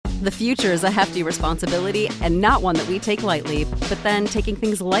The future is a hefty responsibility and not one that we take lightly, but then taking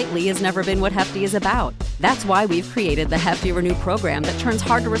things lightly has never been what Hefty is about. That's why we've created the Hefty Renew program that turns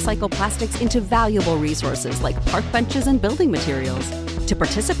hard-to-recycle plastics into valuable resources like park benches and building materials. To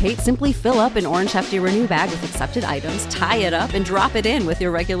participate, simply fill up an orange Hefty Renew bag with accepted items, tie it up, and drop it in with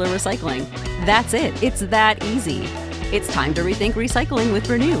your regular recycling. That's it. It's that easy. It's time to rethink recycling with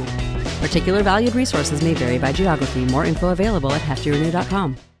Renew. Particular valued resources may vary by geography. More info available at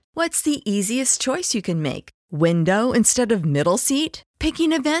heftyrenew.com. What's the easiest choice you can make? Window instead of middle seat?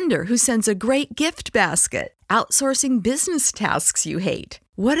 Picking a vendor who sends a great gift basket? Outsourcing business tasks you hate?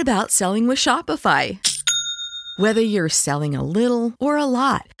 What about selling with Shopify? Whether you're selling a little or a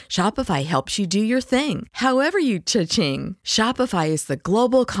lot, Shopify helps you do your thing, however you cha-ching. Shopify is the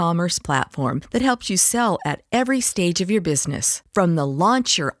global commerce platform that helps you sell at every stage of your business. From the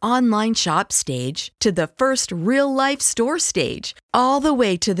launch your online shop stage to the first real-life store stage, all the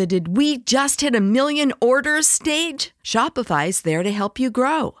way to the did we just hit 1 million orders stage. Shopify's there to help you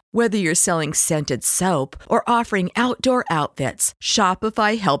grow. Whether you're selling scented soap or offering outdoor outfits,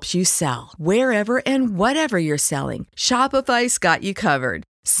 Shopify helps you sell. Wherever and whatever you're selling, Shopify's got you covered.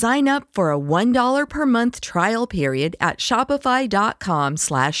 Sign up for a $1 per month trial period at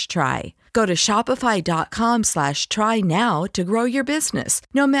shopify.com/try. Go to shopify.com/try now to grow your business,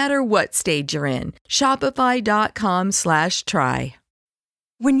 no matter what stage you're in. Shopify.com/try.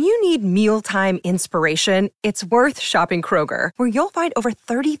 When you need mealtime inspiration, it's worth shopping Kroger, where you'll find over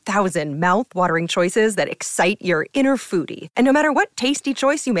 30,000 mouth-watering choices that excite your inner foodie. And no matter what tasty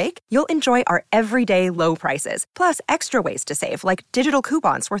choice you make, you'll enjoy our everyday low prices, plus extra ways to save, like digital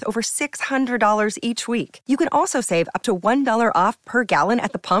coupons worth over $600 each week. You can also save up to $1 off per gallon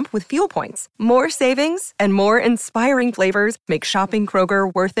at the pump with fuel points. More savings and more inspiring flavors make shopping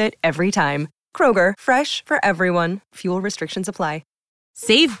Kroger worth it every time. Kroger, fresh for everyone. Fuel restrictions apply.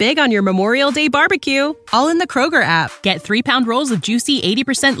 Save big on your Memorial Day barbecue, all in the Kroger app. Get 3-pound rolls of juicy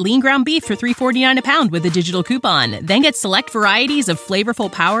 80% lean ground beef for $3.49 a pound with a digital coupon. Then get select varieties of flavorful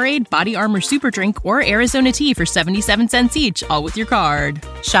Powerade, Body Armor Super Drink, or Arizona tea for 77 cents each, all with your card.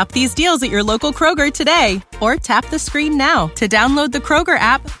 Shop these deals at your local Kroger today, or tap the screen now to download the Kroger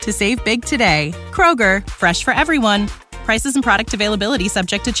app to save big today. Kroger, fresh for everyone. Prices and product availability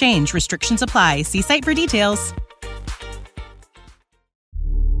subject to change. Restrictions apply. See site for details.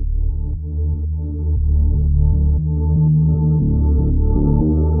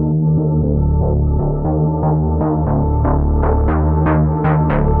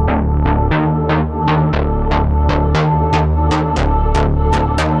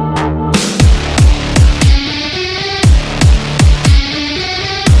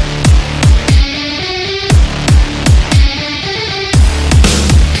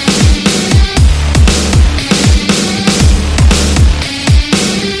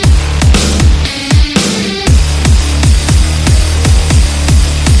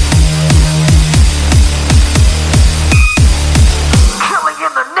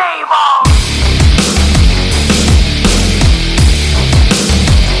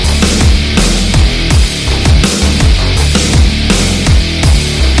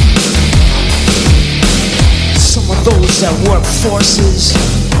 That work forces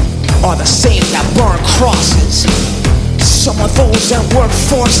are the same that burn crosses. Some of those that work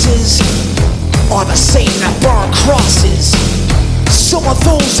forces are the same that burn crosses. Some of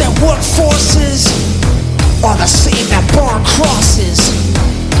those that work forces are the same that burn crosses.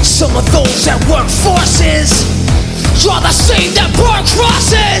 Some of those that work forces are the same that burn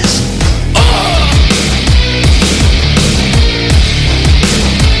crosses.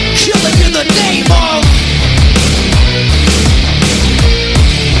 Killing in the name of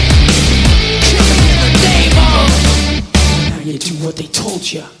you do what they told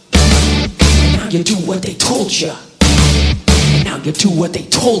you. Now you do what they told you. And now you do what they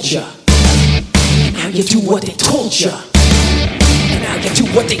told you. And now you do what they told you. And now you do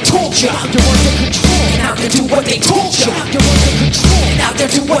what they told you. You're under control. And now you do what they told you. You're under control. And now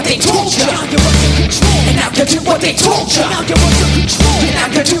you do what they told you. You're under control. And now you do what they told you. Now you're under control. And now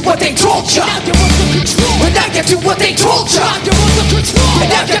you do what they told you. Now you're under control. And now you do what they told you. You're under control. And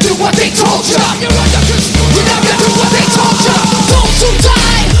now you do what they told you. You're under control. And now you do what they told you. Those who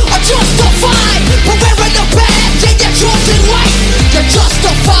die are justified for wearing the badge and you're chosen right. You're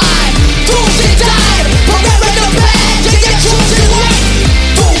justified. Those who died for wearing the badge and you're chosen right.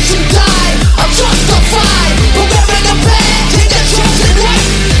 Those who died are justified for wearing the badge and you're chosen right.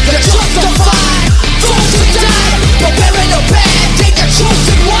 You're justified. Those who died for wearing the badge and you're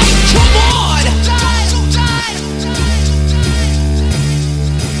chosen right. Come on. Those who died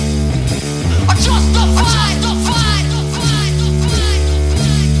are justified.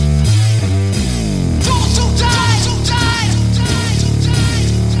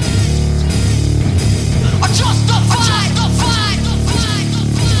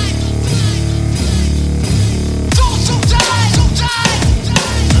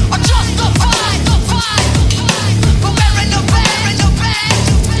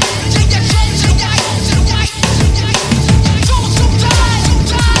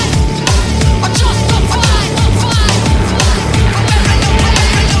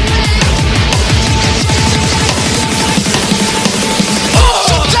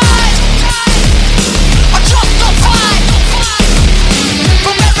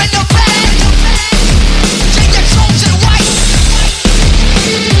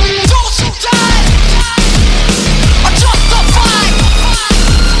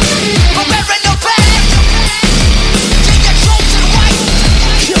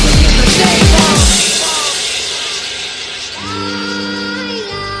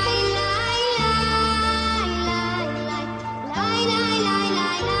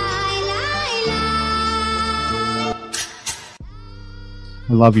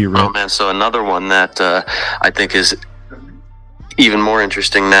 I love you, Rick. Oh man, so another one that I think is even more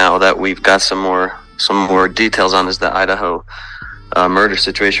interesting now that we've got some more details on is the Idaho murder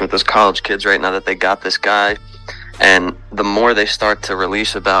situation with those college kids right now that they got this guy. And the more they start to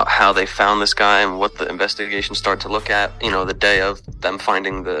release about how they found this guy and what the investigations start to look at, the day of them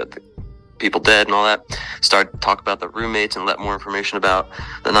finding the people dead and all that, start to talk about the roommates and let more information about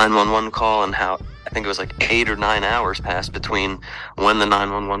the 911 call and how I think it was like 8 or 9 hours passed between when the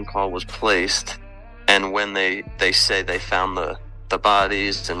 911 call was placed and when they say they found the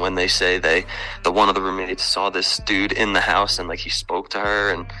bodies, and when they say the one of the roommates saw this dude in the house and like he spoke to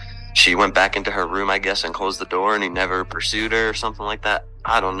her and she went back into her room, I guess, and closed the door and he never pursued her or something like that.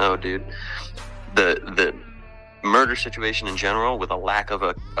 I don't know, dude. The murder situation in general, with a lack of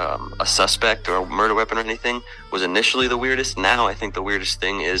a suspect or a murder weapon or anything, was initially the weirdest. Now I think the weirdest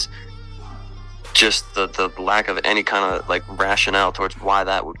thing is just the lack of any kind of like rationale towards why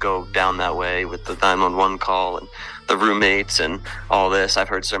that would go down that way with the 911 call and the roommates and all this. I've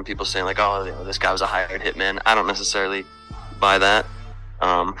heard some people saying like, oh, this guy was a hired hitman. I don't necessarily buy that.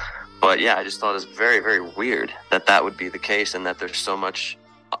 But yeah, I just thought it was very, very weird that would be the case, and that there's so much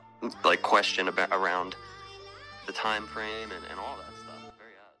like question around the time frame and all that stuff.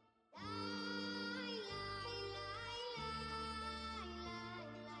 Very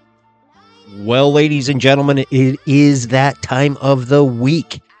odd. Well, ladies and gentlemen, it is that time of the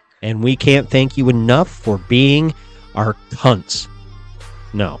week, and we can't thank you enough for being our cunts.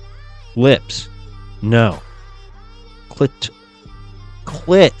 No. Lips. No. Clits.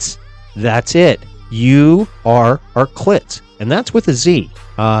 That's it. You are our clits, and that's with a Z.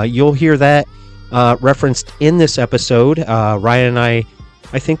 You'll hear that referenced in this episode. Ryan and I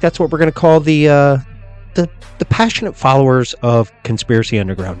think that's what we're going to call the passionate followers of Conspiracy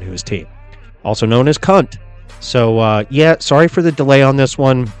Underground News Team, also known as cunt. So yeah, sorry for the delay on this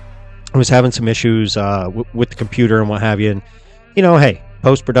one. I was having some issues with the computer and what have you, and hey,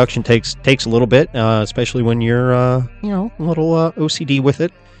 post-production takes a little bit, especially when you're a little OCD with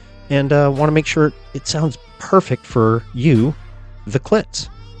it, and want to make sure it sounds perfect for you, the clits.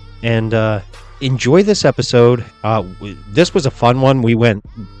 And enjoy this episode. This was a fun one. We went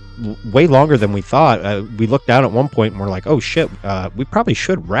way longer than we thought. We looked down at one point and we're like, oh shit, we probably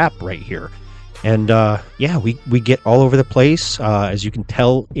should wrap right here. And yeah, we get all over the place. As you can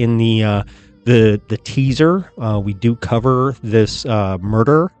tell in the teaser, we do cover this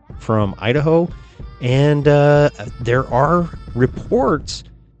murder from Idaho, and there are reports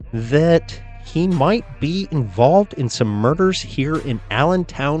that he might be involved in some murders here in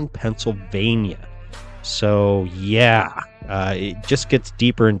Allentown, Pennsylvania. So yeah, it just gets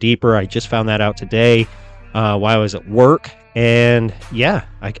deeper and deeper. I just found that out today while I was at work, and yeah,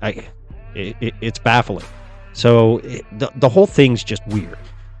 it's baffling. So the whole thing's just weird,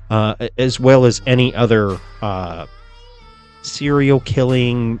 as well as any other serial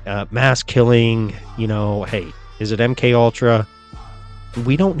killing, mass killing. Hey, is it MK Ultra?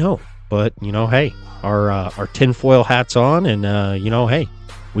 We don't know, but hey, our tinfoil hats on, and hey,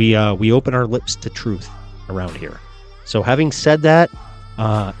 we open our lips to truth around here. So having said that,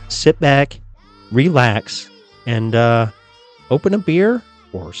 sit back, relax, and open a beer,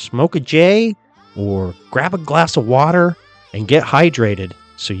 or smoke a J, or grab a glass of water and get hydrated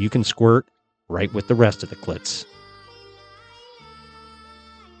so you can squirt right with the rest of the clits.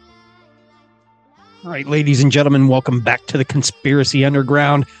 All right, ladies and gentlemen, welcome back to the Conspiracy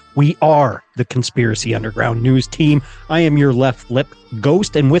Underground. We are the Conspiracy Underground News Team. I am your left lip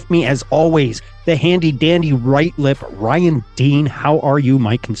ghost, and with me, as always, the handy dandy right lip, Ryan Dean. How are you,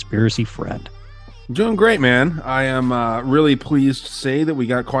 my conspiracy friend? Doing great, man. I am really pleased to say that we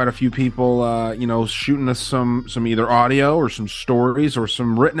got quite a few people, shooting us some either audio or some stories or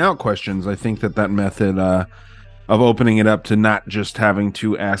some written out questions. I think that method of opening it up to not just having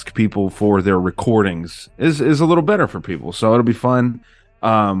to ask people for their recordings is a little better for people. So it'll be fun.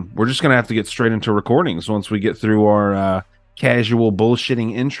 We're just going to have to get straight into recordings once we get through our casual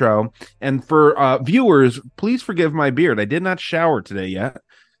bullshitting intro. And for viewers, please forgive my beard. I did not shower today yet.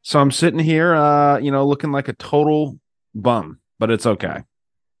 So I'm sitting here, looking like a total bum, but it's okay.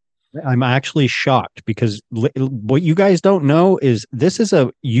 I'm actually shocked because what you guys don't know is this is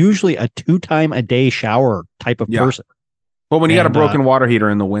usually a 2-time-a-day shower type of person. Well, when you got a broken water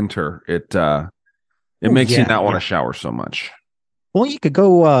heater in the winter, it makes you not want to shower so much. Well, you could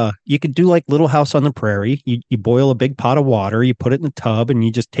go, you could do like Little House on the Prairie. You boil a big pot of water, you put it in the tub, and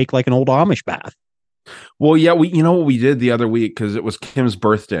you just take like an old Amish bath. Well, yeah, you know what we did the other week, because it was Kim's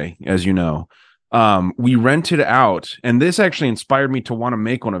birthday, as you know. We rented out, and this actually inspired me to want to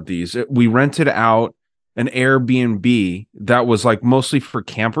make one of these. We rented out an Airbnb that was like mostly for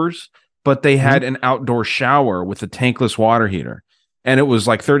campers, but they had an outdoor shower with a tankless water heater. And it was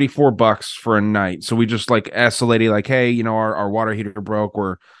like $34 for a night. So we just like asked the lady, like, hey, our water heater broke.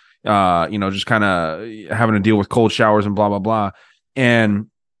 We're, just kind of having to deal with cold showers and blah, blah, blah. And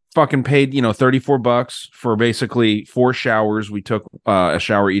fucking paid, $34 for basically 4 showers. We took a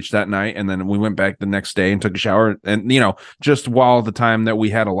shower each that night. And then we went back the next day and took a shower. And, just while the time that we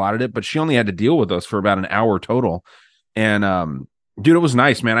had allotted it. But she only had to deal with us for about an hour total. And, dude, it was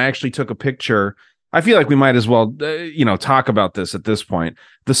nice, man. I actually took a picture. I feel like we might as well, talk about this at this point.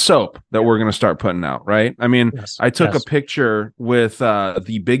 The soap that we're going to start putting out, right? I mean, yes, I took a picture with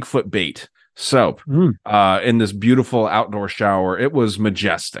the Bigfoot bait soap in this beautiful outdoor shower. It was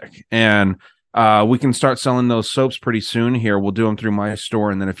majestic. And we can start selling those soaps pretty soon here. We'll do them through my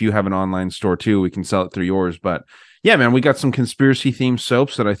store. And then if you have an online store too, we can sell it through yours. But yeah, man, we got some conspiracy themed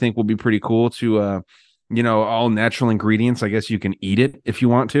soaps that I think will be pretty cool to, all natural ingredients. I guess you can eat it if you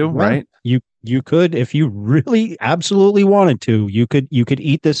want to, right? You could, if you really absolutely wanted to, you could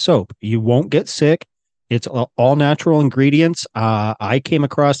eat this soap. You won't get sick. It's all natural ingredients. I came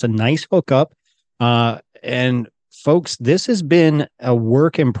across a nice hookup. And folks, this has been a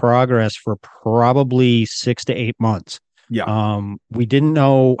work in progress for probably 6 to 8 months. Yeah. We didn't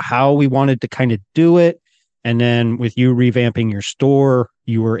know how we wanted to kind of do it. And then with you revamping your store,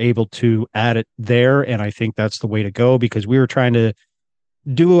 you were able to add it there. And I think that's the way to go, because we were trying to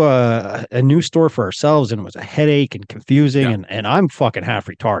do a new store for ourselves, and it was a headache and confusing. And I'm fucking half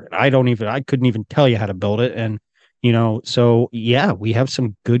retarded. I couldn't even tell you how to build it. And, so yeah, we have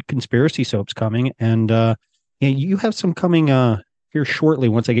some good conspiracy soaps coming, and you have some coming here shortly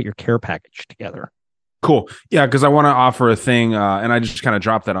once I get your care package together. Cool. Yeah, because I want to offer a thing, and I just kind of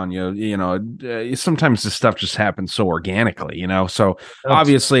dropped that on you. Sometimes this stuff just happens so organically, So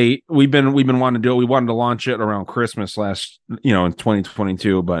obviously we've been wanting to do it. We wanted to launch it around Christmas in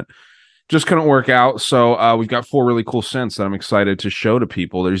 2022, but just couldn't work out. So we've got 4 really cool scents that I'm excited to show to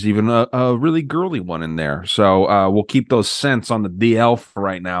people. There's even a really girly one in there. So we'll keep those scents on the DL for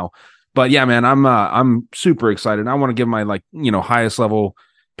right now. But yeah, man, I'm super excited. I want to give my highest level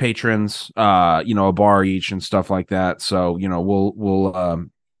patrons a bar each and stuff like that. So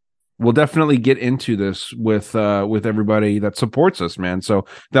we'll definitely get into this with everybody that supports us, man. So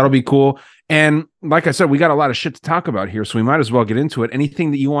that'll be cool. And like I said, we got a lot of shit to talk about here, so we might as well get into it.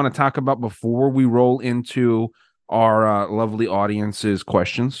 Anything that you want to talk about before we roll into our lovely audience's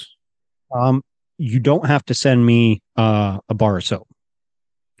questions? You don't have to send me a bar of soap.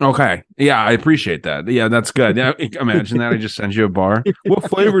 Okay. Yeah, I appreciate that. Yeah, that's good. Yeah, imagine that. I just send you a bar. What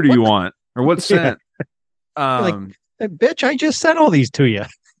flavor do you want? Or what scent? Like, bitch, I just sent all these to you.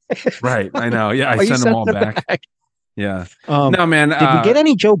 Right. I know. Yeah, I sent them all back. Yeah. No, man. Did we get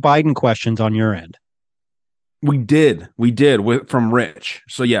any Joe Biden questions on your end? We did from Rich.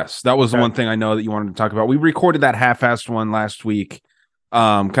 So yes, that was the one thing I know that you wanted to talk about. We recorded that half-assed one last week,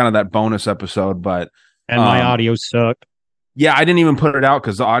 kind of that bonus episode, but my audio sucked. Yeah, I didn't even put it out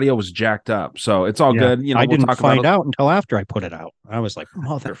because the audio was jacked up. So it's all good. I didn't find out until after I put it out. I was like,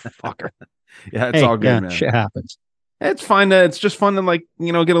 motherfucker. Yeah, it's all good, man. Shit happens. It's fine. It's just fun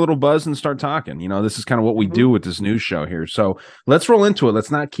to get a little buzz and start talking. This is kind of what we do with this news show here. So let's roll into it. Let's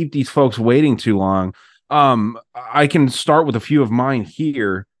not keep these folks waiting too long. I can start with a few of mine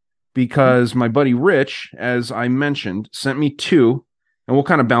here because my buddy Rich, as I mentioned, sent me 2. And we'll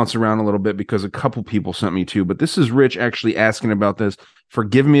kind of bounce around a little bit because a couple people sent me 2, but this is Rich actually asking about this.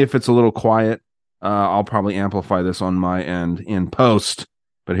 Forgive me if it's a little quiet. I'll probably amplify this on my end in post,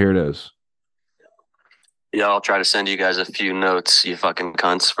 but here it is. Yeah, I'll try to send you guys a few notes, you fucking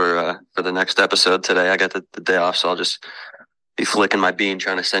cunts, for the next episode today. I got the day off, so I'll just be flicking my bean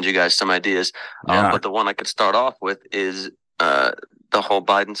trying to send you guys some ideas. Yeah. But the one I could start off with is the whole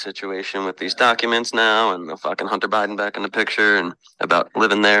Biden situation with these documents now, and the fucking Hunter Biden back in the picture, and about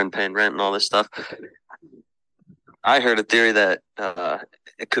living there and paying rent and all this stuff. I heard a theory that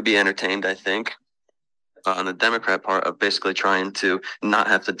it could be entertained, I think, on the Democrat part, of basically trying to not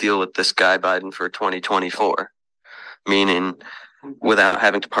have to deal with this guy Biden for 2024, meaning without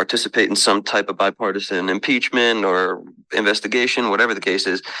having to participate in some type of bipartisan impeachment or investigation, whatever the case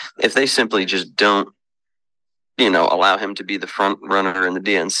is. If they simply just don't allow him to be the front runner in the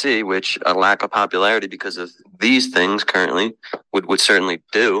DNC, which a lack of popularity because of these things currently would certainly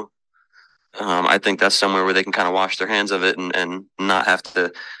do. I think that's somewhere where they can kind of wash their hands of it and not have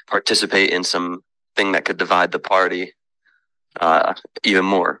to participate in some thing that could divide the party even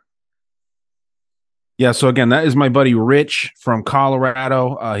more. Yeah, so again, that is my buddy Rich from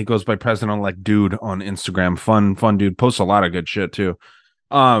Colorado. He goes by President-elect Dude on Instagram. Fun dude. Posts a lot of good shit too.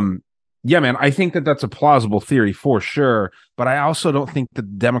 Yeah, man, I think that that's a plausible theory for sure, but I also don't think the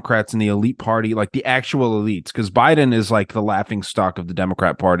Democrats and the elite party, like the actual elites, because Biden is like the laughing stock of the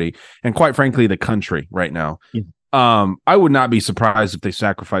Democrat Party and quite frankly the country right now. Yeah. I would not be surprised if they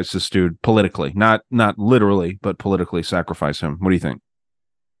sacrifice this dude politically, not literally, but politically sacrifice him. What do you think?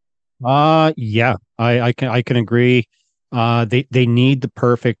 Yeah, I can agree. They need the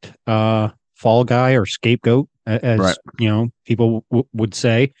perfect fall guy or scapegoat, as Right. people would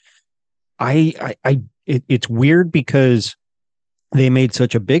say. It's weird because they made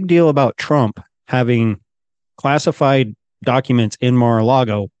such a big deal about Trump having classified documents in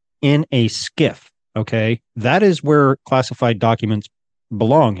Mar-a-Lago in a SCIF. Okay, that is where classified documents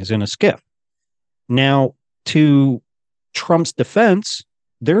belong, is in a SCIF. Now, to Trump's defense,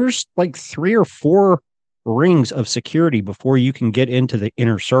 there's like 3 or 4 rings of security before you can get into the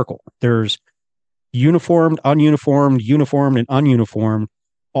inner circle. There's uniformed, ununiformed, uniformed, and ununiformed,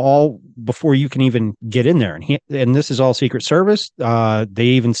 all before you can even get in there. And this is all Secret Service. They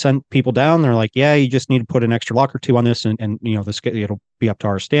even sent people down. They're like, yeah, you just need to put an extra lock or 2 on this, and it'll be up to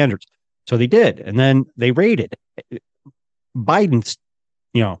our standards. So they did, and then they raided. Biden's,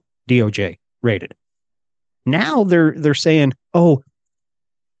 DOJ raided. Now they're saying, oh,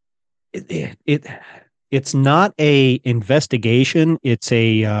 it's not a investigation. It's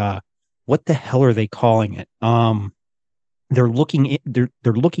a what the hell are they calling it? They're looking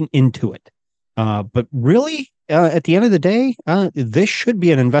into it. But really, at the end of the day, this should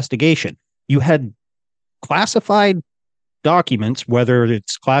be an investigation. You had classified documents, whether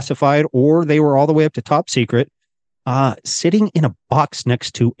it's classified or they were all the way up to top secret, sitting in a box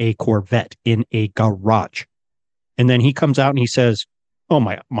next to a Corvette in a garage. And then he comes out and he says, oh,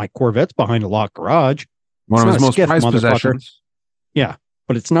 my Corvette's behind a locked garage. One of his most SCIF, prized possessions. Yeah,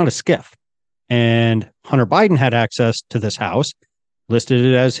 but it's not a SCIF. And Hunter Biden had access to this house, listed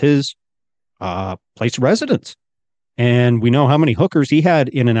it as his place of residence. And we know how many hookers he had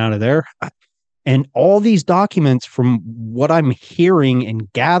in and out of there. And all these documents, from what I'm hearing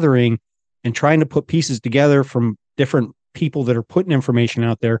and gathering and trying to put pieces together from different people that are putting information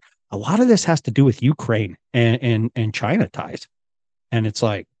out there, a lot of this has to do with Ukraine and China ties. And it's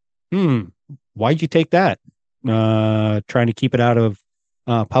like, why'd you take that? Trying to keep it out of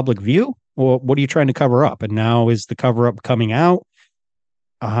public view? Or what are you trying to cover up? And now is the cover up coming out?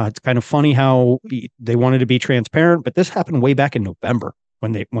 It's kind of funny how they wanted to be transparent, but this happened way back in November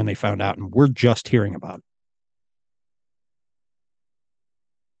when they found out, and we're just hearing about it.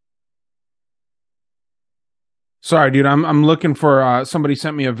 Sorry, dude. I'm looking for somebody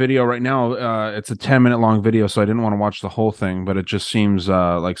sent me a video right now. It's a 10-minute long video, so I didn't want to watch the whole thing, but it just seems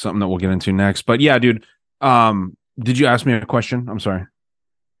like something that we'll get into next. But yeah, dude. Did you ask me a question? I'm sorry.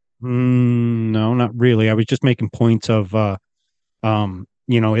 No, not really. I was just making points of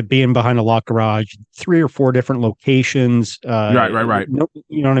it being behind a locked garage, 3 or 4 different locations. Right.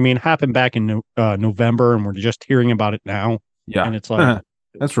 You know what I mean? Happened back in November, and we're just hearing about it now. Yeah, and it's like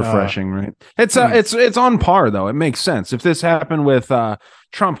that's refreshing, right? It's on par though. It makes sense. If this happened with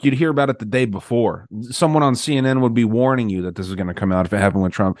Trump, you'd hear about it the day before. Someone on CNN would be warning you that this is going to come out if it happened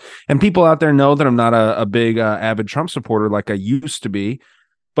with Trump. And people out there know that I'm not a big avid Trump supporter like I used to be,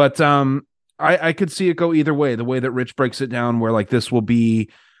 but I could see it go either way. The way that Rich breaks it down, where like this will be,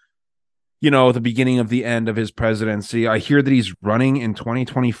 the beginning of the end of his presidency. I hear that he's running in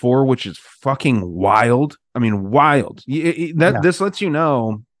 2024, which is fucking wild. I mean, wild. This lets you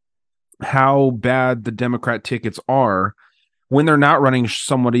know how bad the Democrat tickets are when they're not running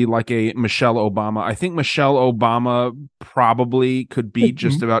somebody like a Michelle Obama. I think Michelle Obama probably could beat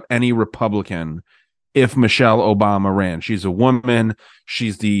just about any Republican if Michelle Obama ran. She's a woman.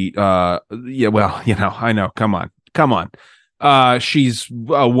 She's the I know. Come on. She's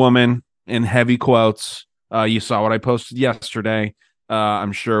a woman in heavy quotes. You saw what I posted yesterday.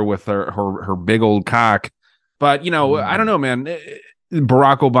 I'm sure with her big old cock. But I don't know, man.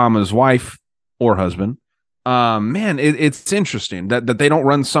 Barack Obama's wife or husband. Man, it's interesting that they don't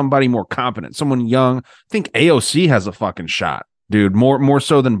run somebody more competent, someone young. I think AOC has a fucking shot, dude. More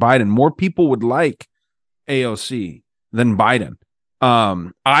so than Biden. More people would like AOC than Biden.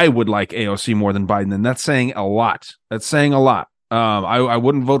 I would like AOC more than Biden, and that's saying a lot. I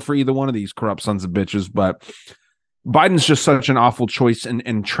wouldn't vote for either one of these corrupt sons of bitches, but Biden's just such an awful choice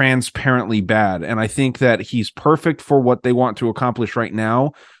and transparently bad. And I think that he's perfect for what they want to accomplish right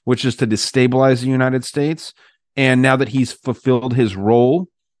now, which is to destabilize the United States. And now that he's fulfilled his role,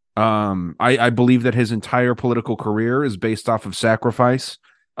 I believe that his entire political career is based off of sacrifice,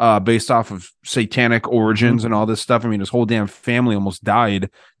 based off of satanic origins and all this stuff. I mean, his whole damn family almost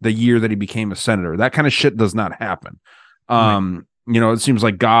died the year that he became a senator. That kind of shit does not happen. it seems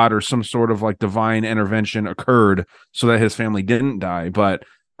like God or some sort of like divine intervention occurred so that his family didn't die, but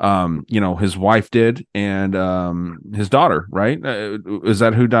his wife did, and his daughter, right? Is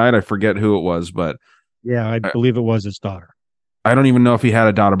that who died? I forget who it was, but yeah, I believe it was his daughter. I don't even know if he had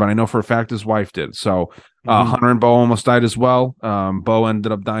a daughter, but I know for a fact his wife did. So Hunter and Bo almost died as well. Bo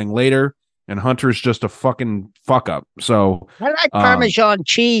ended up dying later, and Hunter's just a fucking fuck up. So I like Parmesan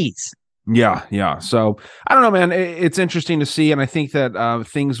cheese. Yeah. So I don't know, man. It's interesting to see, and I think that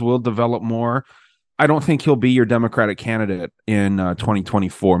things will develop more. I don't think he'll be your Democratic candidate in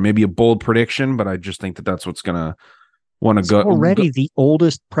 2024. Maybe a bold prediction, but I just think that that's what's gonna want to go. Already the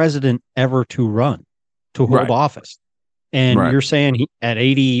oldest president ever to run to hold office, and you're saying he at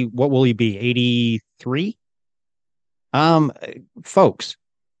 80. What will he be? 83. Folks,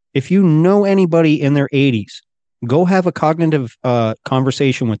 if you know anybody in their 80s, go have a cognitive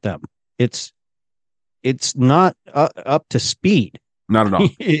conversation with them. It's not up to speed. Not at all.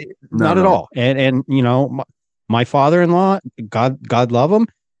 Not at all. And my father-in-law, God love him,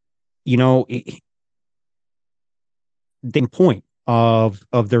 the point of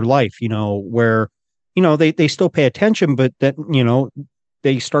their life, where they still pay attention, but that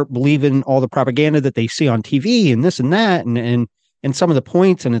they start believing all the propaganda that they see on TV and this and that and some of the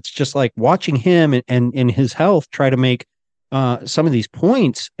points, and it's just like watching him and his health try to make some of these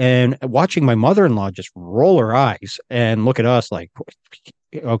points, and watching my mother-in-law just roll her eyes and look at us like,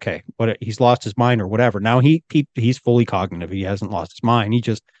 okay, what, he's lost his mind or whatever. Now he's fully cognitive. He hasn't lost his mind.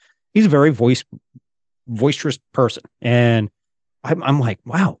 He's a very boisterous person. And I'm like,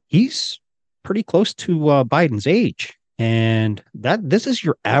 wow, he's pretty close to Biden's age. And this is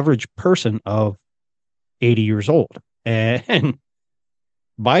your average person of 80 years old. And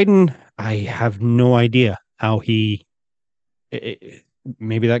Biden, I have no idea how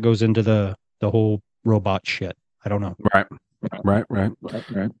maybe that goes into the whole robot shit. I don't know. Right.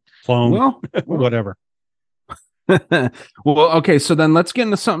 Clone, well, whatever. Well, okay. So then let's get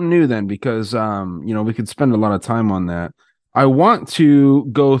into something new then, because, we could spend a lot of time on that. I want to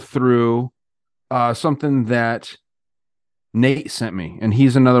go through something that Nate sent me, and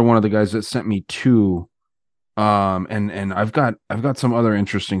he's another one of the guys that sent me two. And I've got some other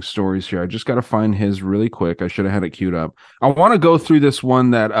interesting stories here. I just got to find his really quick. I should have had it queued up. I want to go through this one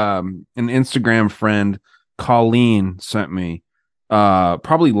that an Instagram friend, Colleen, sent me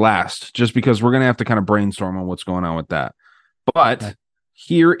probably last, just because we're going to have to kind of brainstorm on what's going on with that. But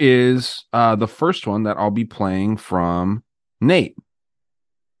here is the first one that I'll be playing from Nate.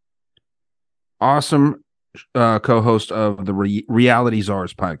 Awesome co-host of the Reality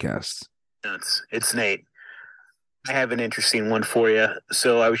Czars podcast. It's Nate. I have an interesting one for you.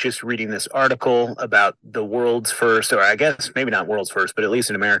 So I was just reading this article about the world's first, or I guess maybe not world's first, but at least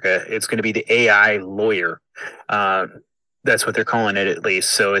in America, it's going to be the AI lawyer. That's what they're calling it, at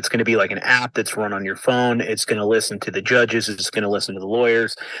least. So it's going to be like an app that's run on your phone. It's going to listen to the judges. It's going to listen to the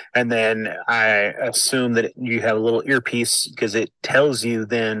lawyers. And then I assume that you have a little earpiece because it tells you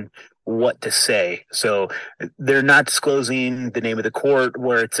then what to say. So they're not disclosing the name of the court,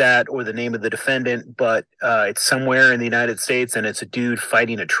 where it's at, or the name of the defendant, but it's somewhere in the United States, and it's a dude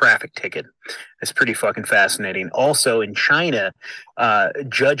fighting a traffic ticket. It's pretty fucking fascinating. Also in China,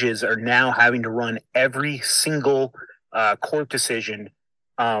 judges are now having to run every single court decision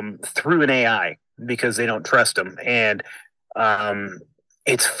through an AI because they don't trust them. And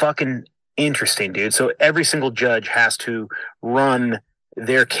it's fucking interesting, dude. So every single judge has to run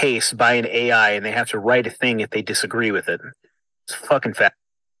their case by an AI, and they have to write a thing if they disagree with it. It's fucking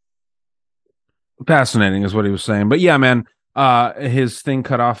fascinating is what he was saying. But yeah, man, his thing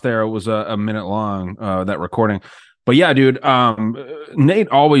cut off there. It was a minute long, that recording. But yeah, dude, Nate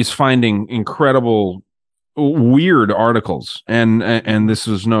always finding incredible, weird articles, and this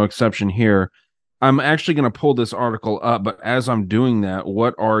is no exception here. I'm actually going to pull this article up, but as I'm doing that,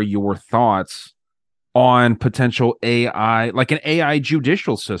 what are your thoughts on potential AI, like an AI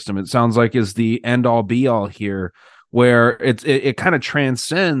judicial system? It sounds like is the end all be all here, where it kind of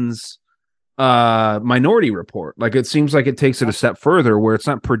transcends Minority Report. Like, it seems like it takes it a step further, where it's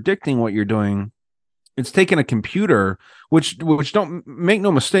not predicting what you're doing. It's taking a computer, which don't make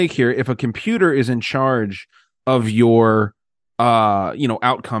no mistake here. If a computer is in charge of your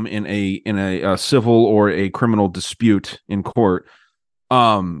outcome in a civil or a criminal dispute in court,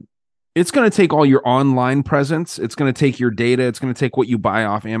 it's going to take all your online presence. It's going to take your data. It's going to take what you buy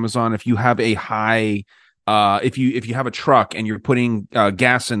off Amazon. If you have a high, if you have a truck and you're putting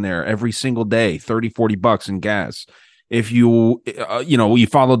gas in there every single day, $30-$40 in gas, if you you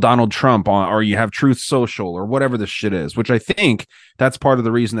follow Donald Trump or you have Truth Social or whatever this shit is, which I think that's part of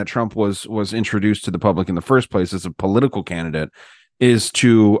the reason that Trump was introduced to the public in the first place as a political candidate, is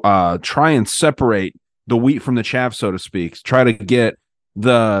to try and separate the wheat from the chaff, so to speak. Try to get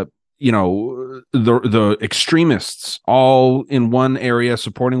the extremists all in one area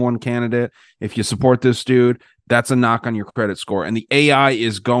supporting one candidate. If you support this dude, that's a knock on your credit score. And the AI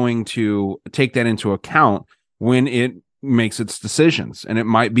is going to take that into account when it makes its decisions. And it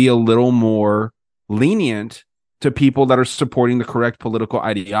might be a little more lenient to people that are supporting the correct political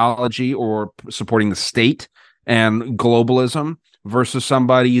ideology or supporting the state and globalism versus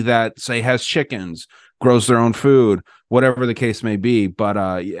somebody that, say, has chickens, grows their own food, whatever the case may be. But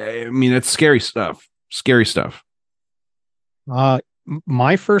I mean, it's scary stuff.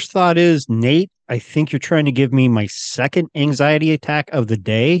 My first thought is, Nate, I think you're trying to give me my second anxiety attack of the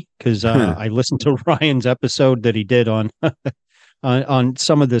day, because I listened to Ryan's episode that he did on on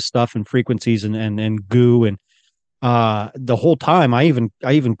some of this stuff and frequencies and goo, and the whole time I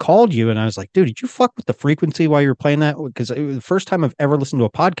even called you and I was like, dude, did you fuck with the frequency while you were playing that? Because it was the first time I've ever listened to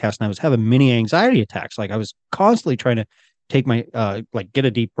a podcast and I was having mini anxiety attacks. Like I was constantly trying to take my get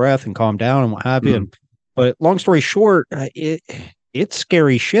a deep breath and calm down and what have you. But long story short, it's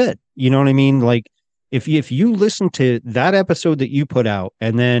scary shit. You know what I mean? Like if you listen to that episode that you put out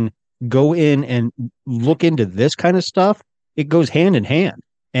and then go in and look into this kind of stuff, it goes hand in hand.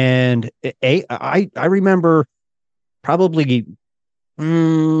 And I remember probably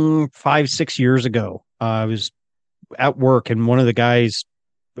 5-6 years ago, I was at work and one of the guys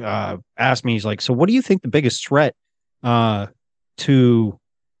asked me, he's like, so what do you think the biggest threat to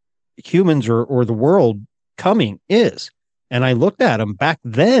humans or the world coming is? And I looked at him. Back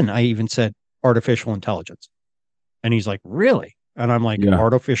then, I even said artificial intelligence. And he's like, really? And I'm like,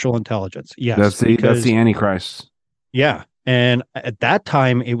 artificial intelligence. Yes. That's the Antichrist. Yeah. And at that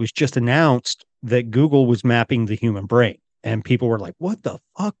time, it was just announced that Google was mapping the human brain. And people were like, what the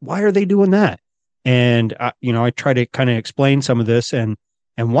fuck? Why are they doing that? And, I try to kind of explain some of this and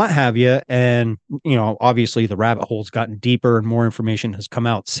what have you. And, obviously the rabbit hole's gotten deeper and more information has come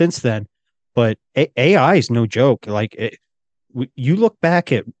out since then. But AI is no joke. Like you look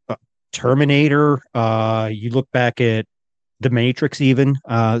back at Terminator, you look back at The Matrix, even,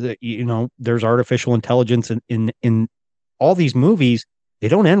 there's artificial intelligence in all these movies. They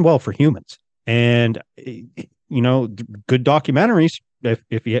don't end well for humans. And, good documentaries,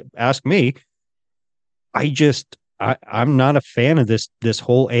 if you ask me. I'm not a fan of this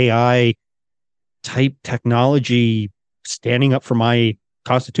whole AI type technology standing up for my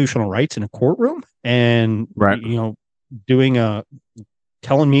constitutional rights in a courtroom and,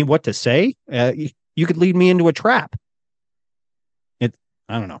 telling me what to say. You could lead me into a trap. I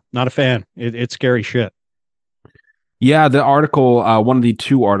don't know. Not a fan. It's scary shit. Yeah, the article, one of the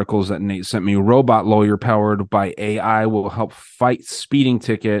two articles that Nate sent me, robot lawyer powered by AI will help fight speeding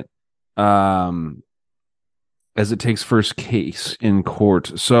ticket as it takes first case in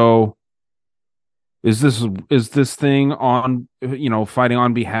court. So is this thing on, fighting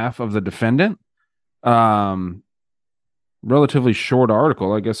on behalf of the defendant? Relatively short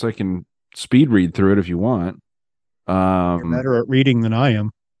article. I guess I can speed read through it if you want. You're better at reading than I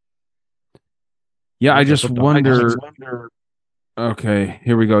am. Yeah, I just wonder. Okay,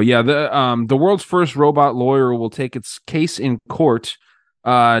 here we go. Yeah, the world's first robot lawyer will take its case in court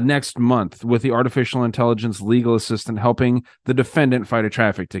next month with the artificial intelligence legal assistant helping the defendant fight a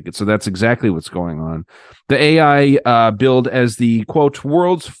traffic ticket. So that's exactly what's going on. The AI billed as the quote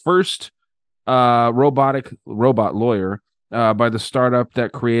world's first robot lawyer by the startup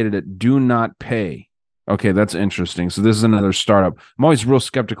that created it, Do Not Pay. Okay, that's interesting. So this is another startup. I'm always real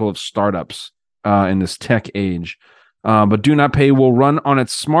skeptical of startups in this tech age. But Do Not Pay will run on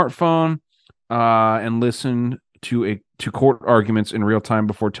its smartphone and listen to court arguments in real time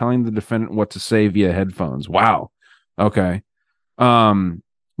before telling the defendant what to say via headphones. Wow. Okay. The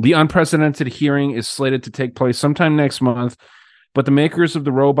unprecedented hearing is slated to take place sometime next month, but the makers of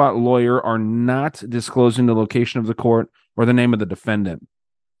the robot lawyer are not disclosing the location of the court or the name of the defendant.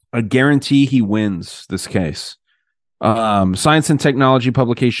 I guarantee he wins this case. Science and technology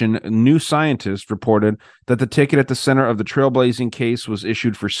publication New Scientist reported that the ticket at the center of the trailblazing case was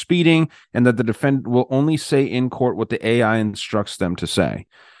issued for speeding and that the defendant will only say in court what the AI instructs them to say.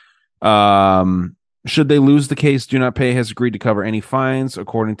 Should they lose the case, Do Not Pay has agreed to cover any fines,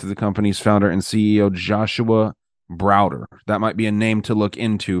 according to the company's founder and CEO, Joshua Browder. That might be a name to look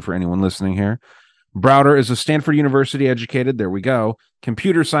into for anyone listening here. Browder is a Stanford University educated, there we go,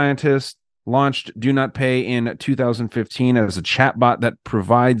 computer scientist, launched Do Not Pay in 2015 as a chatbot that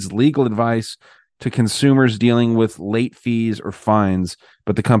provides legal advice to consumers dealing with late fees or fines,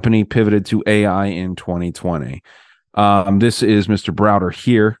 but the company pivoted to AI in 2020. This is Mr. Browder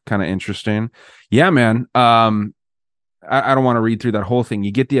here. Kind of interesting. Yeah, man. I don't want to read through that whole thing.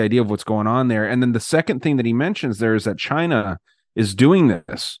 You get the idea of what's going on there. And then the second thing that he mentions there is that China is doing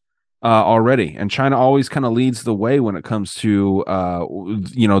this already. And China always kind of leads the way when it comes to,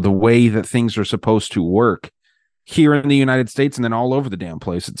 the way that things are supposed to work here in the United States and then all over the damn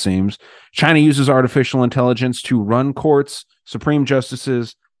place, it seems. China uses artificial intelligence to run courts, Supreme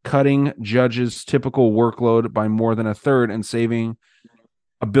Justices, cutting judges' typical workload by more than a third and saving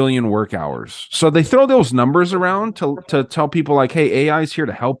 1 billion work hours. So they throw those numbers around to tell people like, hey, AI is here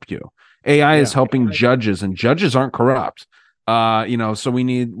to help you. AI is helping judges, and judges aren't corrupt. So we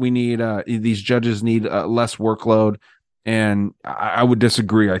need these judges need less workload. And I would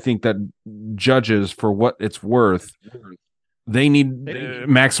disagree. I think that judges, for what it's worth, they need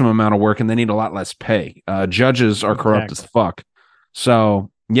maximum amount of work and they need a lot less pay. Judges are corrupt as fuck.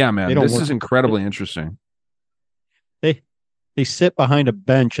 So yeah, man, this is incredibly interesting. They sit behind a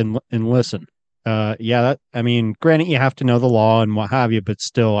bench and listen. Granted, you have to know the law and what have you, but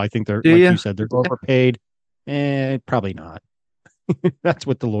still, I think they're, you said, they're overpaid. Probably not. That's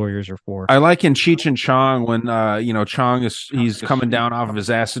what the lawyers are for. I like in Cheech and Chong when Chong he's coming down off of his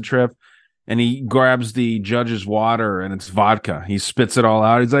acid trip and he grabs the judge's water and it's vodka. He spits it all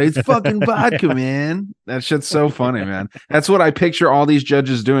out. He's like, it's fucking vodka, man. That shit's so funny, man. That's what I picture all these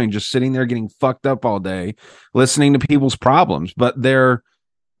judges doing, just sitting there getting fucked up all day, listening to people's problems. But they're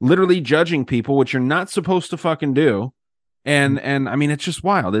literally judging people, which you're not supposed to fucking do. And I mean, it's just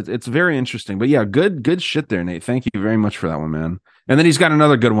wild. It's very interesting. But yeah, good shit there, Nate. Thank you very much for that one, man. And then he's got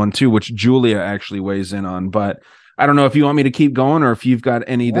another good one too, which Julia actually weighs in on. But I don't know if you want me to keep going or if you've got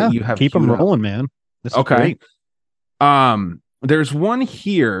any that you have. Keep them rolling, man. This is great. There's one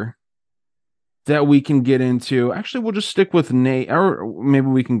here that we can get into. Actually, we'll just stick with Nate, or maybe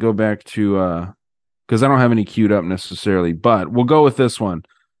we can go back to because I don't have any queued up necessarily, but we'll go with this one.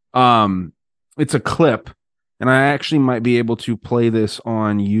 It's a clip. And I actually might be able to play this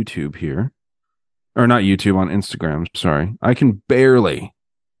on YouTube here. Or not YouTube, on Instagram. Sorry. I can barely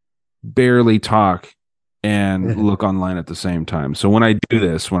talk and look online at the same time. So when I do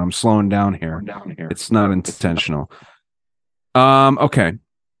this, when I'm slowing down here, it's not intentional. Okay.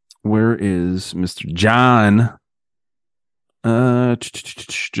 Where is Mr. John?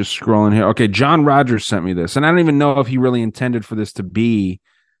 Just scrolling here. Okay, John Rogers sent me this. And I don't even know if he really intended for this to be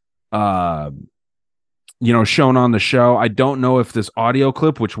shown on the show. I don't know if this audio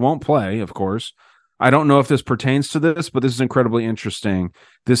clip, which won't play, of course, I don't know if this pertains to this, but this is incredibly interesting.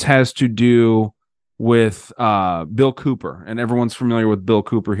 This has to do with Bill Cooper, and everyone's familiar with Bill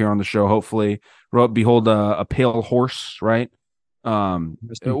Cooper here on the show, hopefully. Wrote Behold a Pale Horse, right?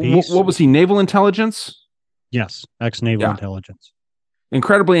 What was he, Naval Intelligence? Yes, ex-Naval Intelligence.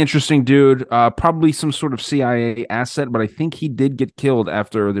 Incredibly interesting dude, probably some sort of CIA asset, but I think he did get killed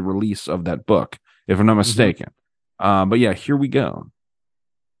after the release of that book, if I'm not mistaken. But yeah, here we go.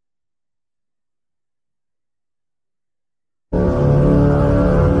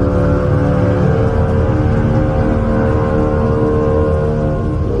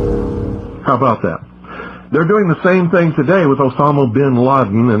 How about that? They're doing the same thing today with Osama bin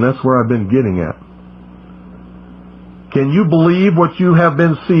Laden, and that's where I've been getting at. Can you believe what you have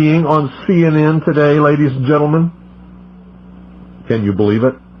been seeing on CNN today, ladies and gentlemen? Can you believe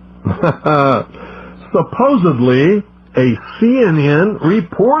it? Supposedly, a CNN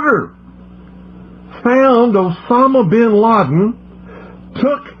reporter found Osama bin Laden,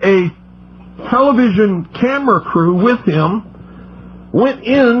 took a television camera crew with him, went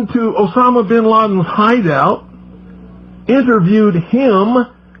into Osama bin Laden's hideout, interviewed him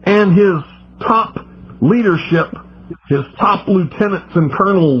and his top leadership, his top lieutenants and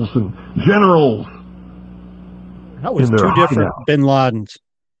colonels and generals. That was two different bin Ladens.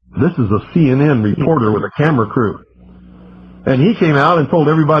 This is a CNN reporter with a camera crew. And he came out and told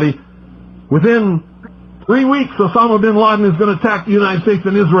everybody, within 3 weeks, Osama bin Laden is going to attack the United States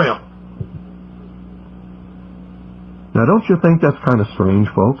and Israel. Now, don't you think that's kind of strange,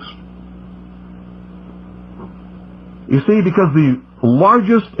 folks? You see, because the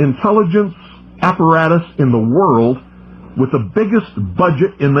largest intelligence apparatus in the world, with the biggest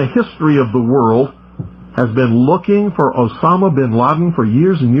budget in the history of the world, has been looking for Osama bin Laden for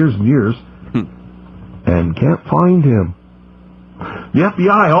years and years and years, and can't find him. The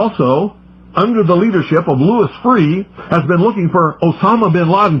FBI also, under the leadership of Louis Freeh, has been looking for Osama bin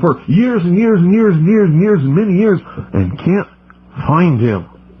Laden for years and years and years and years and years and many years, and can't find him.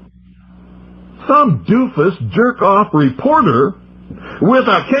 Some doofus jerk-off reporter with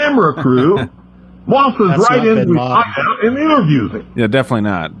a camera crew Waltzes That's right not bin into his Laden. hideout and interviews him. Yeah, definitely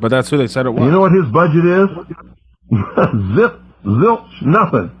not. But that's who they said it was. You know what his budget is? Zip, zilch,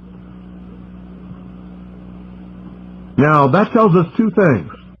 nothing. Now, that tells us two things.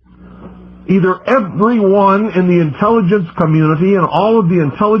 Either everyone in the intelligence community and all of the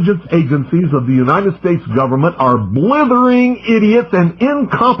intelligence agencies of the United States government are blithering idiots and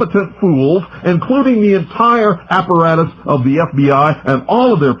incompetent fools, including the entire apparatus of the FBI and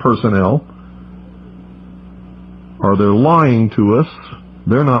all of their personnel, or they're lying to us.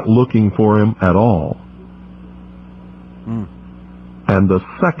 They're not looking for him at all. And the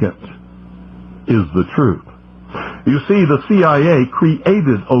second is the truth. You see, the CIA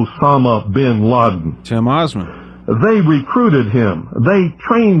created Osama bin Laden. Tim Osman. They recruited him. They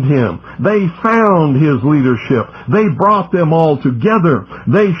trained him. They found his leadership. They brought them all together.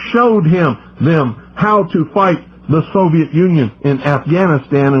 They showed them how to fight the Soviet Union in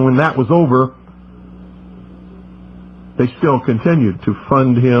Afghanistan, and when that was over, they still continued to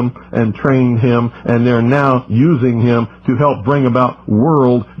fund him and train him, and they're now using him to help bring about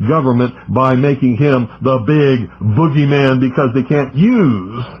world government by making him the big boogeyman, because they can't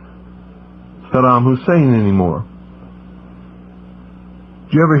use Saddam Hussein anymore.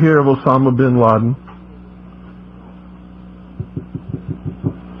 Did you ever hear of Osama bin Laden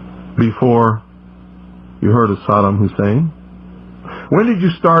before you heard of Saddam Hussein? When did you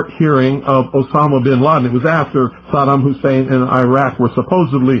start hearing of Osama bin Laden? It was after Saddam Hussein and Iraq were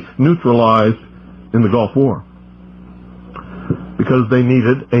supposedly neutralized in the Gulf War, because they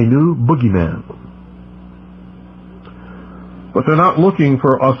needed a new boogeyman. But they're not looking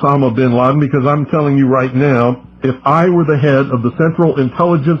for Osama bin Laden, because I'm telling you right now, if I were the head of the Central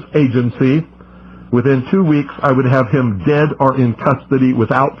Intelligence Agency, within 2 weeks I would have him dead or in custody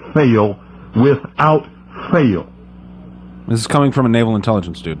without fail. Without fail. This is coming from a naval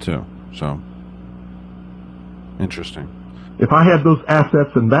intelligence dude, too. So, interesting. If I had those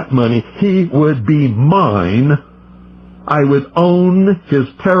assets and that money, he would be mine. I would own his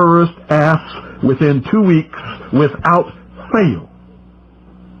terrorist ass within 2 weeks without fail.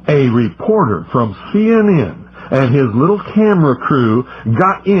 A reporter from CNN and his little camera crew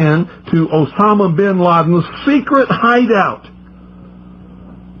got in to Osama bin Laden's secret hideout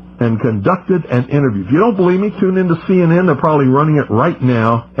and conducted an interview. If you don't believe me, tune into CNN. They're probably running it right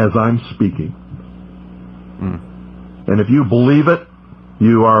now as I'm speaking. And if you believe it,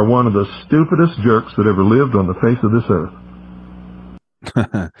 you are one of the stupidest jerks that ever lived on the face of this earth.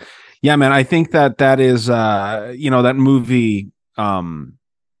 Yeah, man, I think that is, that movie, The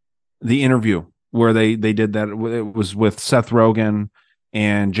Interview, where they did that. It was with Seth Rogen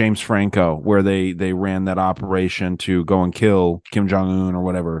and James Franco, where they ran that operation to go and kill Kim Jong-un or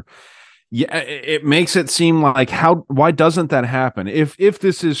whatever. Yeah, it makes it seem like why doesn't that happen? If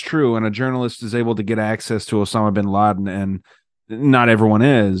this is true and a journalist is able to get access to Osama bin Laden, and not everyone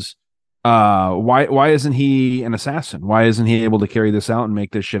is, why isn't he an assassin? Why isn't he able to carry this out and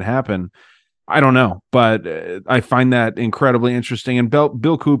make this shit happen? I don't know, but I find that incredibly interesting. And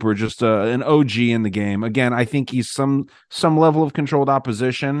Bill Cooper, just an OG in the game. Again, I think he's some level of controlled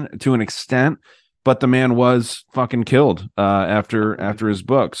opposition to an extent, but the man was fucking killed after his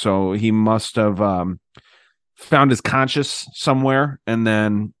book. So he must have found his conscience somewhere, and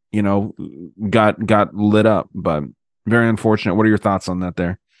then got lit up. But very unfortunate. What are your thoughts on that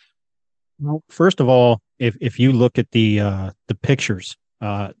there? Well, first of all, if you look at the pictures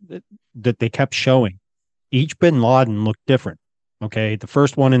that they kept showing, each bin Laden looked different. Okay, the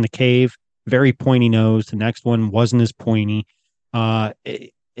first one in the cave, very pointy nose. The next one wasn't as pointy. And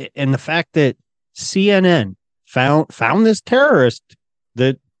the fact that CNN found this terrorist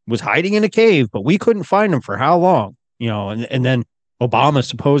that was hiding in a cave, but we couldn't find him for how long? And then Obama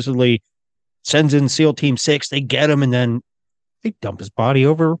supposedly sends in SEAL Team 6. They get him, and then they dump his body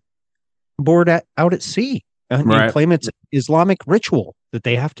overboard out at sea and claim it's Islamic ritual that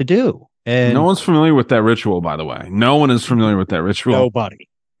they have to do. And no one's familiar with that ritual, by the way. No one is familiar with that ritual.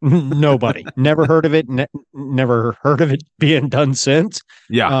 Nobody. Never heard of it. Never heard of it being done since.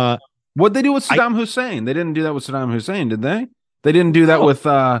 Yeah. What'd they do with Saddam Hussein? They didn't do that with Saddam Hussein, did they? They didn't do that with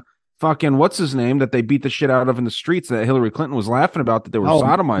fucking what's his name that they beat the shit out of in the streets that Hillary Clinton was laughing about, that they were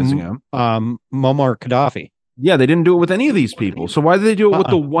sodomizing him. Muammar Gaddafi. Yeah, they didn't do it with any of these people. So why did they do it with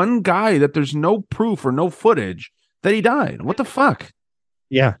the one guy that there's no proof or no footage that he died? What the fuck?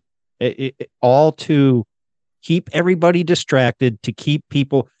 Yeah. All to keep everybody distracted, to keep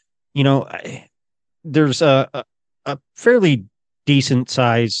people, there's a fairly decent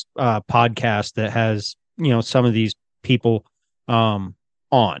size podcast that has, some of these people on.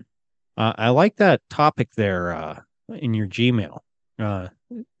 I like that topic there in your Gmail.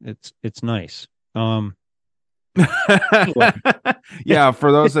 It's nice. Anyway. Yeah,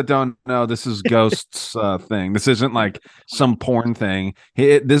 for those that don't know, this is Ghost's thing. This isn't like some porn thing.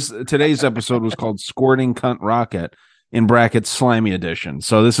 Today's episode was called Squirting Cunt Rocket, in brackets Slimy Edition.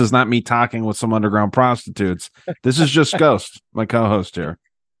 So this is not me talking with some underground prostitutes. This is just Ghost, my co-host here.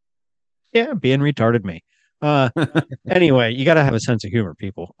 Yeah, being retarded me. Anyway, you got to have a sense of humor,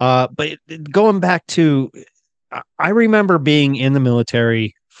 people. But going back to, I remember being in the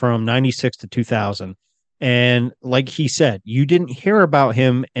military from 96 to 2000. And like he said, you didn't hear about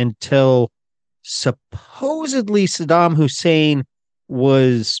him until supposedly Saddam Hussein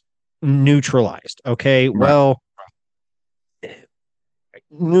was neutralized. Okay. Right. Well,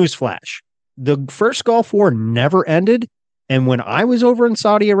 newsflash. The first Gulf War never ended. And when I was over in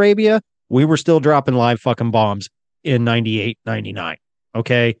Saudi Arabia, we were still dropping live fucking bombs in 98, 99.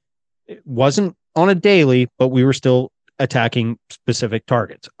 Okay. It wasn't on a daily, but we were still attacking specific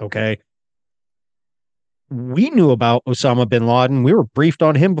targets. Okay. We knew about Osama bin Laden. We were briefed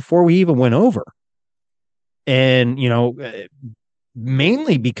on him before we even went over. And,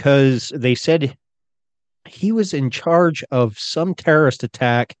 mainly because they said he was in charge of some terrorist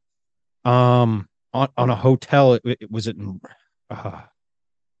attack on a hotel. It was in, God,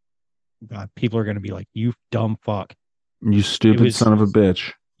 people are going to be like, you dumb fuck. You stupid son of a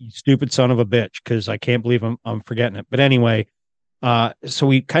bitch. You stupid son of a bitch. Because I can't believe I'm forgetting it. But anyway, so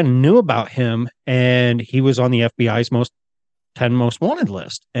we kind of knew about him, and he was on the FBI's 10 most wanted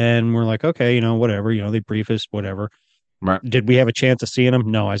list. And we're like, okay, whatever, they brief us, whatever. Right. Did we have a chance of seeing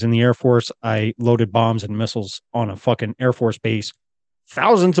him? No, I was in the Air Force. I loaded bombs and missiles on a fucking Air Force base,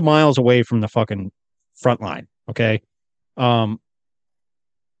 thousands of miles away from the fucking front line. Okay.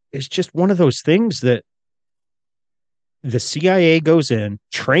 It's just one of those things that the CIA goes in,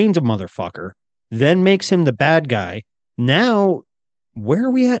 trains a motherfucker, then makes him the bad guy. Now, where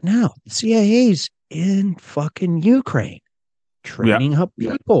are we at now? The CIA's in fucking Ukraine, training up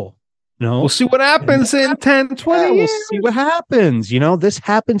people. We'll see what happens in 10, 20 years. We'll see what happens. This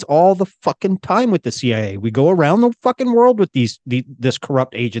happens all the fucking time with the CIA. We go around the fucking world with this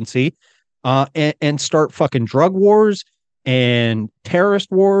corrupt agency and start fucking drug wars and terrorist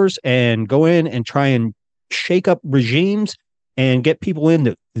wars and go in and try and shake up regimes and get people in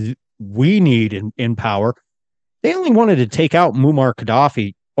that we need in power. They only wanted to take out Muammar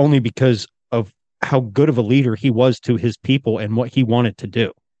Gaddafi only because of how good of a leader he was to his people and what he wanted to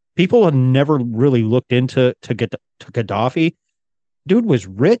do. People have never really looked into Gaddafi. Dude was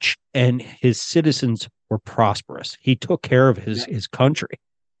rich and his citizens were prosperous. He took care of his country.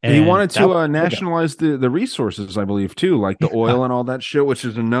 And he wanted to nationalize the resources, I believe, too, like the oil and all that shit, which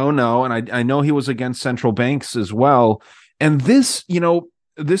is a no-no. And I know he was against central banks as well. And this,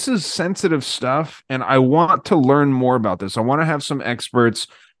 this is sensitive stuff, and I want to learn more about this. I want to have some experts.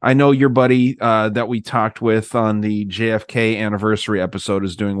 I know your buddy that we talked with on the JFK anniversary episode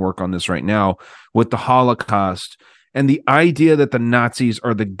is doing work on this right now with the Holocaust and the idea that the Nazis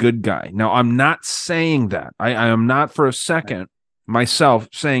are the good guy. Now, I'm not saying that. I am not for a second myself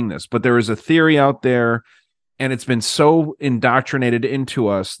saying this, but there is a theory out there, and it's been so indoctrinated into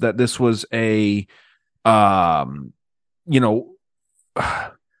us that this was a, because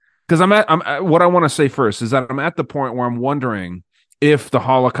what I want to say first is that I'm at the point where I'm wondering if the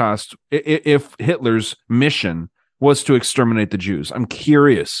Holocaust, if Hitler's mission was to exterminate the Jews. I'm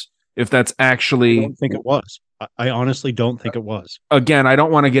curious if that's actually. I don't think it was. I honestly don't think it was. Again, I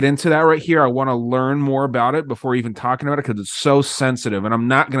don't want to get into that right here. I want to learn more about it before even talking about it because it's so sensitive, and I'm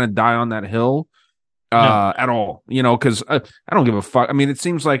not going to die on that hill at all. Because I don't give a fuck. I mean, it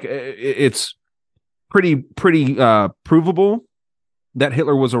seems like it's pretty provable that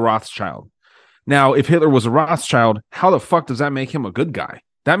Hitler was a Rothschild. Now, if Hitler was a Rothschild, how the fuck does that make him a good guy?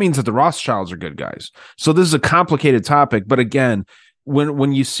 That means that the Rothschilds are good guys. So this is a complicated topic. But again,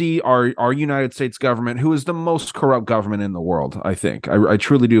 when you see our United States government, who is the most corrupt government in the world, I think, I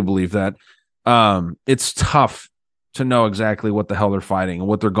truly do believe that, it's tough to know exactly what the hell they're fighting and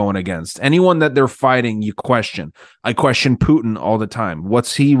what they're going against. Anyone that they're fighting, you question. I question Putin all the time.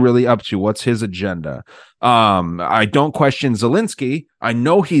 What's he really up to? What's his agenda? I don't question Zelensky. I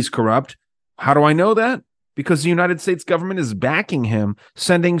know he's corrupt. How do I know that? Because the United States government is backing him,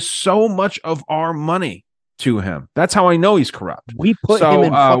 sending so much of our money to him. That's how I know he's corrupt. We put him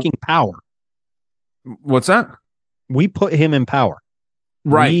in fucking power. What's that? We put him in power.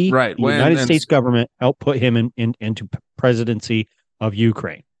 Right. The United States government helped put him into presidency of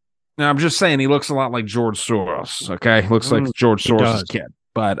Ukraine. Now, I'm just saying he looks a lot like George Soros. Okay, looks like George Soros' kid,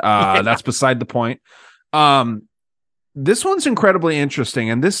 but that's beside the point. This one's incredibly interesting,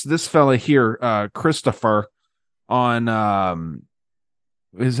 and this fella here, Christopher, on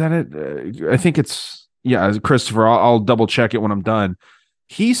is that it? I think it's, yeah, Christopher. I'll double check it when I'm done.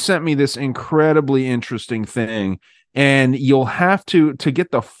 He sent me this incredibly interesting thing, and you'll have to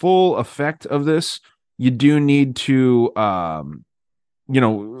get the full effect of this. You do need to,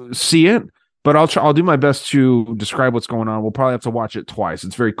 see it. But I'll do my best to describe what's going on. We'll probably have to watch it twice.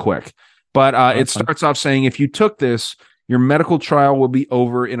 It's very quick, but it starts off saying if you took this, your medical trial will be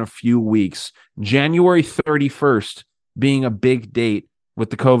over in a few weeks. January 31st being a big date with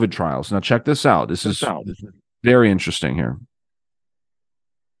the COVID trials. Now check this out. This is very interesting here.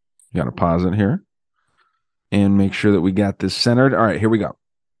 You got to pause it here and make sure that we got this centered. All right, here we go.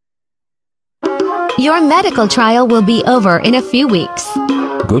 Your medical trial will be over in a few weeks.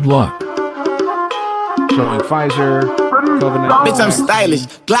 Good luck. Showing Pfizer, COVID-19. Bitch, I'm stylish.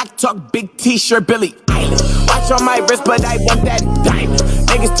 Glock talk, big t-shirt, Billy Eilish. Watch on my wrist, but I want that diamond.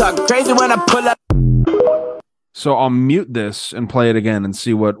 Niggas talk crazy when I pull up. So I'll mute this and play it again and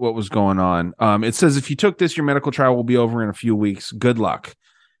see what was going on. It says if you took this, your medical trial will be over in a few weeks. Good luck.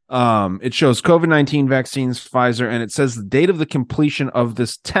 It shows COVID-19 vaccines, Pfizer, and it says the date of the completion of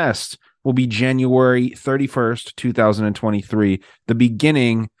this test will be January 31st, 2023. The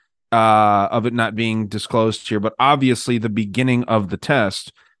beginning of it not being disclosed here, but obviously the beginning of the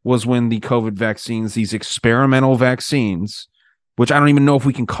test was when the COVID vaccines, these experimental vaccines, which I don't even know if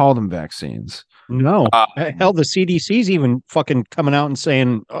we can call them vaccines. No, hell, the CDC's even fucking coming out and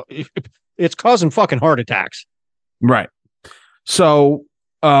saying it's causing fucking heart attacks. Right. So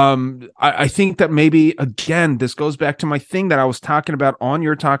I think that maybe, again, this goes back to my thing that I was talking about on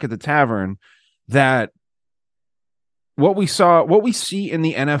Your Talk at the Tavern, that what we see in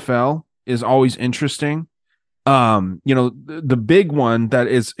the NFL is always interesting. The big one that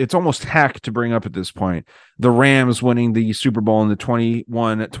it's almost hack to bring up at this point, the Rams winning the Super Bowl in the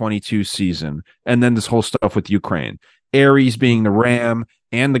 21-22 season, and then this whole stuff with Ukraine, Ares being the ram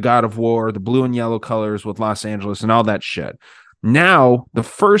and the god of war, the blue and yellow colors with Los Angeles and all that shit. Now, the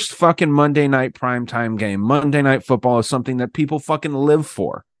first fucking Monday night primetime game, Monday Night Football, is something that people fucking live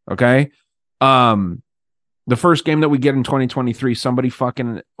for, okay? The first game that we get in 2023, somebody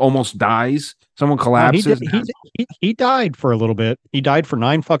fucking almost dies. Someone collapses. He died for a little bit. He died for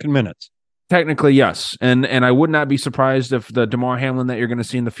 9 fucking minutes. Technically, yes. And I would not be surprised if the Damar Hamlin that you're going to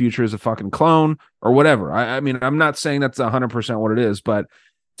see in the future is a fucking clone or whatever. I mean, I'm not saying that's 100% what it is, but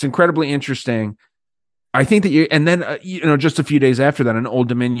it's incredibly interesting. I think that and then, just a few days after that, an Old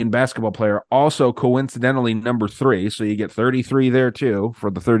Dominion basketball player, also coincidentally number 3. So you get 33 there too for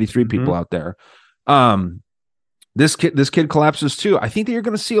the 33 people out there. This kid collapses too. I think that you're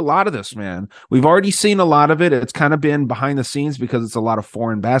going to see a lot of this, man. We've already seen a lot of it. It's kind of been behind the scenes because it's a lot of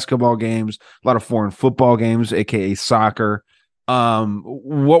foreign basketball games, a lot of foreign football games, aka soccer.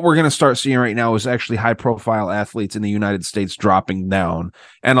 What we're going to start seeing right now is actually high profile athletes in the United States dropping down.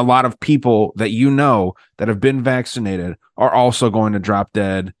 And a lot of people that that have been vaccinated are also going to drop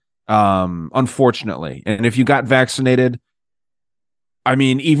dead, unfortunately. And if you got vaccinated, I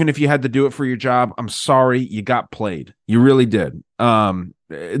mean, even if you had to do it for your job, I'm sorry, you got played. You really did.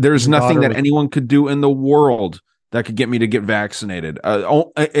 There's nothing that anyone could do in the world that could get me to get vaccinated.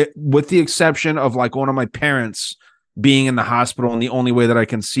 With the exception of like one of my parents being in the hospital, and the only way that I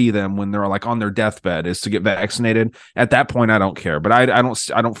can see them when they're like on their deathbed is to get vaccinated. At that point, I don't care, but I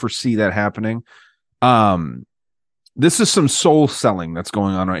don't foresee that happening. This is some soul selling that's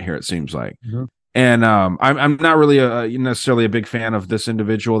going on right here, it seems like. Mm-hmm. And I'm not really necessarily a big fan of this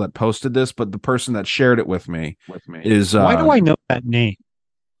individual that posted this, but the person that shared it with me is why do I know that name?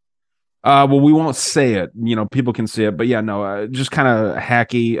 Well, we won't say it. People can see it, but yeah, no, just kind of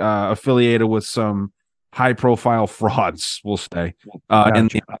hacky, affiliated with some high profile frauds, we'll say, in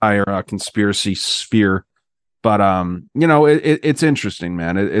the entire conspiracy sphere. But it's interesting,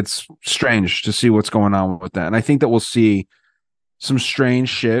 man. It's strange to see what's going on with that, and I think that we'll see some strange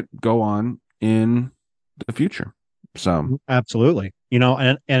shit go on in the future. So absolutely,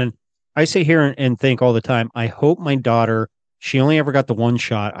 and I sit here and think all the time, I hope my daughter, she only ever got the one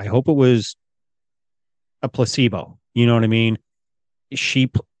shot. I hope it was a placebo. You know what I mean? She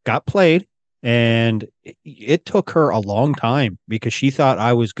got played, and it took her a long time because she thought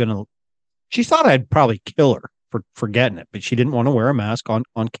she thought I'd probably kill her for getting it, but she didn't want to wear a mask on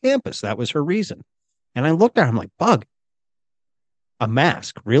campus. That was her reason. And I looked at her, I'm like, Bug, a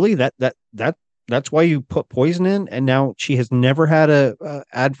mask, really? That's why you put poison in? And now she has never had a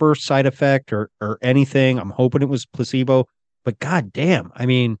adverse side effect or anything. I'm hoping it was placebo, but god damn, I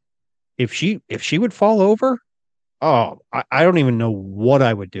mean, if she would fall over, I don't even know what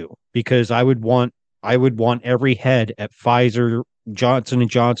I would do, because I would want every head at Pfizer, Johnson &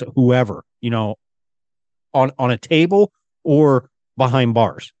 Johnson, whoever, on a table or behind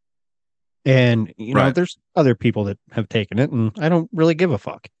bars. And, you know, Right. there's other people that have taken it, and I don't really give a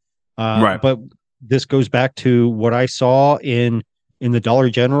fuck. Right. But this goes back to what I saw in the Dollar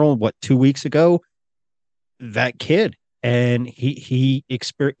General, 2 weeks ago, that kid. And he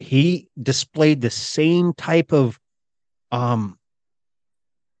displayed the same type of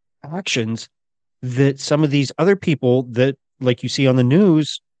actions that some of these other people that, like you see on the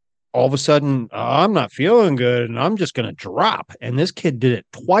news, all of a sudden, I'm not feeling good and I'm just going to drop. And this kid did it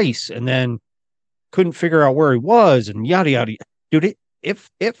twice and then couldn't figure out where he was and yada, yada. Dude,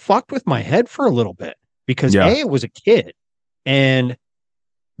 it fucked with my head for a little bit because A, it was a kid, and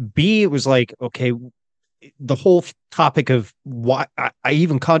B, it was like, okay, the whole topic of why I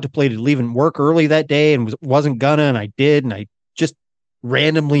even contemplated leaving work early that day and wasn't gonna, and I did. And I just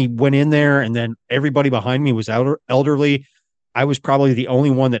randomly went in there, and then everybody behind me was elderly. I was probably the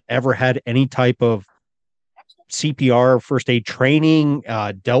only one that ever had any type of CPR, first aid training,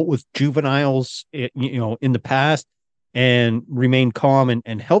 dealt with juveniles, in the past, and remained calm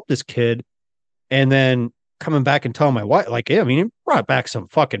and helped this kid. And then coming back and telling my wife, like, I mean, it brought back some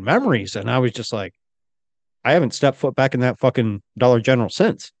fucking memories. And I was just like, I haven't stepped foot back in that fucking Dollar General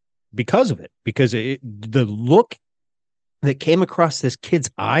since because of it, because the look that came across this kid's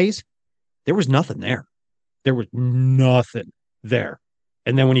eyes, there was nothing there. There was nothing there.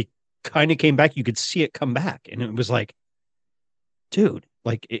 And then when he kind of came back, you could see it come back. And it was like, dude,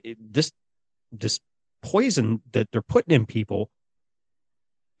 like this poison that they're putting in people,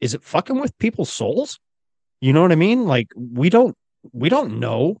 is it fucking with people's souls? You know what I mean? Like we don't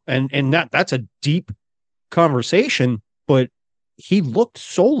know. And that's a deep conversation, but he looked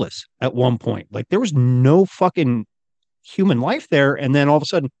soulless at one point. Like there was no fucking human life there. And then all of a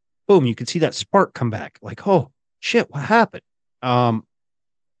sudden, boom, you could see that spark come back. Like, oh shit, what happened?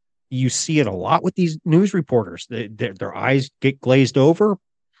 You see it a lot with these news reporters. Their eyes get glazed over,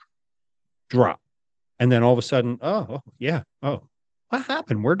 drop. And then all of a sudden, oh, what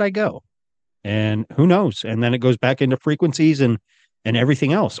happened? Where'd I go? And who knows? And then it goes back into frequencies and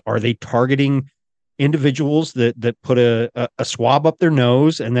everything else. Are they targeting individuals that put a swab up their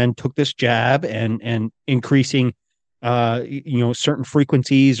nose and then took this jab and increasing, certain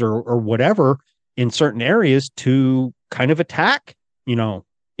frequencies or whatever in certain areas to kind of attack,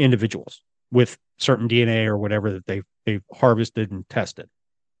 individuals with certain DNA or whatever that they've harvested and tested.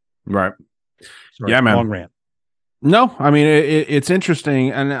 Right. Sorry, yeah, man. Long rant. No, I mean, it's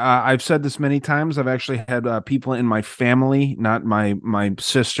interesting. And I've said this many times. I've actually had people in my family, not my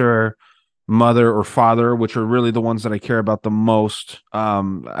sister, mother, or father, which are really the ones that I care about the most.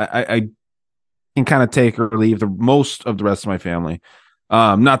 I can kind of take or leave the most of the rest of my family.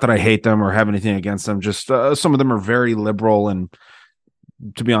 Not that I hate them or have anything against them. Just some of them are very liberal and,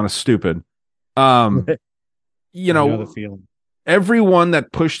 to be honest, stupid. I know the feeling. Everyone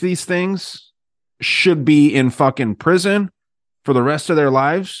that pushed these things should be in fucking prison for the rest of their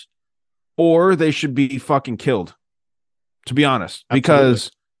lives, or they should be fucking killed, to be honest. Absolutely.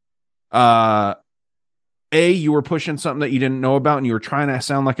 Because you were pushing something that you didn't know about and you were trying to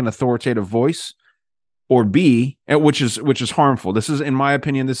sound like an authoritative voice, or B, which is harmful. This is, in my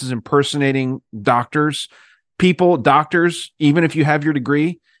opinion, this is impersonating doctors. Doctors, even if you have your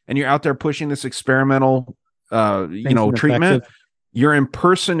degree and you're out there pushing this experimental treatment, you're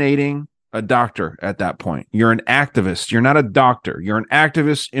impersonating a doctor at that point. You're an activist. You're not a doctor. You're an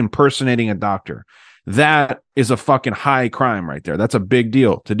activist impersonating a doctor. That is a fucking high crime right there. That's a big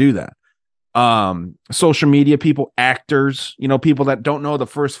deal to do that. Social media people, actors, people that don't know the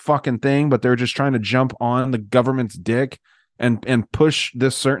first fucking thing, but they're just trying to jump on the government's dick and push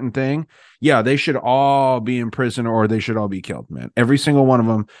this certain thing. Yeah, they should all be in prison or they should all be killed, man. Every single one of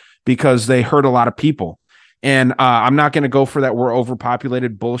them, because they hurt a lot of people. And I'm not going to go for that we're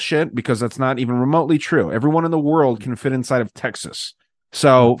overpopulated bullshit, because that's not even remotely true. Everyone in the world can fit inside of Texas.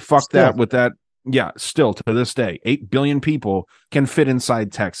 So fuck that with that. Yeah, still to this day, 8 billion people can fit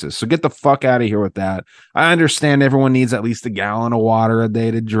inside Texas. So get the fuck out of here with that. I understand everyone needs at least a gallon of water a day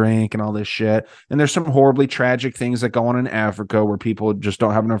to drink and all this shit. And there's some horribly tragic things that go on in Africa where people just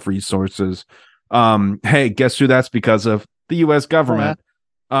don't have enough resources. Hey, guess who that's because of? The U.S. government.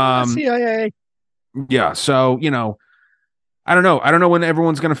 CIA. Yeah, so, I don't know. I don't know when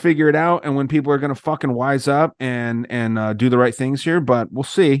everyone's going to figure it out and when people are going to fucking wise up and do the right things here, but we'll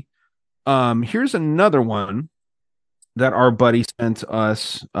see. Here's another one that our buddy sent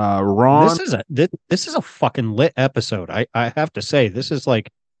us. Ron. This is a fucking lit episode. I have to say, this is like,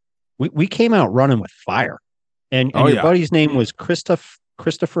 we came out running with fire, and your buddy's name was Christopher.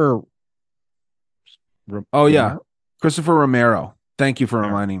 Christopher Romero. Thank you for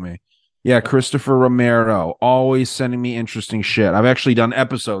reminding me. Yeah, Christopher Romero, always sending me interesting shit. I've actually done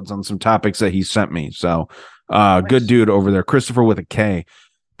episodes on some topics that he sent me. So, good dude over there, Christopher with a K.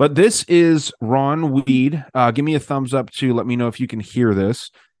 But this is Ron Weed. Give me a thumbs up to let me know if you can hear this.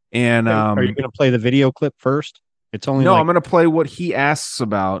 And are you going to play the video clip first? It's only I'm going to play what he asks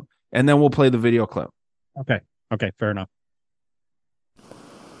about, and then we'll play the video clip. Okay, fair enough.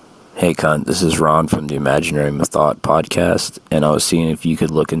 Hey, cunt, this is Ron from the Imaginary Thought podcast, and I was seeing if you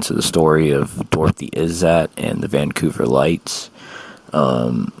could look into the story of Dorothy Izzat and the Vancouver Lights,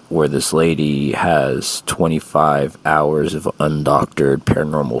 where this lady has 25 hours of undoctored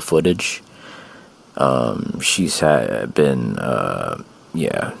paranormal footage. She's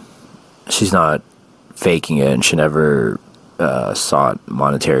she's not faking it, and she never sought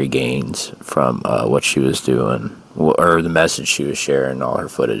monetary gains from what she was doing, or the message she was sharing, all her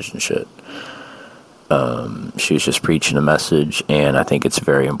footage and shit. She was just preaching a message, and I think it's a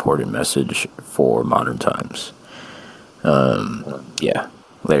very important message for modern times.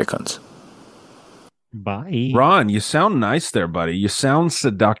 Later, cunts. Bye. Ron, you sound nice there, buddy. You sound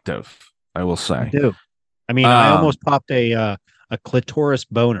seductive, I will say. I do. I mean, I almost popped a clitoris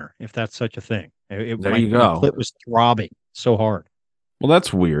boner, if that's such a thing. There you go. My clit was throbbing so hard. Well,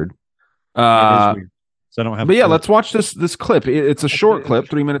 that's weird. It is weird. So I don't have. But yeah, let's watch this clip. It's a short clip,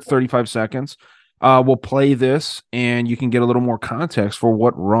 3 minutes 35 seconds. We'll play this, and you can get a little more context for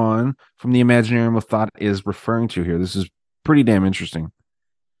what Ron from the Imaginarium of Thought is referring to here. This is pretty damn interesting.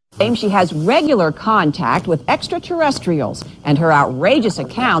 Claims she has regular contact with extraterrestrials, and her outrageous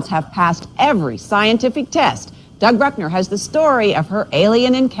accounts have passed every scientific test. Doug Bruckner has the story of her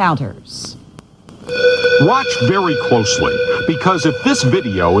alien encounters. Watch very closely, because if this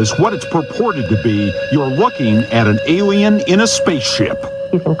video is what it's purported to be, you're looking at an alien in a spaceship.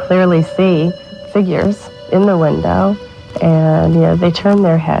 You can clearly see figures in the window, and they turn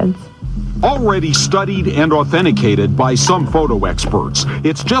their heads. Already studied and authenticated by some photo experts,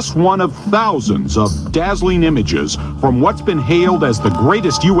 it's just one of thousands of dazzling images from what's been hailed as the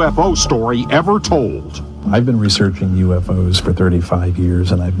greatest UFO story ever told. I've been researching UFOs for 35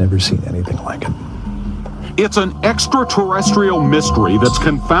 years, and I've never seen anything like it. It's an extraterrestrial mystery that's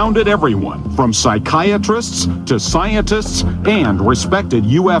confounded everyone, from psychiatrists to scientists and respected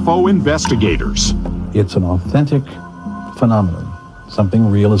UFO investigators. It's an authentic phenomenon. Something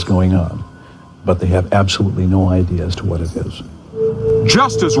real is going on, but they have absolutely no idea as to what it is.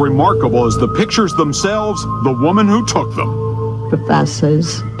 Just as remarkable as the pictures themselves, the woman who took them.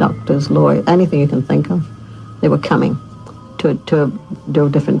 Professors, doctors, lawyers, anything you can think of, they were coming to do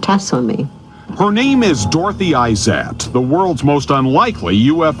different tests on me. Her name is Dorothy Izzat, the world's most unlikely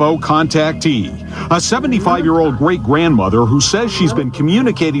UFO contactee. A 75-year-old great-grandmother who says she's been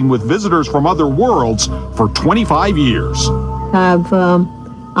communicating with visitors from other worlds for 25 years. I've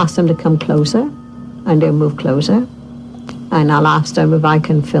asked them to come closer, and they'll move closer. And I'll ask them if I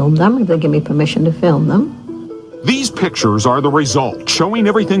can film them, if they give me permission to film them. These pictures are the result, showing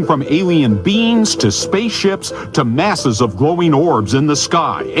everything from alien beings to spaceships to masses of glowing orbs in the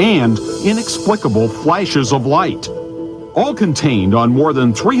sky and inexplicable flashes of light. All contained on more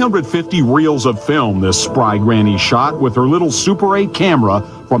than 350 reels of film this spry granny shot with her little Super 8 camera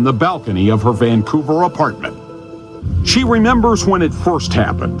from the balcony of her Vancouver apartment. She remembers when it first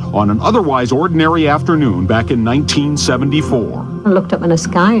happened, on an otherwise ordinary afternoon back in 1974. I looked up in the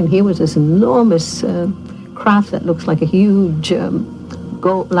sky, and here was this enormous craft that looks like a huge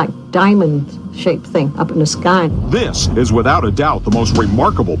diamond-shaped thing up in the sky. This is without a doubt the most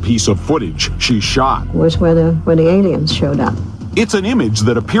remarkable piece of footage she shot. Was where the aliens showed up. It's an image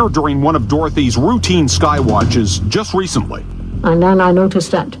that appeared during one of Dorothy's routine sky watches just recently. And then I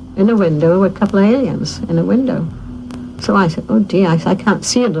noticed that in the window were a couple of aliens in the window. So I said, oh dear, I can't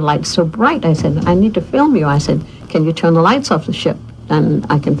see it, the light's so bright. I said, I need to film you. I said, can you turn the lights off the ship? And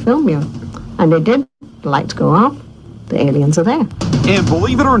I can film you. And they did. The lights go off, the aliens are there. And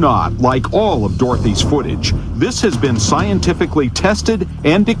believe it or not, like all of Dorothy's footage, this has been scientifically tested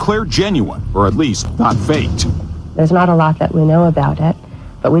and declared genuine, or at least not faked. There's not a lot that we know about it,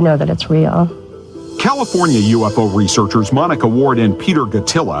 but we know that it's real. California UFO researchers Monica Ward and Peter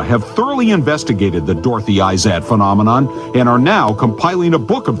Gatilla have thoroughly investigated the Dorothy Izzat phenomenon and are now compiling a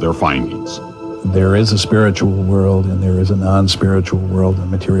book of their findings. There is a spiritual world, and there is a non-spiritual world, and a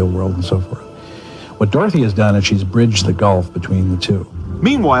material world, and so forth. What Dorothy has done is she's bridged the gulf between the two.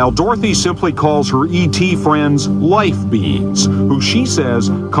 Meanwhile, Dorothy simply calls her ET friends life beings, who she says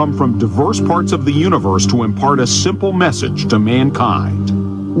come from diverse parts of the universe to impart a simple message to mankind.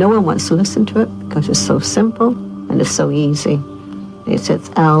 No one wants to listen to it because it's so simple and it's so easy. It's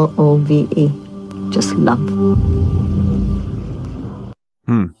LOVE, just love.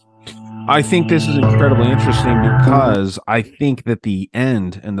 I think this is incredibly interesting because I think that the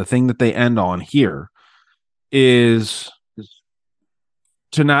end and the thing that they end on here is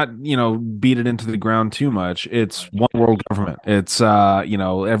to not, beat it into the ground too much. It's one world government. It's,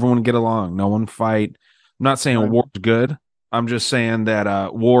 everyone get along. No one fight. I'm not saying war is good. I'm just saying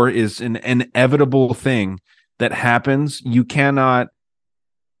that war is an inevitable thing that happens.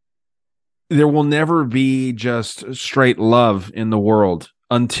 There will never be just straight love in the world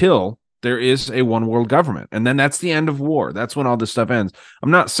until there is a one world government. And then that's the end of war. That's when all this stuff ends. I'm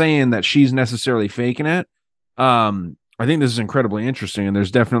not saying that she's necessarily faking it. I think this is incredibly interesting, and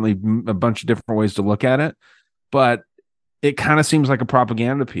there's definitely a bunch of different ways to look at it. But it kind of seems like a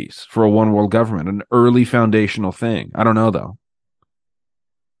propaganda piece for a one world government, an early foundational thing. I don't know, though.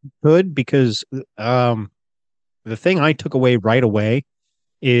 Good, because the thing I took away right away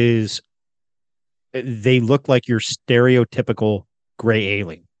is they look like your stereotypical gray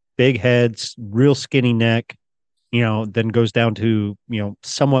alien. Big heads, real skinny neck, then goes down to,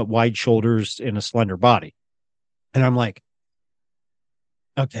 somewhat wide shoulders and a slender body. And I'm like,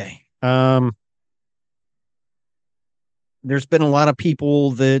 okay. There's been a lot of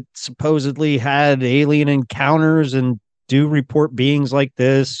people that supposedly had alien encounters and do report beings like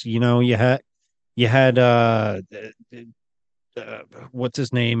this. You had what's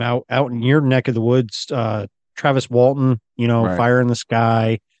his name out in your neck of the woods, Travis Walton, Right. Fire in the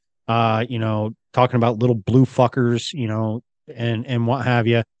Sky, talking about little blue fuckers, and what have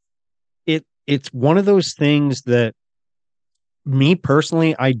you. It's one of those things that, me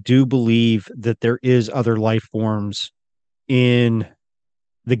personally, I do believe that there is other life forms in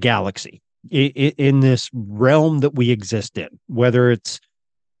the galaxy, in this realm that we exist in, whether it's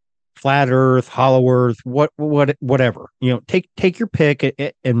flat Earth, hollow Earth, whatever. Take your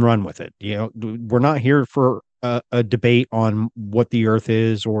pick and run with it. We're not here for a debate on what the Earth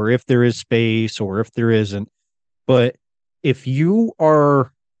is, or if there is space, or if there isn't. But if you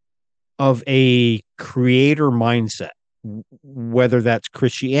are of a creator mindset, whether that's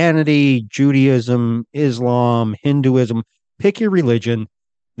Christianity, Judaism, Islam, Hinduism, pick your religion,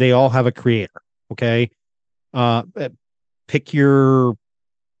 they all have a creator. Okay. Pick your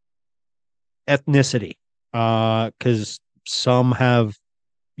ethnicity, because some have,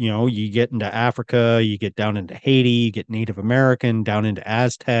 you get into Africa, you get down into Haiti, you get Native American, down into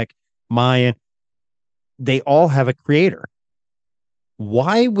Aztec, Mayan. They all have a creator.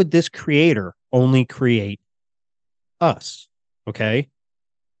 Why would this creator only create us? Okay.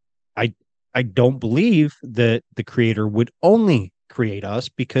 I don't believe that the creator would only create us,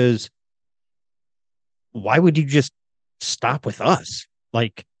 because why would you just stop with us?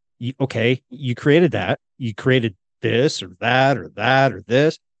 Like, you created that, you created this or that or that or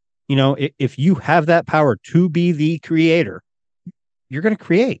this. If you have that power to be the creator, you're going to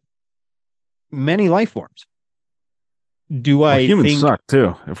create many life forms. Humans suck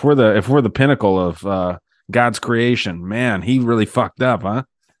too? If we're the pinnacle of God's creation, man, he really fucked up, huh?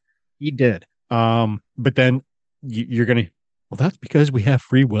 He did. But then you're gonna. Well, that's because we have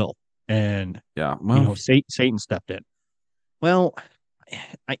free will, and Satan stepped in. Well,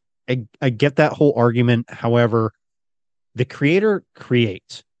 I get that whole argument. However, the creator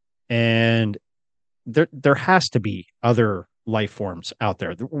creates, and there has to be other life forms out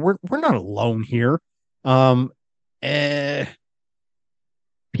there. We're not alone here.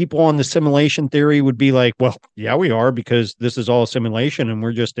 People on the simulation theory would be like, well, yeah, we are, because this is all a simulation, and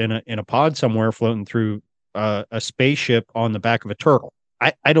we're just in a pod somewhere floating through a spaceship on the back of a turtle.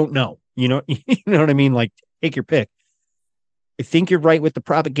 I don't know. You know what I mean? Like, take your pick. I think you're right with the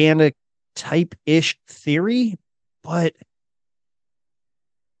propaganda type-ish theory, but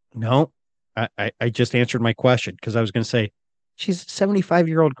no, I just answered my question, because I was going to say, she's a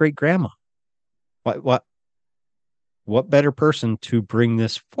 75-year-old great grandma. What better person to bring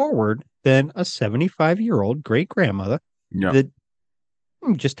this forward than a 75-year-old great grandmother that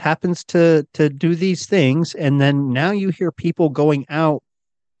just happens to do these things? And then now you hear people going out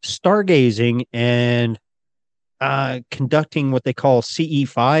stargazing and conducting what they call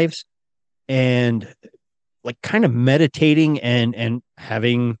CE5s, and like kind of meditating and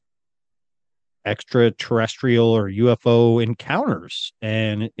having extraterrestrial or UFO encounters.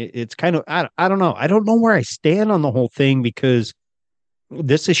 And it's kind of, I don't know. I don't know where I stand on the whole thing, because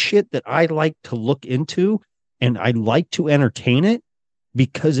this is shit that I like to look into, and I like to entertain it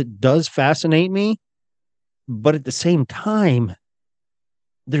because it does fascinate me. But at the same time,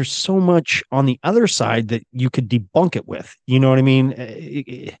 there's so much on the other side that you could debunk it with, you know what I mean?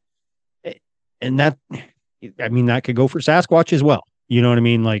 And that could go for Sasquatch as well. You know what I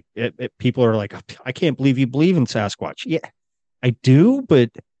mean? Like, people are like, I can't believe you believe in Sasquatch. Yeah, I do, but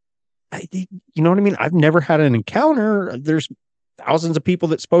you know what I mean? I've never had an encounter. There's thousands of people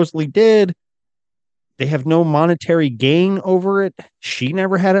that supposedly did. They have no monetary gain over it. She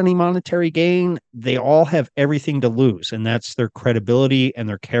never had any monetary gain. They all have everything to lose, and that's their credibility and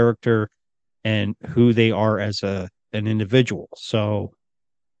their character and who they are as an individual. So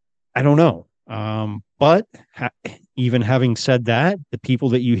I don't know. But even having said that, the people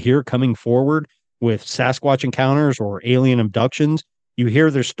that you hear coming forward with Sasquatch encounters or alien abductions, you hear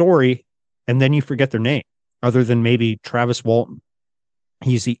their story and then you forget their name, other than maybe Travis Walton.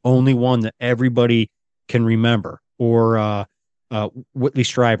 He's the only one that everybody can remember, or Whitley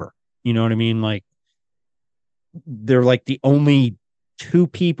Strieber. You know what I mean? Like, they're like the only two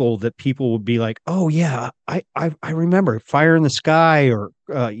people that people would be like, oh yeah, I remember Fire in the Sky, or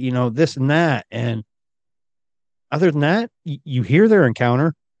this and that. And other than that, you hear their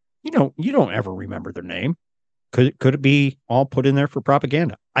encounter, you don't ever remember their name. Could it be all put in there for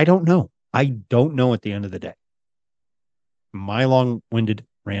propaganda? I don't know. I don't know at the end of the day. My long-winded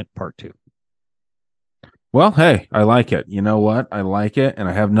rant part 2. Well, hey, I like it. You know what? I like it, and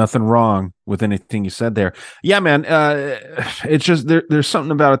I have nothing wrong with anything you said there. Yeah, man. It's just there's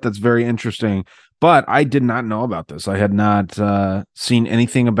something about it that's very interesting. But I did not know about this. I had not seen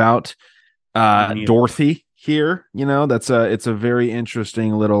anything about Dorothy here. It's a very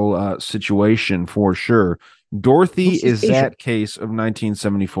interesting little situation for sure. Dorothy is Asian. that case of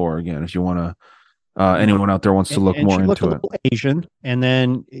 1974 again. If you want to. Anyone out there wants to look more into it. Asian, and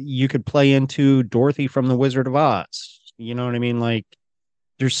then you could play into Dorothy from The Wizard of Oz. You know what I mean? Like,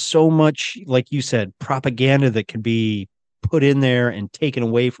 there's so much, like you said, propaganda that can be put in there and taken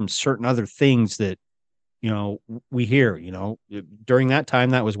away from certain other things that, we hear. During that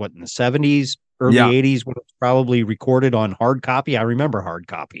time, that was what, in the 70s, early 80s, when it was probably recorded on hard copy. I remember hard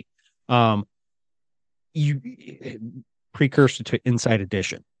copy. Precursor to Inside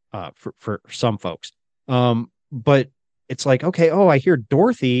Edition. For some folks. But it's like, okay, I hear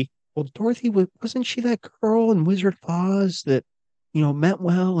Dorothy. Well, Dorothy, wasn't she that girl in Wizard of Oz that, meant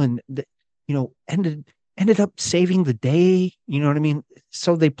well and, ended up saving the day? You know what I mean?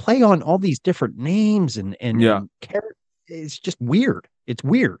 So they play on all these different names and it's just weird. It's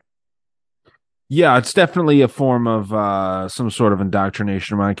weird. Yeah, it's definitely a form of some sort of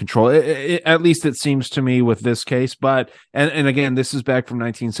indoctrination or mind control. At least it seems to me with this case. But and again, this is back from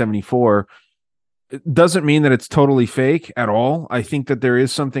 1974. It doesn't mean that it's totally fake at all. I think that there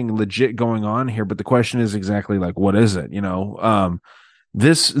is something legit going on here. But the question is exactly like, what is it?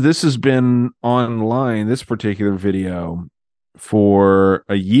 This has been online, this particular video, for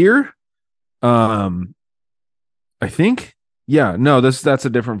a year. I think. Yeah, no, that's a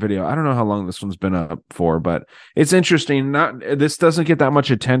different video. I don't know how long this one's been up for, but it's interesting. This doesn't get that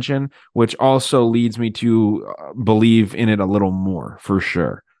much attention, which also leads me to believe in it a little more, for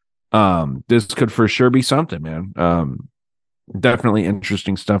sure. This could for sure be something, man. Definitely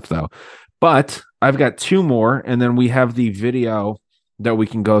interesting stuff, though. But I've got 2 more, and then we have the video that we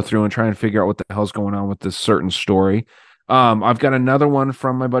can go through and try and figure out what the hell's going on with this certain story. I've got another one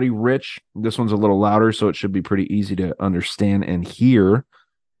from my buddy Rich. This one's a little louder, so it should be pretty easy to understand and hear.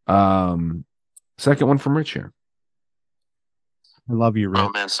 Second one from Rich here. I love you, Rich. Oh,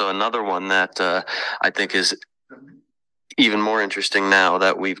 man. So another one that I think is even more interesting now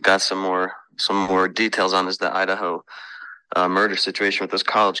that we've got some more details on is the Idaho murder situation with those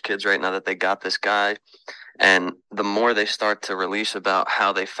college kids right now that they got this guy. And the more they start to release about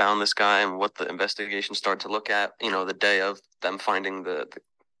how they found this guy and what the investigations start to look at, the day of them finding the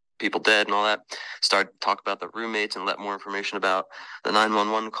people dead and all that, start to talk about the roommates and let more information about the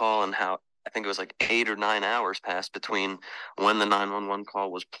 911 call and how I think it was like 8 or 9 hours passed between when the 911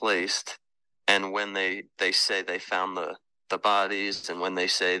 call was placed and when they say they found the bodies, and when they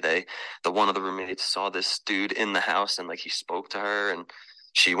say the one of the roommates saw this dude in the house and like he spoke to her and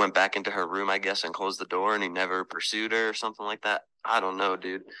she went back into her room, I guess, and closed the door, and he never pursued her or something like that. I don't know,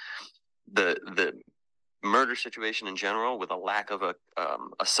 dude. The murder situation in general, with a lack of a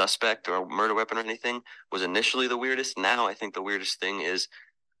suspect or a murder weapon or anything, was initially the weirdest. Now I think the weirdest thing is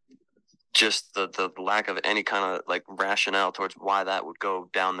just the lack of any kind of like rationale towards why that would go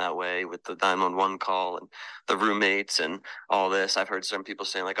down that way with the 911 call and the roommates and all this. I've heard some people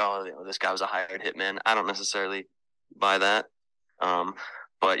saying like, this guy was a hired hitman. I don't necessarily buy that.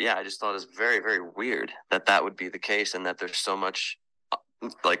 But yeah, I just thought it was very, very weird that would be the case, and that there's so much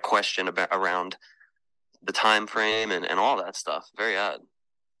like question around the time frame and all that stuff. Very odd.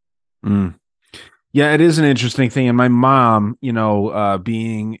 Yeah, it is an interesting thing. And my mom,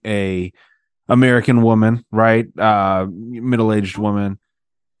 being a American woman, right, middle-aged woman,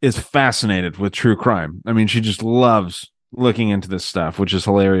 is fascinated with true crime. I mean, she just loves looking into this stuff, which is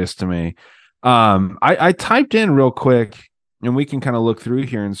hilarious to me. I typed in real quick, and we can kind of look through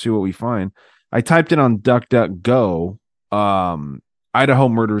here and see what we find. I typed in on DuckDuckGo, Idaho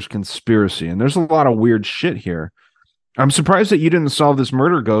murders conspiracy, and there's a lot of weird shit here. I'm surprised that you didn't solve this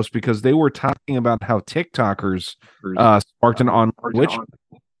murder, Ghost, because they were talking about how TikTokers sparked an online witch,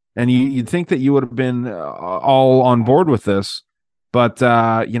 and you'd think that you would have been all on board with this, but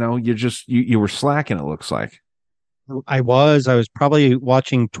you were slacking. It looks like. I was probably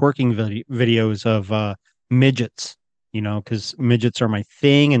watching twerking videos of midgets, because midgets are my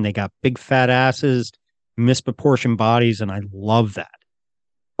thing, and they got big fat asses, misproportioned bodies, and I love that.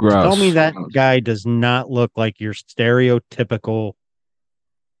 Gross. Tell me that guy does not look like your stereotypical.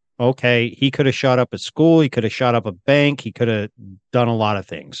 Okay, he could have shot up a school, he could have shot up a bank, he could have done a lot of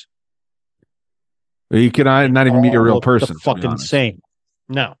things. He could not even be a real person. Fucking insane.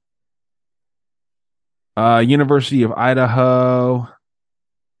 No. University of Idaho,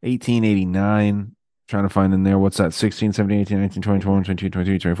 1889. Trying to find in there. What's that? 16, 17, 18, 19, 20, 21, 22,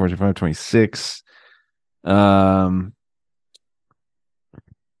 23, 24, 25, 26.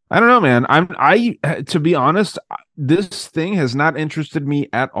 I don't know, man. To be honest, this thing has not interested me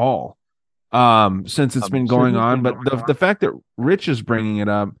at all since it's been going on. But the fact that Rich is bringing it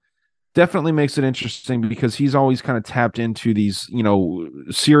up definitely makes it interesting, because he's always kind of tapped into these,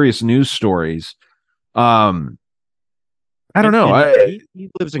 serious news stories. I don't know. He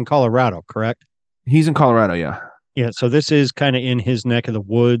lives in Colorado, correct? He's in Colorado, yeah. Yeah, so this is kind of in his neck of the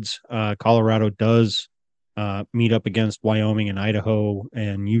woods. Colorado does meet up against Wyoming and Idaho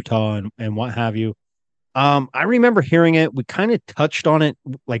and Utah and what have you. I remember hearing it. We kind of touched on it,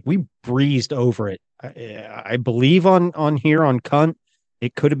 like we breezed over it. I believe on here on Cunt.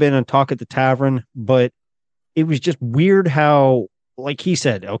 It could have been on Talk at the Tavern, but it was just weird how, like he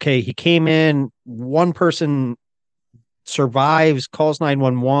said, okay, he came in, one person survives, calls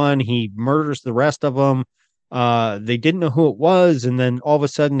 911, he murders the rest of them. They didn't know who it was, and then all of a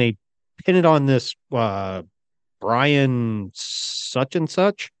sudden they pin it on this Brian such and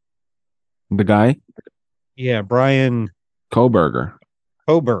such. The guy? Yeah, Brian Kohberger.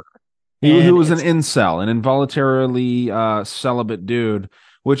 He was an incel, an involuntarily celibate dude,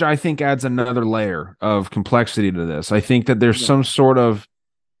 which I think adds another layer of complexity to this. I think that there's some sort of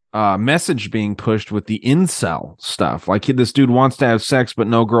message being pushed with the incel stuff. Like, this dude wants to have sex, but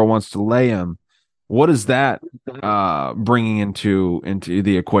no girl wants to lay him. What is that bringing into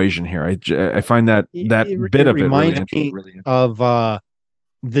the equation here? I find that bit of it reminds me of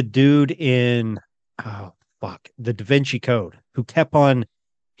the dude in the Da Vinci Code, who kept on.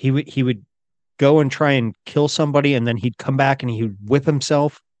 He would go and try and kill somebody, and then he'd come back and he would whip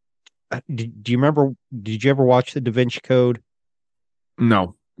himself. Do you remember? Did you ever watch the Da Vinci Code?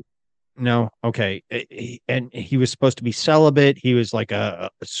 No. Okay. And he was supposed to be celibate. He was like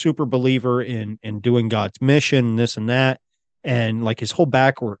a super believer in doing God's mission, this and that. And like his whole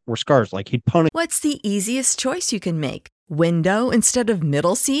back were scars. Like he'd punish. What's the easiest choice you can make? Window instead of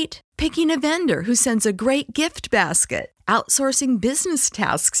middle seat? Picking a vendor who sends a great gift basket? Outsourcing business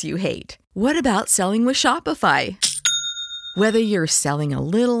tasks you hate? What about selling with Shopify? Whether you're selling a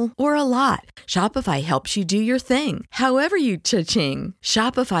little or a lot, Shopify helps you do your thing, however you cha-ching.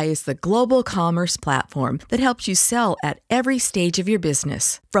 Shopify is the global commerce platform that helps you sell at every stage of your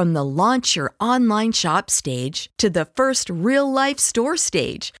business. From the launch your online shop stage to the first real-life store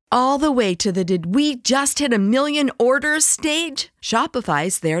stage, all the way to the did we just hit 1 million orders stage.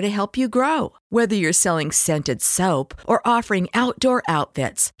 Shopify's there to help you grow. Whether you're selling scented soap or offering outdoor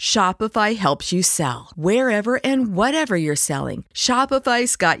outfits, Shopify helps you sell. Wherever and whatever you're selling,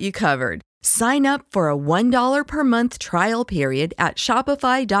 Shopify's got you covered. Sign up for a $1 per month trial period at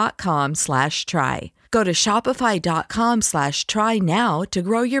shopify.com/try. Go to shopify.com/try now to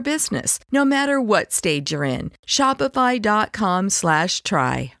grow your business, no matter what stage you're in.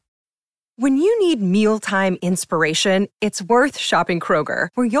 Shopify.com/try. When you need mealtime inspiration, it's worth shopping Kroger,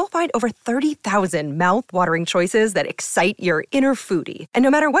 where you'll find over 30,000 mouth-watering choices that excite your inner foodie. And no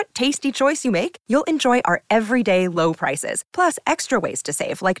matter what tasty choice you make, you'll enjoy our everyday low prices, plus extra ways to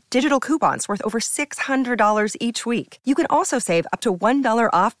save, like digital coupons worth over $600 each week. You can also save up to $1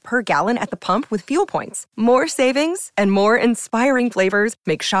 off per gallon at the pump with fuel points. More savings and more inspiring flavors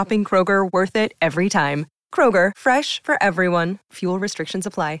make shopping Kroger worth it every time. Kroger, fresh for everyone. Fuel restrictions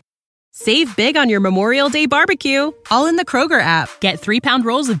apply. Save big on your Memorial Day barbecue, all in the Kroger app. Get 3-pound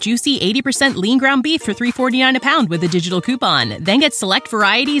rolls of juicy 80% lean ground beef for $3.49 a pound with a digital coupon. Then get select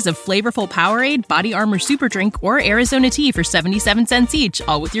varieties of flavorful Powerade, Body Armor Super Drink, or Arizona tea for 77 cents each,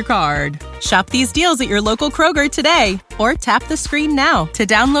 all with your card. Shop these deals at your local Kroger today, or tap the screen now to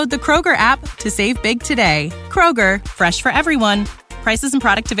download the Kroger app to save big today. Kroger, fresh for everyone. Prices and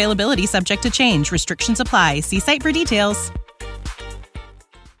product availability subject to change. Restrictions apply. See site for details.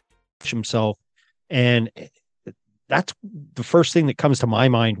 Himself, and that's the first thing that comes to my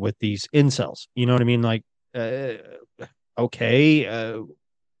mind with these incels. You know what I mean? Like, okay,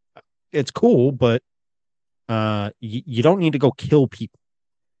 it's cool, but you don't need to go kill people.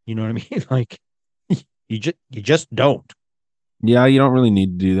 You know what I mean? Like, you just don't. Yeah, you don't really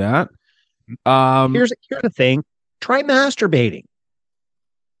need to do that. Here's the thing: try masturbating.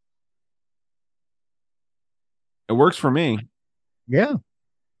 It works for me. Yeah.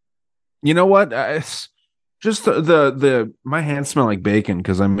 You know what? It's just the my hands smell like bacon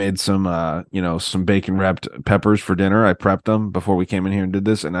because I made some some bacon wrapped peppers for dinner. I prepped them before we came in here and did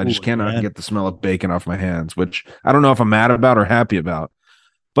this, and I just cannot get the smell of bacon off my hands, which I don't know if I'm mad about or happy about.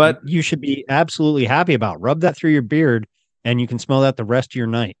 But you should be absolutely happy about. Rub that through your beard, and you can smell that the rest of your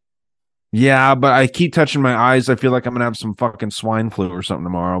night. Yeah, but I keep touching my eyes. I feel like I'm gonna have some fucking swine flu or something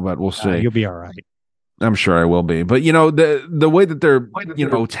tomorrow, but we'll see. You'll be all right. I'm sure I will be. But, the way that they're,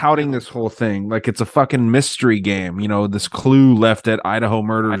 touting this whole thing, like it's a fucking mystery game, this clue left at Idaho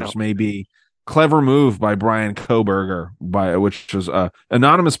Murders may be clever move by Brian Koberger, which was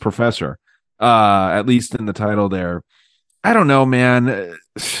anonymous professor, at least in the title there. I don't know, man.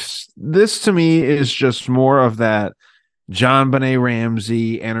 This to me is just more of that John Benet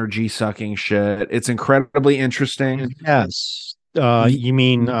Ramsey energy sucking shit. It's incredibly interesting. Yes. You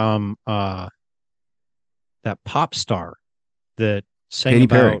mean, that pop star that sang Katy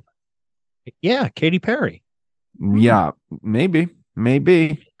about Perry. Yeah, Katy Perry. Yeah, maybe. I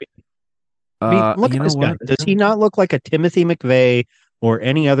mean, look at this guy. Does he not look like a Timothy McVeigh or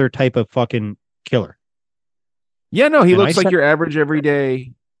any other type of fucking killer? Yeah, no, he looks like your average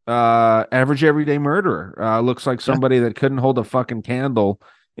everyday murderer. Looks like somebody that couldn't hold a fucking candle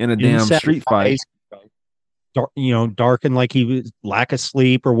in a damn street fight. Darkened like he was lack of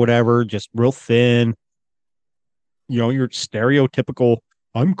sleep or whatever, just real thin. Your stereotypical,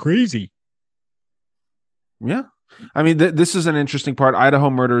 I'm crazy. Yeah. I mean, this is an interesting part. Idaho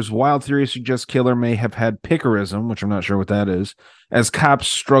Murders. Wild theory suggests killer may have had picarism, which I'm not sure what that is, as cops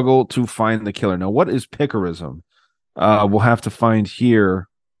struggle to find the killer. Now, what is picarism? We'll have to find here.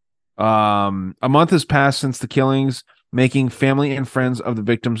 A month has passed since the killings, making family and friends of the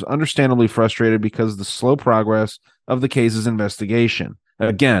victims understandably frustrated because of the slow progress of the case's investigation.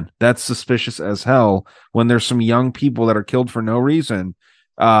 Again, that's suspicious as hell when there's some young people that are killed for no reason,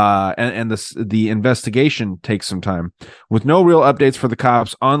 and the investigation takes some time. With no real updates for the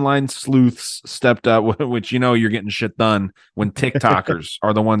cops, online sleuths stepped up, which you're getting shit done when TikTokers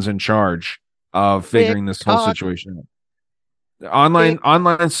are the ones in charge of figuring this whole situation out.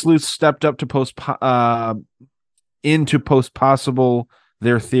 Online sleuths stepped up to post possible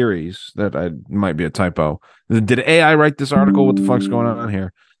their theories. That might be a typo. Did AI write this article? What the fuck's going on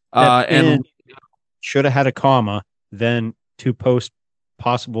here? And should have had a comma, then to post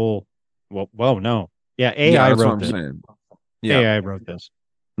possible. Well, no. Yeah, AI wrote this. Saying. Yeah. AI wrote this.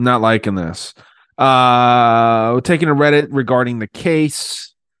 Not liking this. Taking a Reddit regarding the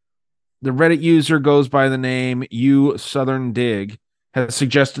case. The Reddit user goes by the name Southern Dig, has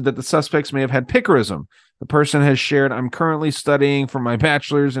suggested that the suspects may have had picarism. The person has shared, I'm currently studying for my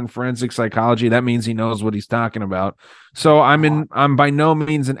bachelor's in forensic psychology. That means he knows what he's talking about. So I'm by no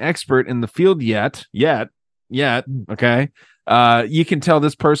means an expert in the field yet. Okay. You can tell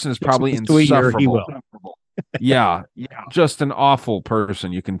this person is probably insufferable. Yeah. Just an awful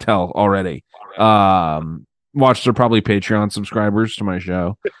person. You can tell already. Watch, they're probably Patreon subscribers to my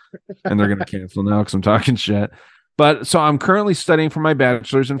show, and they're going to cancel now because I'm talking shit. But so I'm currently studying for my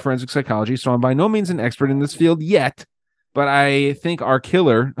bachelor's in forensic psychology, so I'm by no means an expert in this field yet. But I think our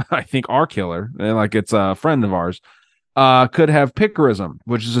killer, like it's a friend of ours, could have picarism,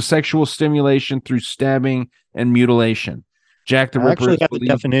 which is a sexual stimulation through stabbing and mutilation. Jack the Ripper. I actually have the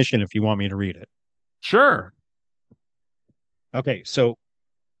definition if you want me to read it. Sure. Okay, so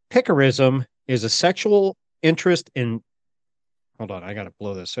picarism is a sexual interest in. Hold on, I got to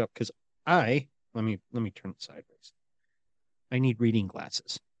blow this up because let me turn it sideways. I need reading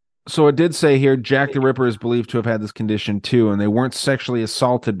glasses. So it did say here, Jack the Ripper is believed to have had this condition too, and they weren't sexually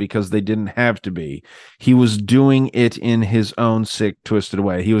assaulted because they didn't have to be. He was doing it in his own sick, twisted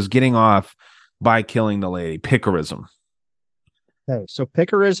way. He was getting off by killing the lady. Picarism. Okay, so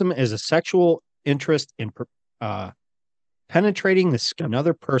picarism is a sexual interest in penetrating the skin of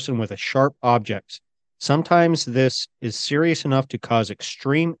another person with a sharp object. Sometimes this is serious enough to cause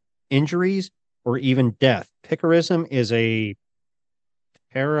extreme injuries or even death. Picarism is a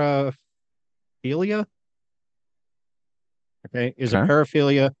paraphilia. Okay, is a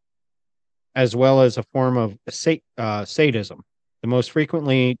paraphilia as well as a form of sadism. The most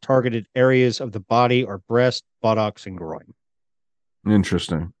frequently targeted areas of the body are breast, buttocks, and groin.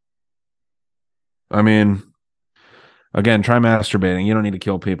 Interesting. I mean, again, try masturbating. You don't need to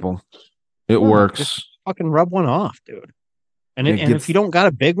kill people. It works. Just fucking rub one off, dude. And if you don't got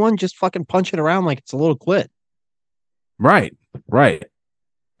a big one, just fucking punch it around like it's a little clit. Right.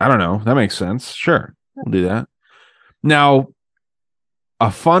 I don't know. That makes sense. Sure. We'll do that. Now, a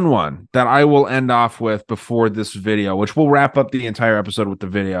fun one that I will end off with before this video, which we'll wrap up the entire episode with the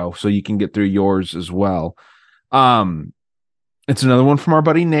video so you can get through yours as well. It's another one from our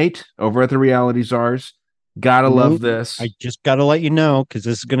buddy Nate over at the Reality Czars. Gotta love this. I just gotta let you know, because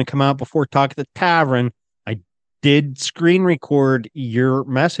this is going to come out before Talk at the Tavern. I did screen record your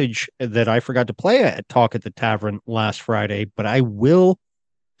message that I forgot to play at Talk at the Tavern last Friday, but I will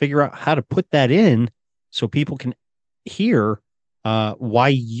figure out how to put that in so people can hear why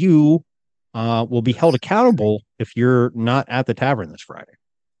you will be held accountable if you're not at the tavern this Friday.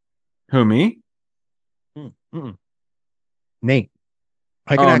 Who, me? Nate.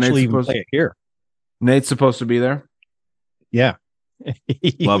 I can actually even play it here. Nate's supposed to be there? Yeah.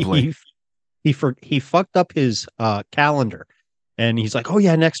 Lovely. He fucked up his calendar, and he's like, oh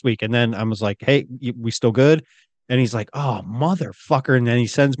yeah, next week. And then I was like, hey, we still good? And he's like, oh, motherfucker. And then he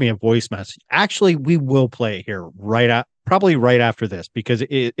sends me a voice message. Actually, we will play it here probably right after this, because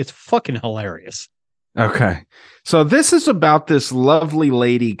it's fucking hilarious. Okay. So this is about this lovely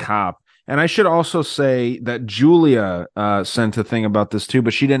lady cop. And I should also say that Julia sent a thing about this too,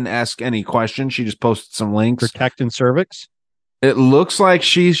 but she didn't ask any questions. She just posted some links. Protecting cervix. It looks like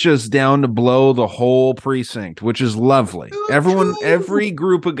she's just down to blow the whole precinct, which is lovely. Every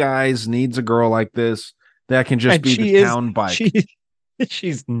group of guys needs a girl like this that can just be the town bike.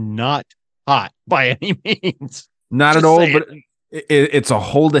 She's not hot by any means. Not at all, but it's a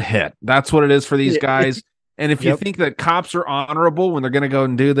hold to hit. That's what it is for these guys. And if you think that cops are honorable when they're going to go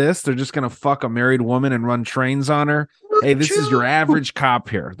and do this, they're just going to fuck a married woman and run trains on her. Hey, this is your average cop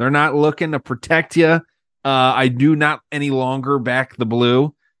here. They're not looking to protect you. I do not any longer back the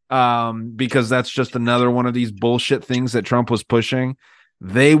blue because that's just another one of these bullshit things that Trump was pushing.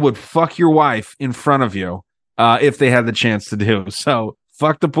 They would fuck your wife in front of you if they had the chance to do. So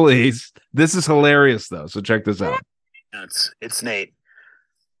fuck the police. This is hilarious, though. So check this out. It's Nate.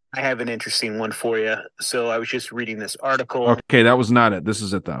 I have an interesting one for you. So I was just reading this article. Okay, that was not it. This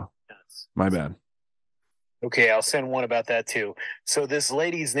is it, though. My bad. Okay, I'll send one about that, too. So this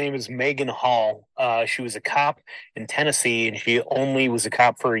lady's name is Megan Hall. She was a cop in Tennessee, and she only was a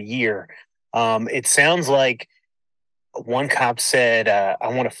cop for a year. It sounds like one cop said, I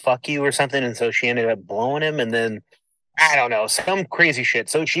want to fuck you or something, and so she ended up blowing him, and then I don't know, some crazy shit.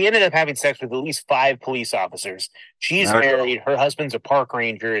 So she ended up having sex with at least 5 police officers. She's married. Her husband's a park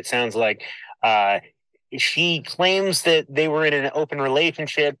ranger. It sounds like she claims that they were in an open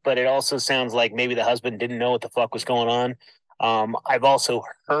relationship, but it also sounds like maybe the husband didn't know what the fuck was going on. I've also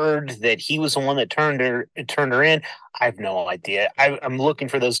heard that he was the one that turned her in. I have no idea. I'm looking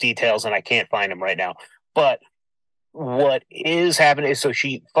for those details and I can't find them right now. But what is happening is, so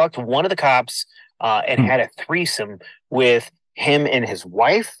she fucked one of the cops and had a threesome with him and his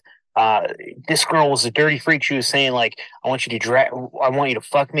wife. This girl was a dirty freak. She was saying, like, I want you to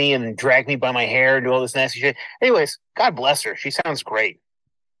fuck me and drag me by my hair and do all this nasty shit. Anyways, God bless her. She sounds great.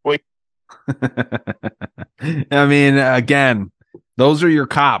 Wait. I mean, again, those are your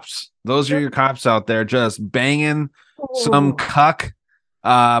cops. Those are your cops out there just banging some cuck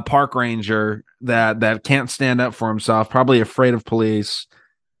park ranger that can't stand up for himself, probably afraid of police.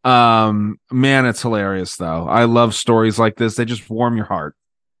 Man, it's hilarious though. I love stories like this. They just warm your heart.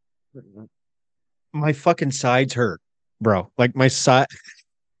 My fucking sides hurt, bro. Like my side.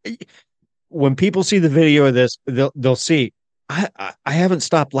 When people see the video of this, they'll see I haven't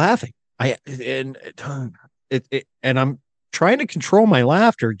stopped laughing. And I'm trying to control my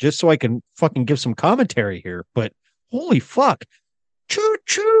laughter just so I can fucking give some commentary here. But holy fuck, choo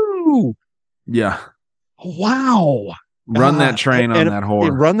choo! Yeah. Wow. Run that train on that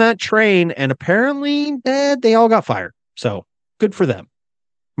whore. Run that train, and apparently they all got fired. So good for them.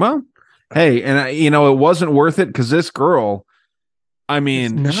 Well, hey, and it wasn't worth it because this girl, I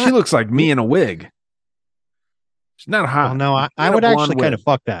mean, she looks like me in a wig. She's not hot. Well, no, I would actually kind of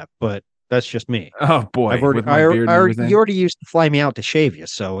fuck that, but That's just me. Oh boy, I've already, with my beard and everything. you already used to fly me out to shave you,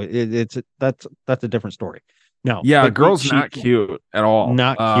 so that's a different story. No, Yeah, but girl's not cute at all.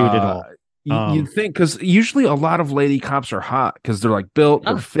 Not cute at all. You'd think, because usually a lot of lady cops are hot because they're like built,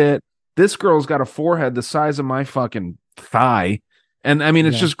 they're fit. This girl's got a forehead the size of my fucking thigh, and I mean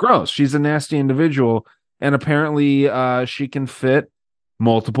it's just gross. She's a nasty individual, and apparently she can fit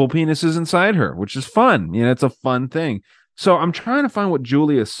multiple penises inside her, which is fun. You know, it's a fun thing. So I'm trying to find what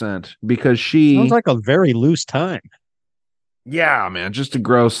Julia sent because she sounds like a very loose time. Yeah, man, just a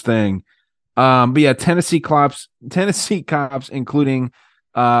gross thing. But yeah, Tennessee cops, including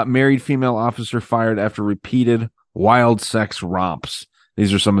married female officer fired after repeated wild sex romps.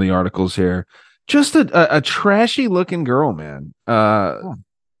 These are some of the articles here. Just a trashy looking girl, man.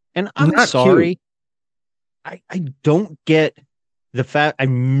 And I'm sorry, I don't get the fact. I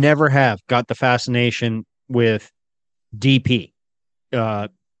never have got the fascination with DP.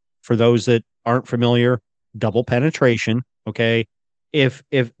 For those that aren't familiar, double penetration. Okay, if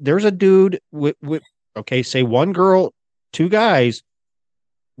there's a dude with okay, say one girl, two guys,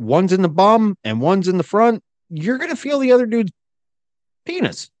 one's in the bum and one's in the front, you're gonna feel the other dude's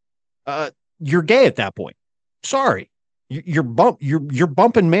penis. You're gay at that point. Sorry, you're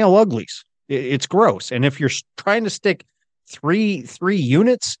bumping male uglies. It's gross. And if you're trying to stick three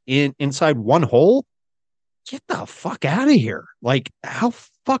units inside one hole, get the fuck out of here. Like, how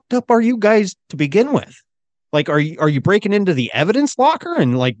fucked up are you guys to begin with? Like, are you breaking into the evidence locker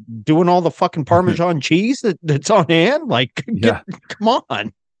and like doing all the fucking Parmesan cheese that's on hand? Like, come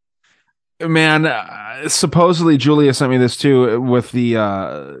on. Man, supposedly Julia sent me this too. With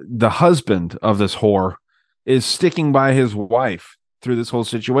the husband of this whore is sticking by his wife through this whole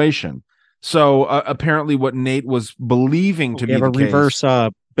situation. So apparently, what Nate was believing to be the reverse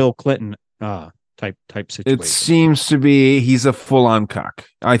Bill Clinton type situation. It seems to be he's a full-on cuck.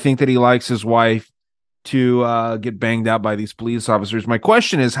 I think that he likes his wife to get banged out by these police officers. My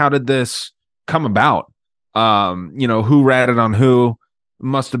question is, how did this come about? Who ratted on who?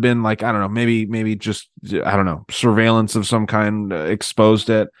 Must have been like, I don't know, maybe just, I don't know, surveillance of some kind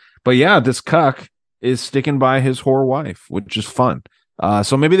exposed it. But yeah, this cuck is sticking by his whore wife, which is fun.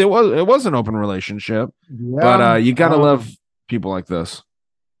 So maybe it was an open relationship, but you gotta love people like this.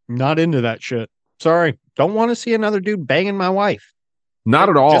 Not into that shit. Sorry, don't want to see another dude banging my wife. Not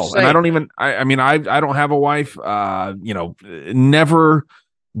at all. And I don't even. I mean, I don't have a wife. Never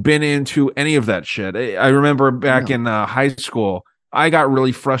been into any of that shit. I remember back in high school, I got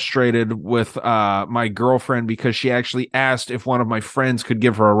really frustrated with my girlfriend because she actually asked if one of my friends could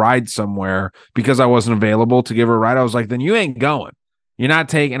give her a ride somewhere because I wasn't available to give her a ride. I was like, then you ain't going. You're not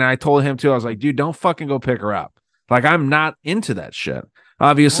taking. And I told him too. I was like, dude, don't fucking go pick her up. Like, I'm not into that shit.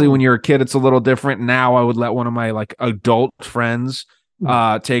 Obviously, when you're a kid, it's a little different. Now I would let one of my like adult friends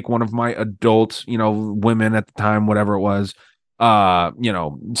take one of my adult, women at the time, whatever it was,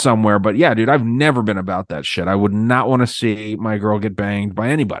 somewhere. But yeah, dude, I've never been about that shit. I would not want to see my girl get banged by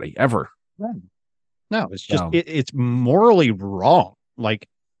anybody ever. No, it's just, it's morally wrong. Like,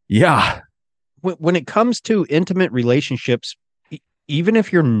 yeah, when it comes to intimate relationships, even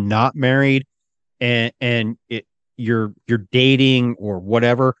if you're not married and you're dating or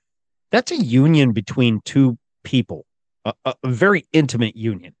whatever, that's a union between two people, a very intimate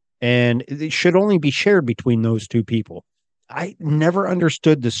union, and it should only be shared between those two people. I never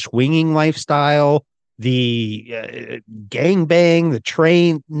understood the swinging lifestyle, the gangbang, the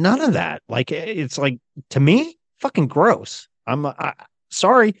train, none of that. Like, it's like, to me, fucking gross. I'm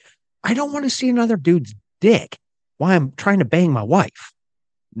sorry. I don't want to see another dude's dick while I'm trying to bang my wife.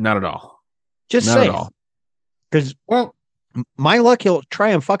 Not at all. Just not say at all. Because, well, my luck, he'll try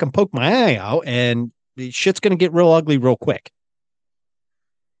and fucking poke my eye out, and the shit's going to get real ugly real quick.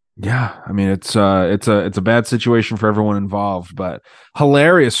 Yeah, I mean, it's a bad situation for everyone involved, but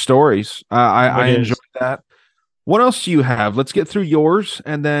hilarious stories. I enjoyed that. What else do you have? Let's get through yours,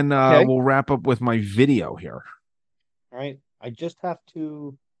 and then we'll wrap up with my video here. All right, I just have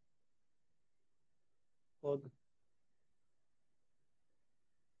to plug.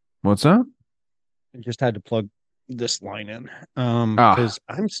 What's that? I just had to plug this line in because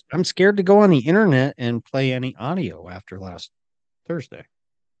I'm scared to go on the internet and play any audio after last Thursday.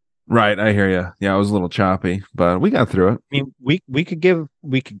 Right, I hear you. Yeah, it was a little choppy, but we got through it. I mean, we can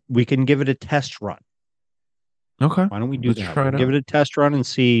give it a test run. Okay, why don't we do that? We'll give it a test run and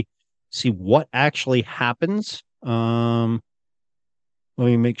see what actually happens. Let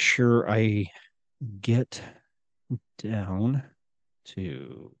me make sure I get down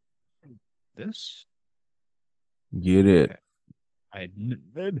to this. Get it. I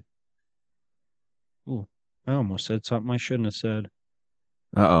did. Oh, I almost said something I shouldn't have said.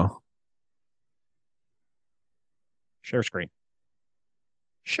 Uh-oh. Share screen.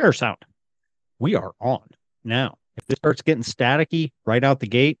 Share sound. We are on now. If this starts getting staticky right out the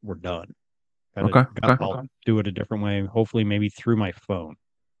gate, we're done. I'll do it a different way. Hopefully, maybe through my phone.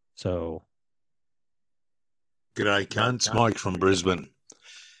 So. G'day, cunts. Mike from Brisbane.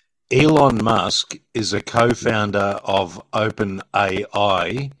 Elon Musk is a co-founder of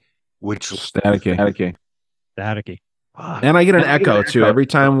OpenAI, which staticky. And I get an echo too. Every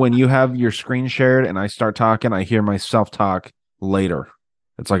time when you have your screen shared and I start talking, I hear myself talk later.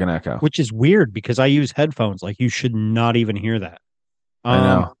 It's like an echo. Which is weird because I use headphones. Like, you should not even hear that. I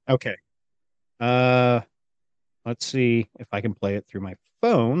know. Okay. Let's see if I can play it through my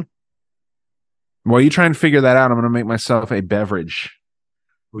phone. While you try and figure that out, I'm going to make myself a beverage.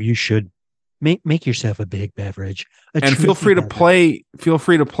 Well, you should make yourself a big beverage. And feel free to play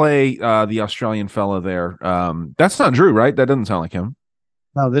the Australian fella there. That's not Drew, right? That doesn't sound like him.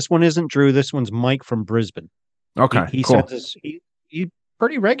 No, this one isn't Drew. This one's Mike from Brisbane. Okay, he cool. sends us. He's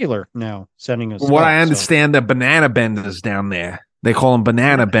pretty regular now, sending us. What I understand, the banana benders down there. They call them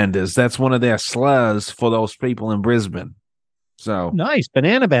banana benders. That's one of their slurs for those people in Brisbane. So nice,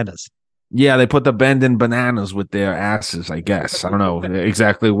 banana benders. Yeah, they put the bend in bananas with their asses, I guess. I don't know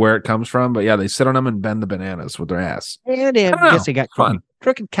exactly where it comes from, but yeah, they sit on them and bend the bananas with their ass. And I guess they got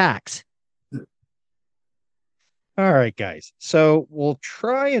crooked cocks. All right, guys. So we'll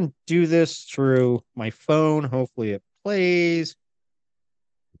try and do this through my phone. Hopefully it plays.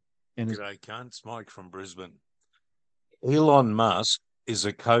 G'day, cunts. Mike from Brisbane. Elon Musk is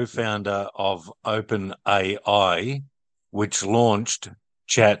a co-founder of OpenAI, which launched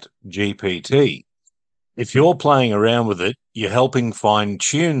ChatGPT. If you're playing around with it, you're helping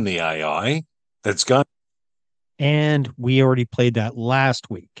fine-tune the AI that's going. And we already played that last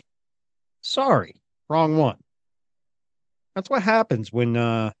week. Sorry, wrong one. That's what happens when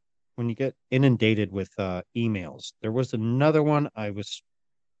you get inundated with emails. There was another one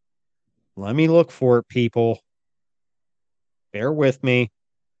let me look for it, people. Bear with me.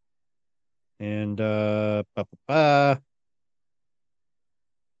 And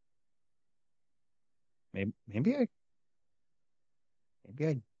maybe I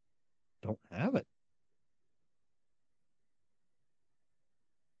don't have it.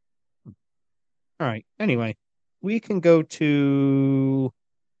 All right. Anyway, we can go to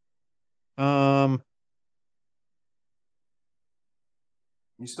You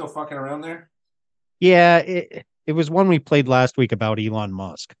still fucking around there? Yeah, it was one we played last week about Elon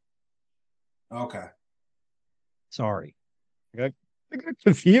Musk. Okay. Sorry. I got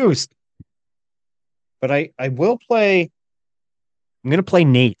confused. But I will play. I'm going to play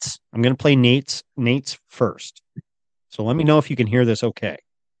Nate's. I'm going to play Nate's first. So let me know if you can hear this okay.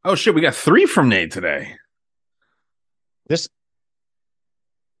 Oh, shit. We got 3 from Nate today. This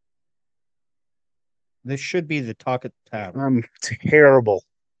should be the talk at the tavern. I'm terrible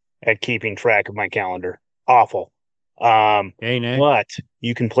at keeping track of my calendar. Awful. Hey, Nate. But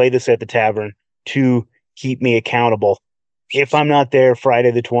you can play this at the tavern to keep me accountable. If I'm not there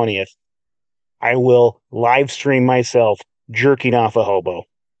Friday the 20th, I will live stream myself jerking off a hobo.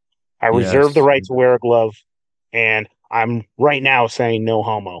 I reserve the right to wear a glove, and I'm right now saying no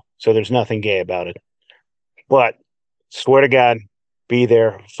homo, so there's nothing gay about it. But swear to God, be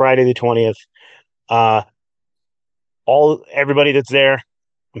there Friday the 20th. Everybody that's there,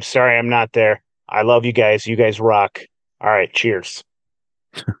 I'm sorry I'm not there. I love you guys. You guys rock. All right, cheers.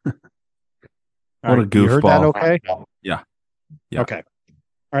 What right, a goofball. You heard that okay? Yeah. Okay.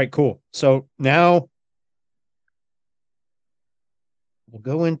 All right, cool. So now we'll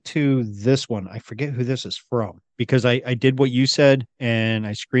go into this one. I forget who this is from because I did what you said and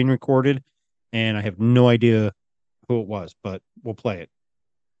I screen recorded and I have no idea who it was, but we'll play it.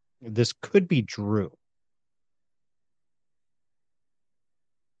 This could be Drew.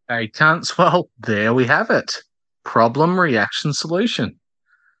 Hey, cunts. Well, there we have it. Problem, reaction, solution.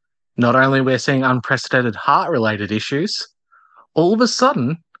 Not only we're seeing unprecedented heart-related issues, all of a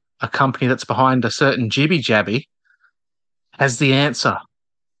sudden, a company that's behind a certain jibby-jabby has the answer.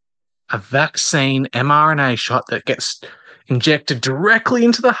 A vaccine mRNA shot that gets injected directly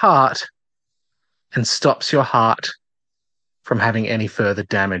into the heart and stops your heart from having any further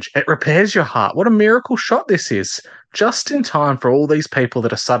damage. It repairs your heart. What a miracle shot this is. Just in time for all these people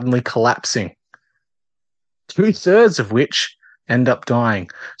that are suddenly collapsing. 2/3 of which end up dying.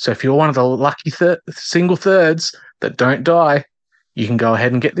 So if you're one of the lucky single thirds that don't die, you can go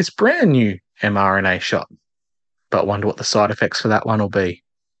ahead and get this brand new mRNA shot. But wonder what the side effects for that one will be.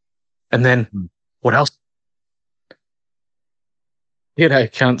 And then, what else? G'day,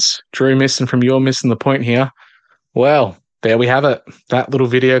 cunts. Drew missing from You're Missing the Point here. Well, there we have it. That little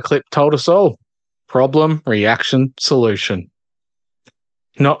video clip told us all. Problem, reaction, solution.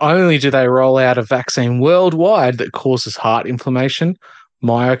 Not only do they roll out a vaccine worldwide that causes heart inflammation,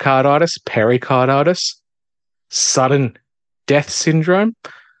 myocarditis, pericarditis, sudden death syndrome,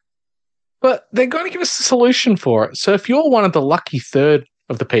 but they're going to give us a solution for it. So if you're one of the lucky third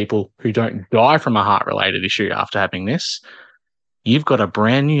of the people who don't die from a heart-related issue after having this, you've got a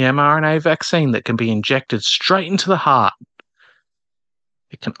brand new mRNA vaccine that can be injected straight into the heart.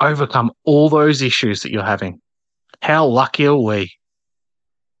 It can overcome all those issues that you're having. How lucky are we?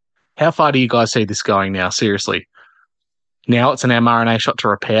 How far do you guys see this going now? Seriously. Now it's an mRNA shot to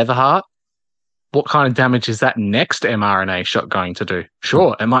repair the heart. What kind of damage is that next mRNA shot going to do?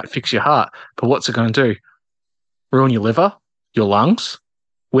 Sure, it might fix your heart, but what's it going to do? Ruin your liver? Your lungs?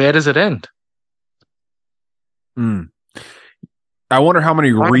 Where does it end? I wonder how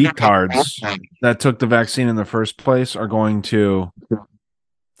many retards that took the vaccine in the first place are going to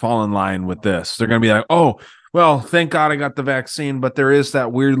fall in line with this. They're going to be like, oh, well, thank God I got the vaccine, but there is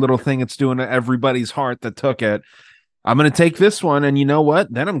that weird little thing it's doing to everybody's heart that took it. I'm going to take this one, and you know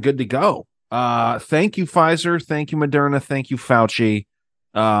what? Then I'm good to go. Thank you, Pfizer. Thank you, Moderna. Thank you, Fauci.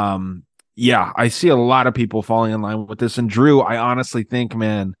 Yeah, I see a lot of people falling in line with this. And Drew, I honestly think,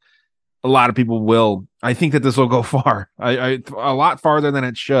 man, a lot of people will. I think that this will go far. A lot farther than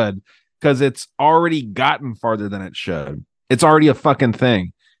it should, because it's already gotten farther than it should. It's already a fucking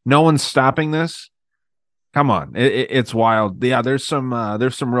thing. No one's stopping this. Come on, it's wild. Yeah, there's some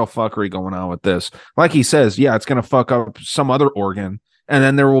real fuckery going on with this. Like he says, yeah, it's gonna fuck up some other organ, and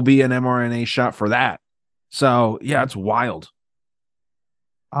then there will be an mRNA shot for that. So yeah, it's wild.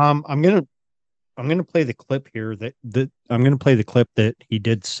 I'm gonna play the clip here I'm gonna play the clip that he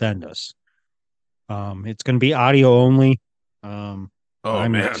did send us. It's gonna be audio only. I'm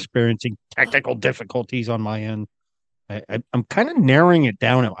experiencing technical difficulties on my end. I'm kind of narrowing it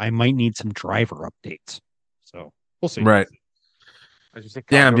down. I might need some driver updates. So we'll see. Right.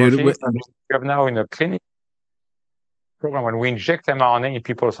 Damn, dude. We have now in a clinic program when we inject mRNA in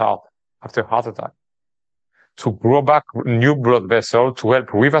people's heart after heart attack to grow back new blood vessels to help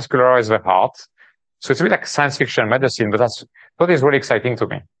revascularize the heart. So it's a bit like science fiction medicine, but that's what is really exciting to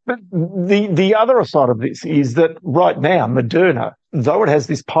me. But the other side of this is that right now, Moderna, though it has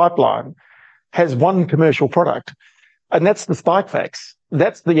this pipeline, has one commercial product, and that's the Spikevax.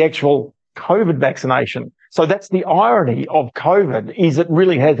 That's the actual COVID vaccination. So that's the irony of COVID, is it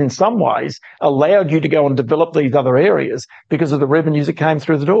really has in some ways allowed you to go and develop these other areas because of the revenues that came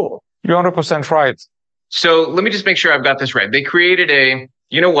through the door. You're 100% right. So let me just make sure I've got this right. They created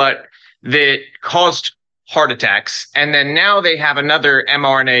that caused heart attacks. And then now they have another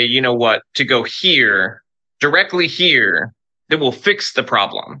mRNA, to go here, directly here, that will fix the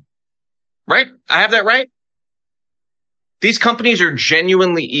problem. Right? I have that right? These companies are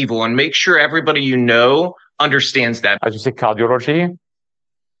genuinely evil, and make sure everybody understands that. As you say, cardiology.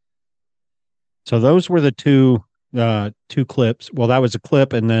 So those were the two clips. Well, that was a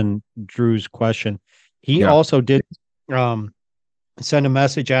clip, and then Drew's question. He also did send a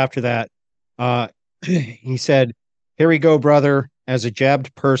message after that. He said, "Here we go, brother. As a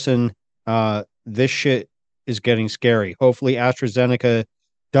jabbed person, this shit is getting scary. Hopefully AstraZeneca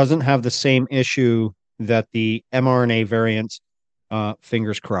doesn't have the same issue that the mRNA variants,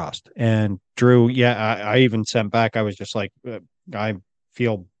 fingers crossed." And Drew, I even sent back, I was just like, I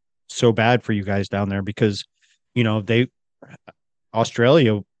feel so bad for you guys down there because,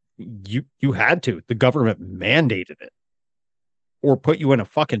 Australia, you had to, the government mandated it or put you in a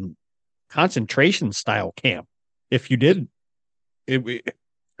fucking concentration style camp. If you didn't, I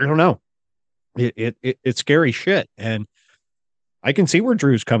don't know. It's scary shit. And I can see where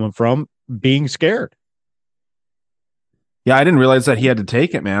Drew's coming from, being scared. Yeah, I didn't realize that he had to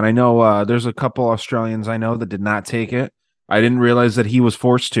take it, man. I know there's a couple Australians I know that did not take it. I didn't realize that he was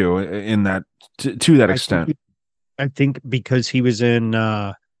forced to in that to that extent. I think because he was in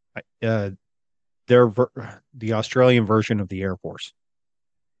the Australian version of the Air Force.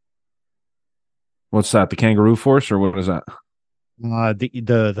 What's that? The Kangaroo Force, or what is that?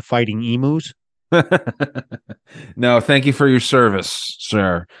 The fighting emus. No, thank you for your service,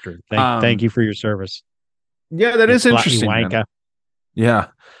 sir. Thank you for your service. Yeah, that is interesting. Yeah.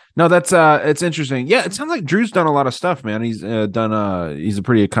 No, that's it's interesting. Yeah, it sounds like Drew's done a lot of stuff, man. He's he's a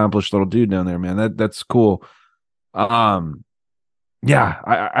pretty accomplished little dude down there, man. That's cool. Yeah,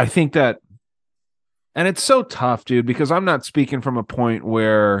 I think that, and it's so tough, dude, because I'm not speaking from a point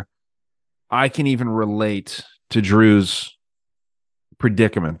where I can even relate to Drew's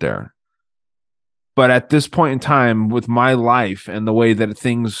predicament there. But at this point in time, with my life and the way that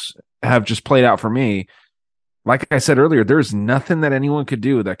things have just played out for me, like I said earlier, there's nothing that anyone could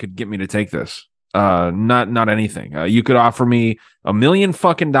do that could get me to take this. Not anything. You could offer me $1 million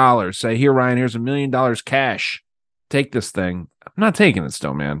fucking dollars. Say, here, Ryan, here's $1 million cash. Take this thing. I'm not taking it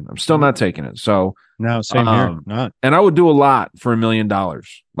still, man. I'm still not taking it. So no, same here. Not. And I would do a lot for $1 million.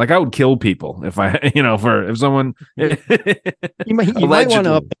 Like I would kill people if I, if someone. you might want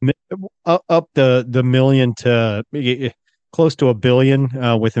to up the million to close to $1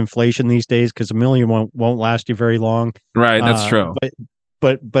 billion with inflation these days, because $1 million won't last you very long. Right, that's true.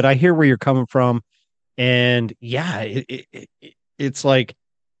 But I hear where you're coming from, and yeah, it's like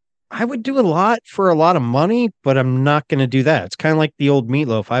I would do a lot for a lot of money, but I'm not going to do that. It's kind of like the old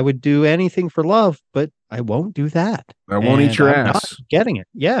Meatloaf. I would do anything for love, but I won't do that. I won't eat your ass. Not getting it.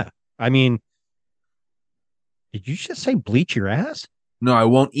 Yeah. I mean, did you just say bleach your ass? No, I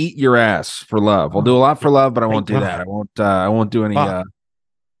won't eat your ass for love. I'll do a lot for love, but I won't do that. I won't do any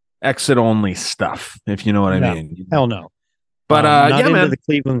exit only stuff, if you know what I mean. Hell no. But not into man, the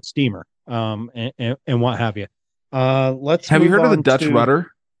Cleveland Steamer, and what have you. Let's have you heard of the Dutch rudder?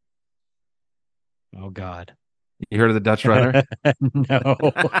 Oh God. You heard of the Dutch rudder? No.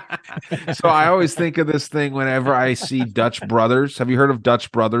 So I always think of this thing whenever I see Dutch Brothers. Have you heard of Dutch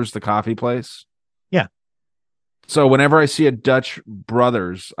Brothers, the coffee place? Yeah. So whenever I see a Dutch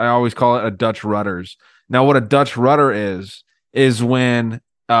Brothers, I always call it a Dutch Rudders. Now, what a Dutch rudder is when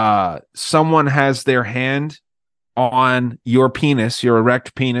someone has their hand on your penis, your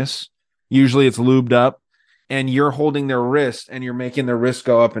erect penis. Usually it's lubed up, and you're holding their wrist, and you're making their wrist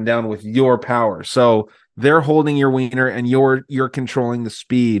go up and down with your power. So they're holding your wiener, and you're controlling the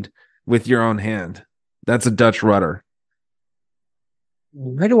speed with your own hand. That's a Dutch rudder.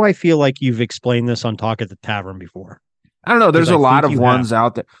 Why do I feel like you've explained this on Talk at the Tavern before? I don't know. There's a lot of ones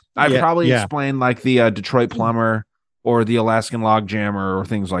out there. I've probably yeah. explained like the Detroit Plumber or the Alaskan Log Jammer or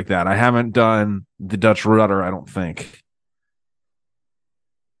things like that. I haven't done the Dutch rudder, I don't think.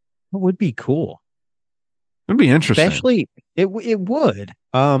 It would be cool. It'd be interesting. Especially, it would.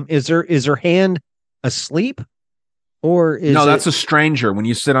 Is her hand asleep? Or is that's a stranger. When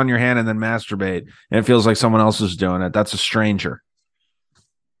you sit on your hand and then masturbate, and it feels like someone else is doing it, that's a stranger.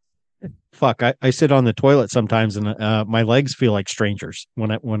 Fuck, I sit on the toilet sometimes, and my legs feel like strangers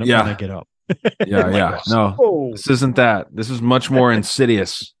when I get up. Yeah. No, this isn't that. This is much more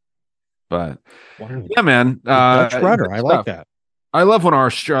insidious. But yeah, man. Dutch rudder. I like that. I love when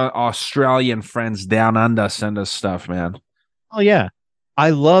our Australian friends down under send us stuff, man. Oh yeah. I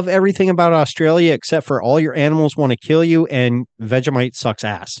love everything about Australia except for all your animals want to kill you, and Vegemite sucks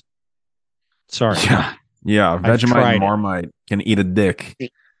ass. Sorry. Yeah. Vegemite and Marmite can eat a dick.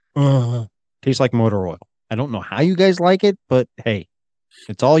 Tastes like motor oil. I don't know how you guys like it, but hey,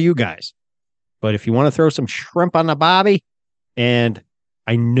 it's all you guys. But if you want to throw some shrimp on the bobby, and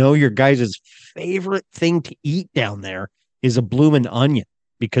I know your guys' favorite thing to eat down there is a bloomin' onion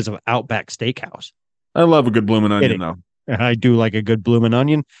because of Outback Steakhouse. I love a good bloomin' onion, though. I do like a good bloomin'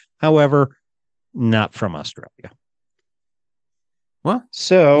 onion. However, not from Australia. Well,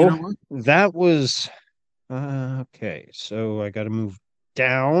 so that was okay. So I got to move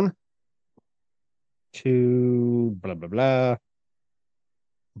down to blah blah blah.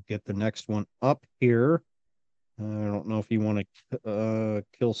 Get the next one up here. I don't know if you want to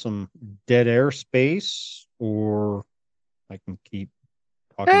kill some dead air space, or I can keep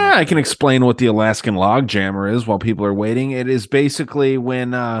talking. I can explain what the Alaskan Log Jammer is while people are waiting. It is basically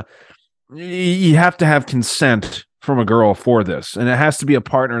when you have to have consent from a girl for this, and it has to be a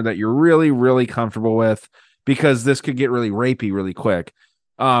partner that you're really, really comfortable with, because this could get really rapey really quick.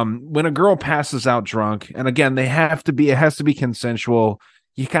 When a girl passes out drunk, and again, it has to be consensual.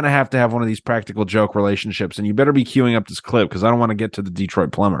 You kind of have to have one of these practical joke relationships, and you better be queuing up this clip because I don't want to get to the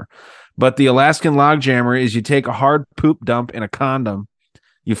Detroit Plumber. But the Alaskan Log Jammer is you take a hard poop dump in a condom,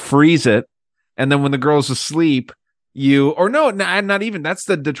 you freeze it, and then when the girl's asleep, not even. That's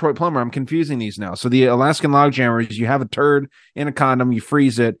the Detroit Plumber. I'm confusing these now. So the Alaskan Log Jammer is you have a turd in a condom, you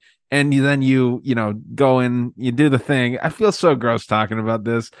freeze it, and then you go in, you do the thing. I feel so gross talking about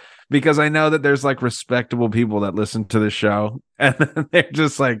this because I know that there's like respectable people that listen to the show, and they're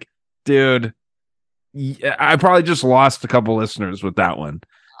just like, dude, I probably just lost a couple listeners with that one.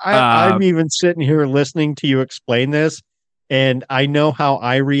 I'm even sitting here listening to you explain this, and I know how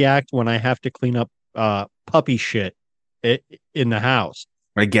I react when I have to clean up puppy shit in the house.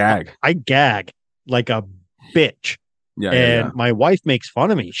 I gag like a bitch. Yeah. My wife makes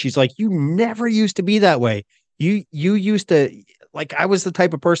fun of me. She's like, you never used to be that way. You used to, like, I was the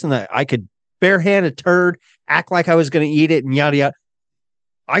type of person that I could barehand a turd, act like I was going to eat it, and yada yada.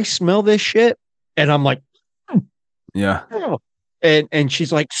 I smell this shit, and I'm like, yeah. Oh. And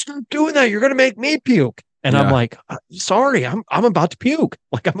she's like, stop doing that. You're going to make me puke. And I'm like, sorry, I'm about to puke.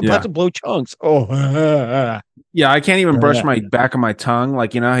 Like I'm about to blow chunks. Oh, yeah. I can't even brush my back of my tongue.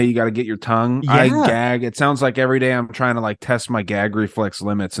 Like, you know how you got to get your tongue. I gag. It sounds like every day I'm trying to like test my gag reflex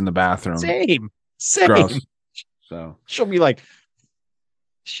limits in the bathroom. Same. Gross. So she'll be like,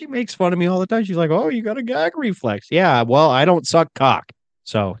 she makes fun of me all the time. She's like, oh, you got a gag reflex. Yeah. Well, I don't suck cock.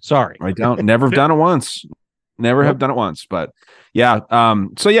 So sorry. I don't. Never have done it once. Never have done it once. But yeah.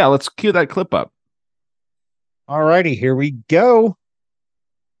 So yeah, let's cue that clip up. All righty, here we go. What's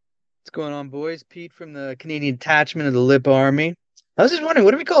going on, boys? Pete from the Canadian Detachment of the Lip Army. I was just wondering,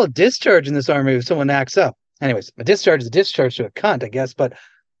 what do we call a discharge in this army if someone acts up? Anyways, a discharge is a discharge to a cunt, I guess. But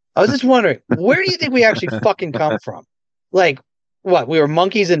I was just wondering, where do you think we actually fucking come from? Like, what? We were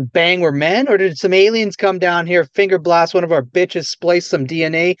monkeys and bang, we're men? Or did some aliens come down here, finger blast one of our bitches, splice some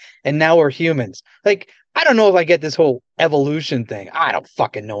DNA, and now we're humans? Like, I don't know if I get this whole evolution thing. I don't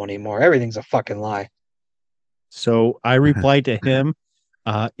fucking know anymore. Everything's a fucking lie. So I replied to him,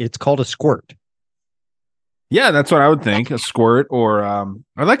 it's called a squirt. Yeah, that's what I would think. A squirt or I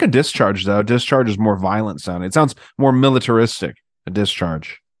like a discharge though. Discharge is more violent sounding. It sounds more militaristic, a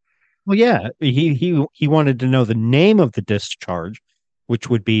discharge. Well, yeah, he wanted to know the name of the discharge, which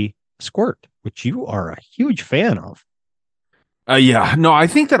would be squirt, which you are a huge fan of. Yeah, no, I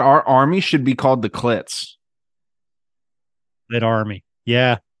think that our army should be called the Clits. Clit Army.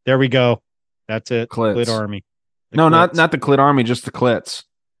 Yeah, there we go. That's it. Clits. Clit Army. No, not the Clit Army, just the Clits.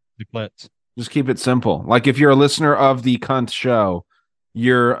 The Clits. Just keep it simple. Like if you're a listener of the Cunt Show,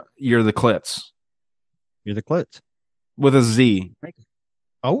 you're the Clits. You're the Clits. With a Z.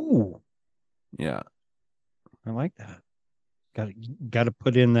 Oh. Yeah. I like that. Got to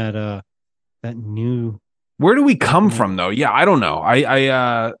put in that new. Where do we come from though? Yeah, I don't know.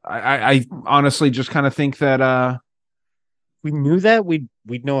 I honestly just kind of think that if we knew that, we'd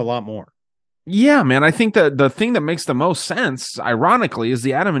know a lot more. Yeah, man. I think that the thing that makes the most sense, ironically, is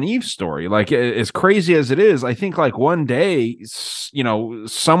the Adam and Eve story. Like, as crazy as it is, I think like one day, you know,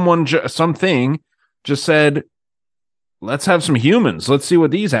 something just said, let's have some humans. Let's see what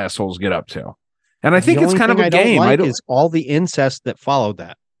these assholes get up to. And I think it's kind of a game. I don't is all the incest that followed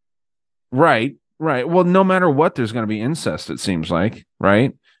that. Right. Well, no matter what, there's going to be incest, it seems like,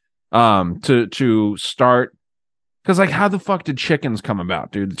 right? To start. Because, like, how the fuck did chickens come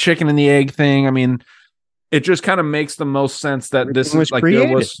about, dude? The chicken and the egg thing. I mean, it just kind of makes the most sense that Everything this is like created.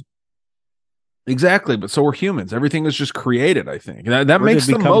 there was exactly, but so were humans. Everything was just created. I think that makes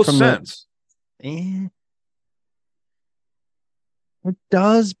the most sense. It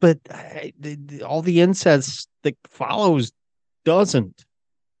does, but all the incest that follows doesn't.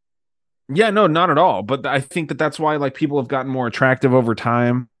 Yeah, no, not at all. But I think that's why like people have gotten more attractive over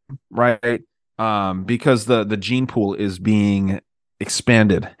time, right? Because the gene pool is being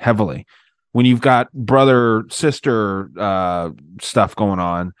expanded heavily. When you've got brother sister stuff going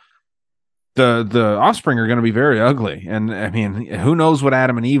on, the offspring are going to be very ugly. And I mean, who knows what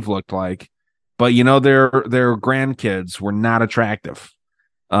Adam and Eve looked like? But you know, their grandkids were not attractive.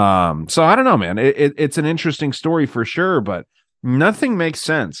 So I don't know, man. It's an interesting story for sure, but nothing makes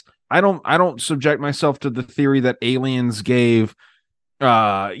sense. I don't subject myself to the theory that aliens gave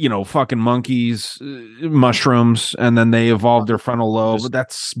fucking monkeys mushrooms and then they evolved their frontal lobe. But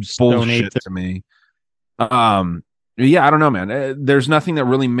that's bullshit to me. Yeah, I don't know, man. There's nothing that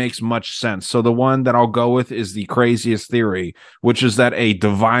really makes much sense. So the one that I'll go with is the craziest theory, which is that a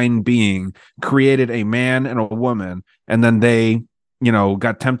divine being created a man and a woman, and then they,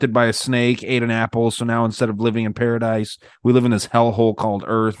 got tempted by a snake, ate an apple. So now instead of living in paradise, we live in this hellhole called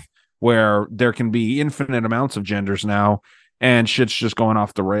Earth, where there can be infinite amounts of genders now. And shit's just going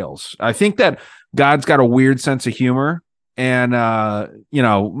off the rails. I think that God's got a weird sense of humor and,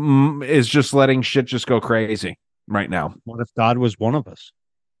 is just letting shit just go crazy right now. What if God was one of us?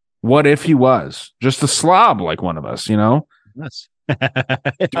 What if he was just a slob like one of us, Yes.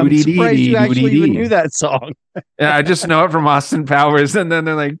 I'm surprised you actually even knew that song. Yeah, I just know it from Austin Powers. And then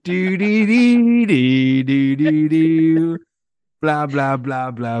they're like, do-dee-dee-dee-dee-dee-dee-dee. Blah, blah, blah,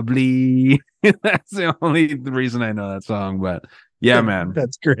 blah, blee. That's the only reason I know that song, but yeah, man.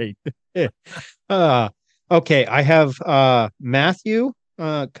 That's great. Okay, I have Matthew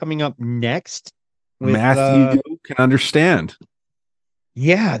coming up next. Matthew can understand.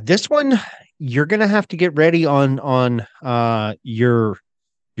 Yeah, this one you're gonna have to get ready on your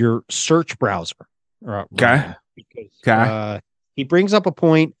search browser. Okay. He brings up a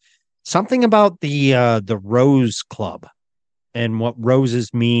point, something about the Rose Club and what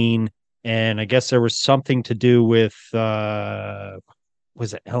roses mean. And I guess there was something to do with,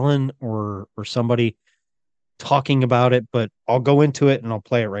 was it Ellen or somebody talking about it? But I'll go into it and I'll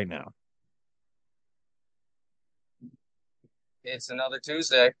play it right now. It's another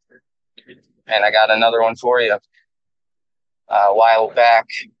Tuesday, and I got another one for you. A while back,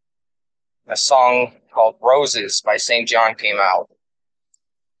 a song called Roses by St. John came out.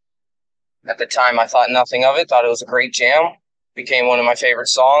 At the time, I thought nothing of it, thought it was a great jam, became one of my favorite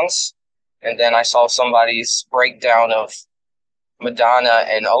songs. And then I saw somebody's breakdown of Madonna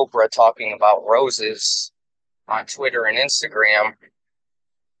and Oprah talking about roses on Twitter and Instagram,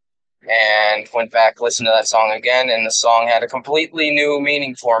 and went back, listened to that song again, and the song had a completely new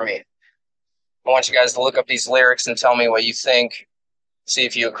meaning for me. I want you guys to look up these lyrics and tell me what you think. See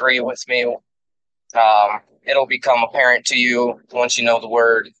if you agree with me. It'll become apparent to you once you know the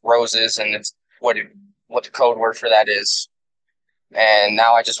word roses and it's what the code word for that is. And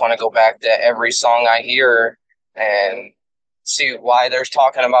now I just want to go back to every song I hear and see why they're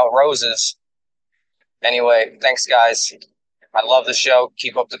talking about roses. Anyway, thanks, guys. I love the show.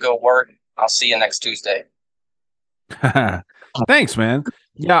 Keep up the good work. I'll see you next Tuesday. Thanks, man.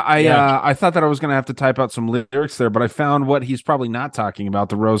 Yeah, I thought that I was going to have to type out some lyrics there, but I found what he's probably not talking about,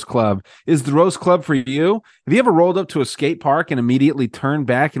 the Rose Club. Is the Rose Club for you? Have you ever rolled up to a skate park and immediately turned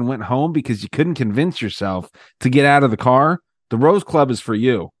back and went home because you couldn't convince yourself to get out of the car? The Rose Club is for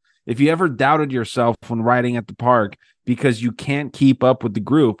you. If you ever doubted yourself when riding at the park because you can't keep up with the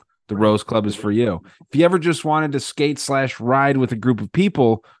group, the Rose Club is for you. If you ever just wanted to skate/ride with a group of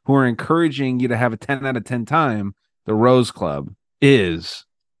people who are encouraging you to have a 10 out of 10 time, the Rose Club is,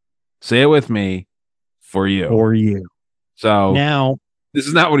 say it with me, for you. For you. So now, this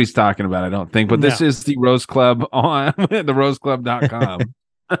is not what he's talking about, I don't think, but this is the Rose Club on theroseclub.com.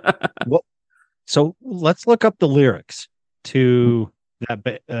 Well, so let's look up the lyrics to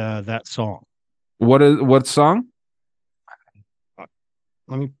that song. What song?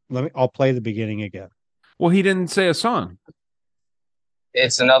 Let me. I'll play the beginning again. Well, he didn't say a song.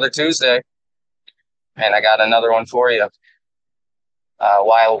 It's another Tuesday, and I got another one for you. A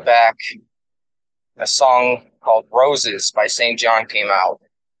while back, a song called Roses by St. John came out.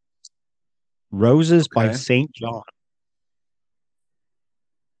 Roses by St. John.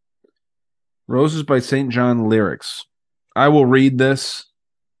 Roses by St. John lyrics. I will read this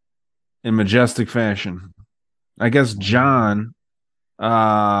in majestic fashion. I guess John,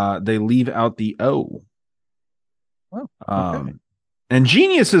 they leave out the O. Oh, okay. And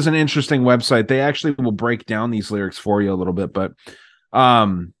Genius is an interesting website. They actually will break down these lyrics for you a little bit, but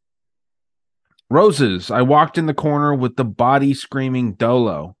Roses, I walked in the corner with the body screaming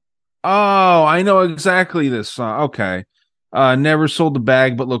Dolo. Oh, I know exactly this song. Okay. Never sold the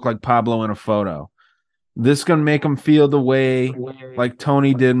bag, but looked like Pablo in a photo. This gonna make him feel the way like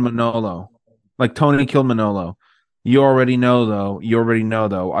Tony did Manolo. Like Tony killed Manolo. You already know,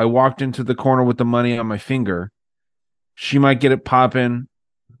 though. I walked into the corner with the money on my finger. She might get it popping.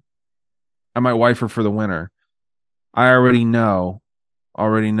 I might wife her for the winter. I already know.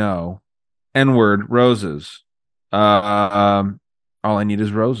 N-word, roses. All I need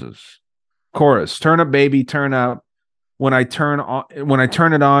is roses. Chorus, turn up, baby, turn up. When I turn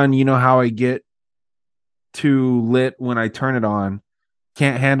it on, you know how I get too lit when I turn it on.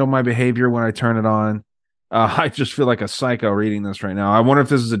 Can't handle my behavior when I turn it on. I just feel like a psycho reading this right now. I wonder if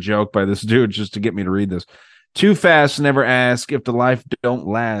this is a joke by this dude just to get me to read this. Too fast, never ask if the life don't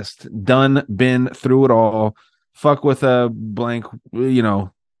last. Done, been through it all. Fuck with a blank,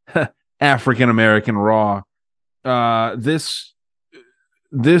 African-American raw. This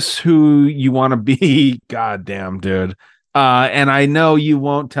who you want to be. Goddamn, dude. And I know you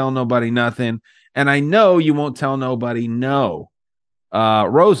won't tell nobody nothing. And I know you won't tell nobody no.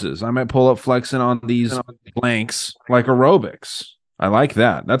 Roses. I might pull up flexing on these blanks like aerobics. I like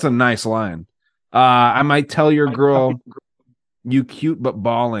that. That's a nice line. I might tell your girl you cute but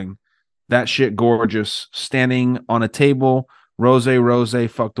balling. That shit gorgeous. Standing on a table. Rose,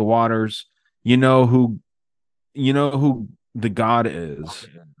 fuck the waters. You know who the god is.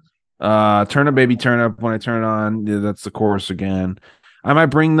 Turn up, baby, turn up. When I turn it on, yeah, that's the chorus again. I might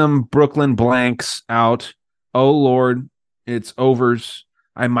bring them Brooklyn blanks out. Oh Lord, it's overs.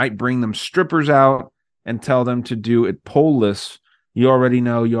 I might bring them strippers out and tell them to do it poleless. You already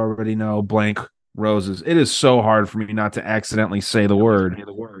know, blank roses. It is so hard for me not to accidentally say the word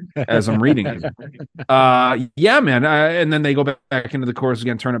as I'm reading it. Yeah, man. And then they go back into the chorus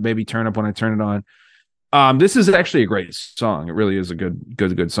again. Turn up, baby, turn up when I turn it on. This is actually a great song. It really is a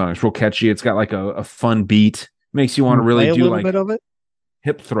good song. It's real catchy. It's got like a fun beat. Makes you want to really do like bit of it?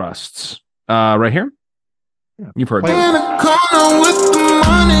 Hip thrusts. Right here. Yeah. You've heard In a corner with the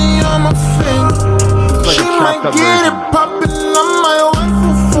money on my finger. Like she might get it popping on my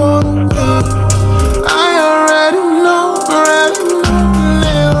wife for the win. I already know,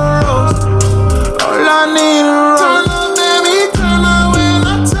 nigga rose. All I need is rose. Turn up, baby,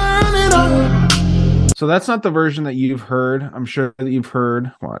 So that's not the version that you've heard. I'm sure that you've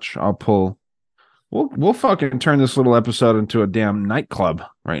heard. Watch, I'll pull. We'll fucking turn this little episode into a damn nightclub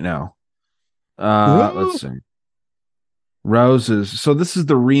right now. Let's see. Roses. So this is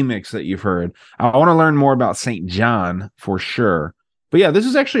the remix that you've heard. I want to learn more about St. John for sure. But yeah, this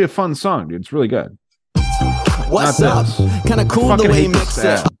is actually a fun song, dude. It's really good. What's up? Kind of cool the way he mixed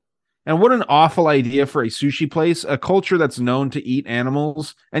it. And what an awful idea for a sushi place, a culture that's known to eat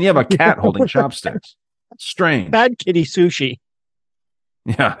animals, and you have a cat holding chopsticks. Strange. Bad kitty sushi.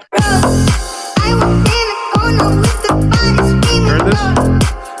 Yeah. Heard this?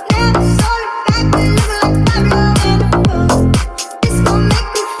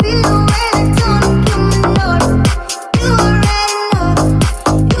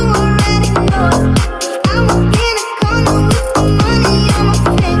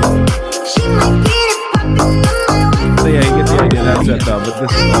 That's it though, but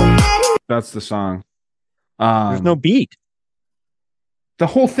that's the song. There's no beat. The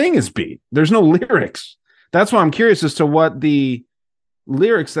whole thing is beat. There's no lyrics. That's why I'm curious as to what the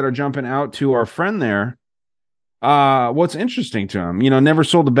lyrics that are jumping out to our friend there. What's interesting to him? Never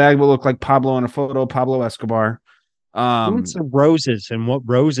sold a bag but looked like Pablo in a photo. Pablo Escobar. What's the roses and what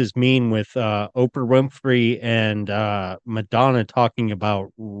roses mean with Oprah Winfrey and Madonna talking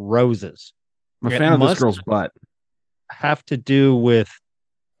about roses? I'm a fan of this girl's butt. Have to do with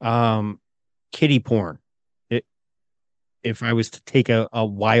kitty porn, if I was to take a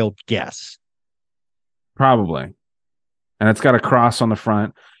wild guess. Probably. And it's got a cross on the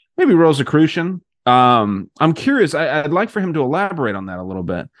front. Maybe Rosicrucian. I'm curious. I'd like for him to elaborate on that a little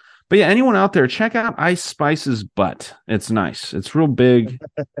bit. But yeah, anyone out there, check out Ice Spice's butt. It's nice. It's real big.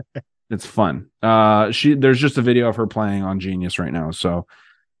 It's fun. There's just a video of her playing on Genius right now. So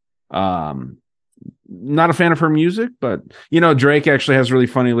not a fan of her music, but Drake actually has really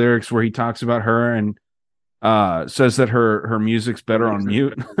funny lyrics where he talks about her and says that her music's better on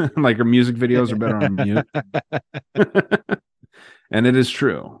mute. Like her music videos are better on mute. And it is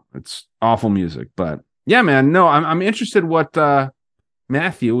true. It's awful music, but yeah, man, no, I'm interested what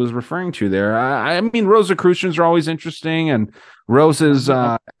Matthew was referring to there. I mean, Rosicrucians are always interesting, and roses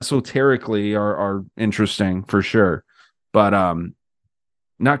esoterically are interesting for sure, but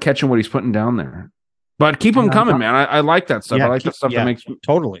not catching what he's putting down there. But keep them coming, man. I like that stuff. I like the stuff that makes me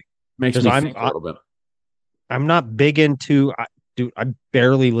think a little bit. I'm not big into, dude. I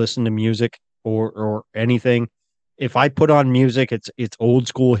barely listen to music or anything. If I put on music, it's old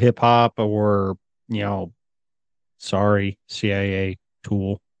school hip hop or sorry, CIA,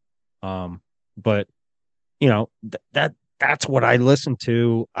 Tool. But that's what I listen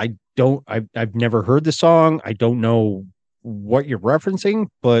to. I've never heard the song. I don't know what you're referencing,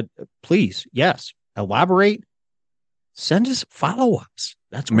 but please, yes, elaborate. Send us follow-ups.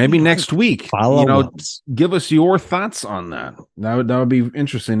 That's what maybe next week. Follow-ups. Give us your thoughts on that. That would be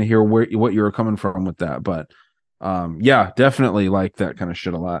interesting to hear what you were coming from with that. But yeah, definitely like that kind of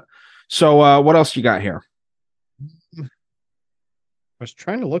shit a lot. So what else you got here? I was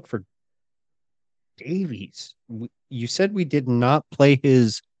trying to look for Davies. You said we did not play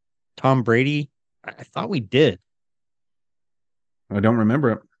his Tom Brady. I thought we did. I don't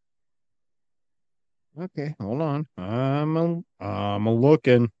remember it. Okay, hold on. I'm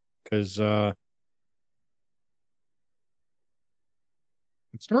looking because I'm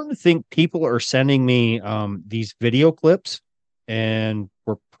starting to think people are sending me these video clips, and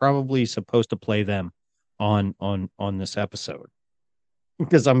we're probably supposed to play them on this episode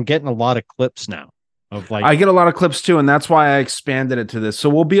because I'm getting a lot of clips now. I get a lot of clips too, and that's why I expanded it to this. So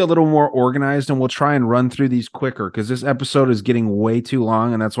we'll be a little more organized, and we'll try and run through these quicker because this episode is getting way too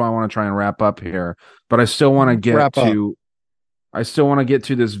long, and that's why I want to try and wrap up here. But I still want to get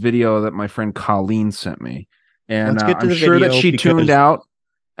to this video that my friend Colleen sent me, and I'm sure that she tuned out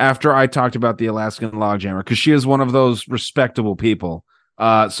after I talked about the Alaskan Logjammer because she is one of those respectable people.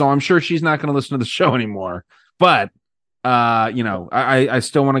 So I'm sure she's not going to listen to the show anymore, but. I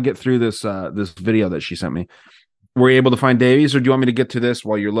still want to get through this video that she sent me. Were you able to find Davies, or do you want me to get to this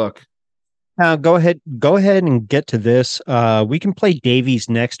while you look? Go ahead and get to this. We can play Davies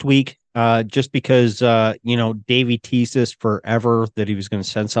next week. Just because Davey teased us forever that he was going to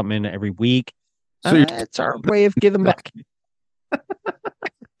send something in every week. So it's our way of giving back.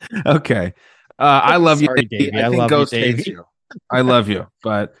 Okay. I love Sorry, you, Davey. I think love Ghost you, hates Davey. you. I love you,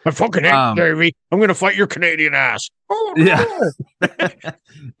 but I fucking hate Davey. I'm going to fight your Canadian ass. Oh, yeah.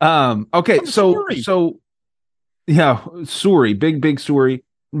 Okay. So yeah, Suri, big Suri.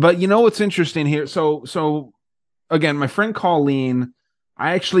 But you know what's interesting here? So again, my friend Colleen,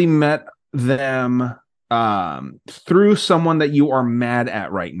 I actually met them through someone that you are mad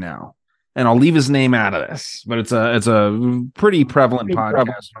at right now. and I'll leave his name out of this, but it's a pretty prevalent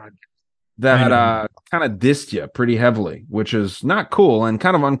podcast that kind of dissed you pretty heavily, which is not cool and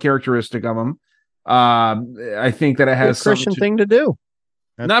kind of uncharacteristic of him. I think that it has a Christian thing to do.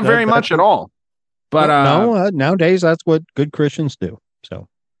 Not very much at all. But nowadays that's what good Christians do. So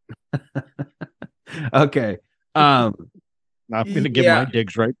okay. I'm gonna give my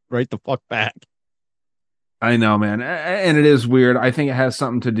digs right the fuck back. I know, man, and it is weird. I think it has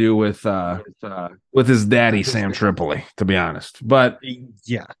something to do with his daddy, Sam Tripoli, to be honest. But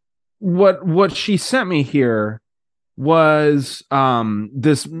yeah, what she sent me here was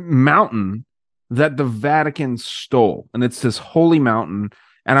this mountain that the Vatican stole, and it's this holy mountain.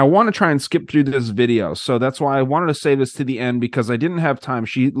 And I want to try and skip through this video, so that's why I wanted to save this to the end, because I didn't have time.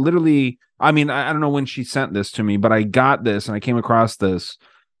 She literally, I mean, I don't know when she sent this to me, but I got this and I came across this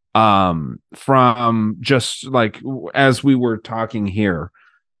from just like as we were talking here.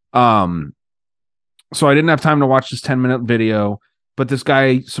 So I didn't have time to watch this 10-minute video, but this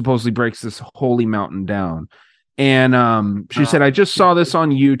guy supposedly breaks this holy mountain down. And she said, I just saw this on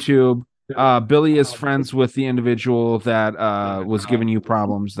YouTube. Billy is friends with the individual that was giving you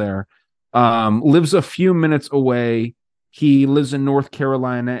problems there. Lives a few minutes away. He lives in North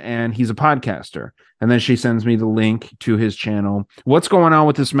Carolina and he's a podcaster. And then she sends me the link to his channel. What's going on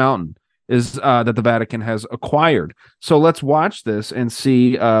with this mountain is that the Vatican has acquired. So let's watch this and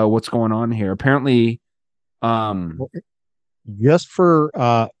see what's going on here. Apparently, just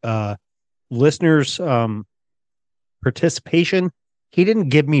for listeners' participation, he didn't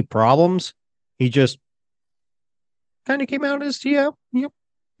give me problems. He just kind of came out as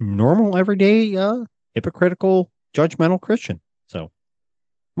normal, everyday, hypocritical, judgmental Christian. So,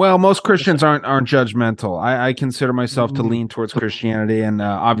 well, most Christians aren't judgmental. I consider myself to lean towards Christianity, and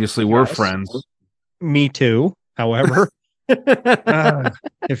obviously we're friends. Me too. However,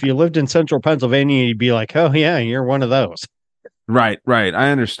 if you lived in central Pennsylvania, you'd be like, "Oh yeah, you're one of those." Right.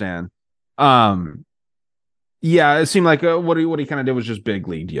 I understand. Yeah, it seemed like what he kind of did was just big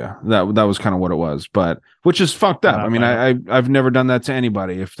league. Yeah, that was kind of what it was, but which is fucked up. I mean, I've never done that to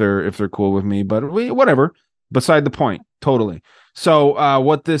anybody if they're cool with me, but whatever. Beside the point, totally. So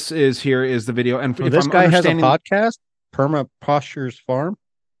what this is here is the video, and if this guy has a podcast, Perma Postures Farm.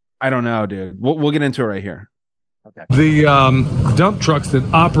 I don't know, dude. We'll get into it right here. Okay. The dump trucks that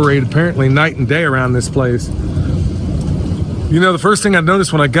operate apparently night and day around this place. You know, the first thing I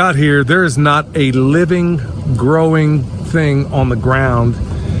noticed when I got here, there is not a living, growing thing on the ground.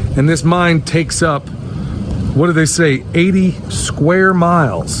 And this mine takes up, what do they say, 80 square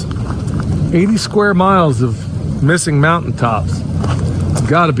miles. 80 square miles of missing mountaintops. It's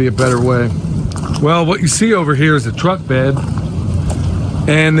got to be a better way. Well, what you see over here is a truck bed.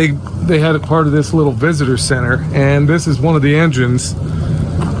 And they had it part of this little visitor center. And this is one of the engines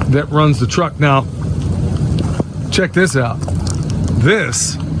that runs the truck. Now, check this out.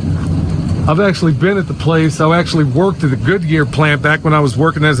 I've actually been at the place. I actually worked at the Goodyear plant back when I was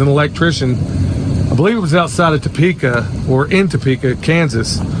working as an electrician. I believe it was outside of Topeka or in Topeka,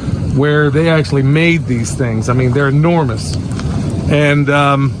 Kansas, where they actually made these things. I mean, they're enormous. And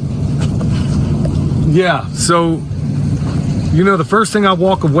yeah, so, you know, the first thing I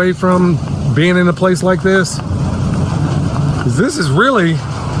walk away from being in a place like this is this is really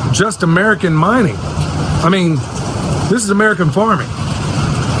just American mining. I mean, this is American farming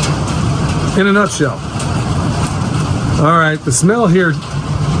in a nutshell. All right, the smell here,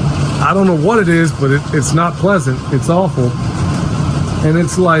 I don't know what it is, but it's not pleasant. It's awful. And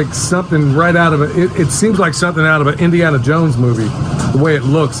it's like something right out of it seems like something out of an Indiana Jones movie, the way it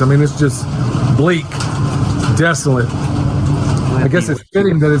looks. I mean, it's just bleak, desolate. I guess it's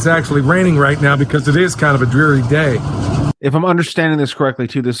fitting that it's actually raining right now because it is kind of a dreary day. If I'm understanding this correctly,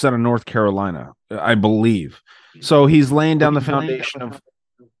 too, this is out of North Carolina, I believe. So he's laying down the foundation of,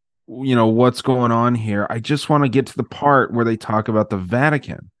 you know, what's going on here. I just want to get to the part where they talk about the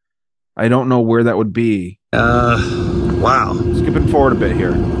Vatican. I don't know where that would be. Wow. Skipping forward a bit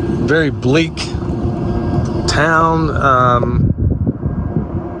here. Very bleak town.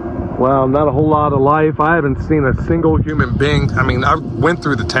 Well, not a whole lot of life. I haven't seen a single human being. I mean, I went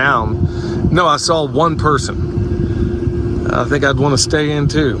through the town. No, I saw one person. I think I'd want to stay in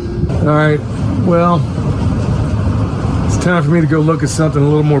too. All right. Well, it's time for me to go look at something a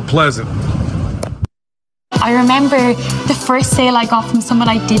little more pleasant. I remember the first sale I got from someone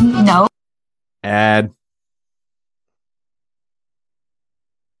I didn't know. Ad.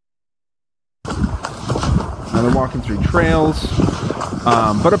 Now they're walking through trails.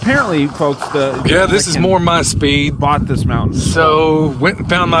 But apparently, folks, this is more my speed. Bought this mountain. So went and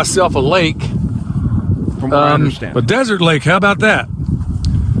found myself a lake. From what I understand. A desert lake, how about that?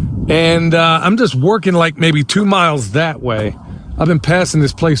 And I'm just working like maybe 2 miles that way. I've been passing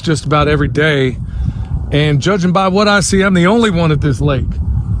this place just about every day. And judging by what I see, I'm the only one at this lake.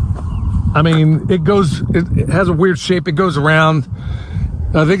 I mean, it has a weird shape. It goes around.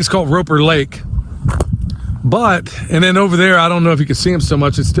 I think it's called Roper Lake. And then over there, I don't know if you can see them so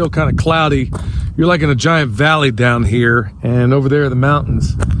much. It's still kind of cloudy. You're like in a giant valley down here. And over there are the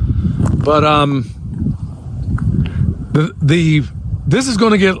mountains. But this is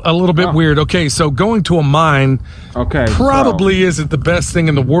going to get a little bit weird. Okay, so going to a mine probably isn't the best thing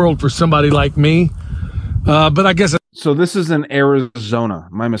in the world for somebody like me. But I guess... So this is in Arizona.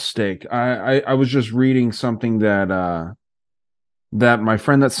 My mistake. I was just reading something that my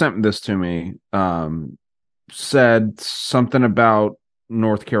friend that sent this to me said something about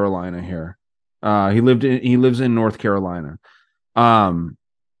North Carolina here. He lives in North Carolina.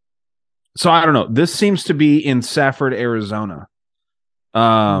 So I don't know. This seems to be in Safford, Arizona.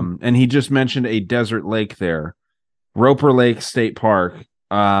 And he just mentioned a desert lake there, Roper Lake State Park.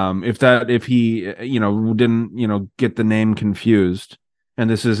 If he didn't get the name confused, and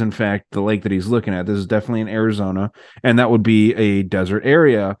this is in fact the lake that he's looking at. This is definitely in Arizona, and that would be a desert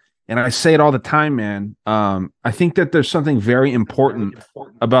area. And I say it all the time, man. I think that there's something very important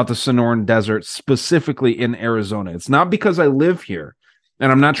about the Sonoran Desert, specifically in Arizona. It's not because I live here,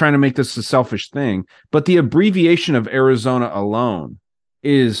 and I'm not trying to make this a selfish thing, but the abbreviation of Arizona alone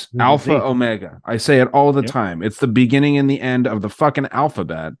is Alpha Omega. I say it all the time. It's the beginning and the end of the fucking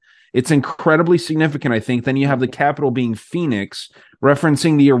alphabet. It's incredibly significant, I think. Then you have the capital being Phoenix,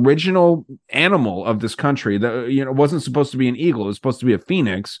 referencing the original animal of this country. It wasn't supposed to be an eagle. It was supposed to be a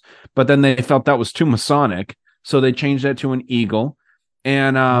phoenix, but then they felt that was too Masonic, so they changed that to an eagle.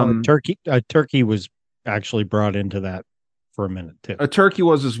 And turkey was actually brought into that for a minute too. A turkey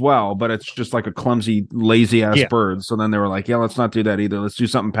was as well, but it's just like a clumsy, lazy ass bird. So then they were like, yeah, let's not do that either. Let's do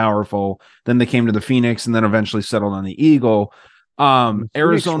something powerful. Then they came to the phoenix and then eventually settled on the eagle.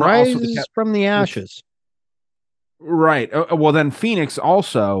 Arizona rises also from the ashes. Right. Well, then Phoenix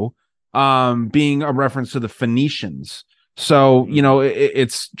also being a reference to the Phoenicians. So,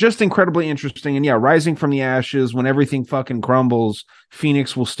 it's just incredibly interesting. And yeah, rising from the ashes, when everything fucking crumbles,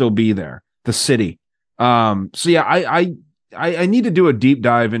 Phoenix will still be there, the city. So yeah, I need to do a deep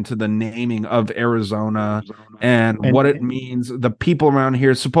dive into the naming of Arizona and what it means. The people around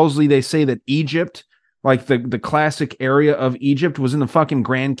here, supposedly they say that Egypt, like the classic area of Egypt, was in the fucking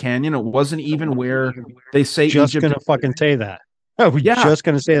Grand Canyon. It wasn't even where they say just Egypt. Gonna fucking say that. Oh, yeah. Just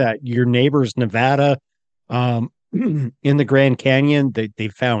gonna say that. Your neighbors, Nevada, in the Grand Canyon, they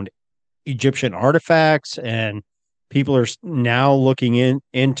found Egyptian artifacts, and people are now looking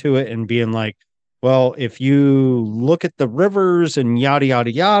into it and being like, well, if you look at the rivers and yada,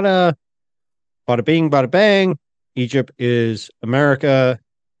 yada, yada, bada bing, bada bang, Egypt is America,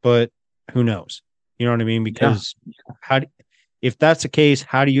 but who knows? You know what I mean? Because if that's the case,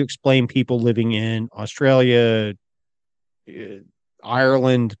 how do you explain people living in Australia,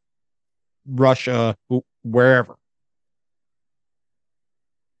 Ireland, Russia, wherever?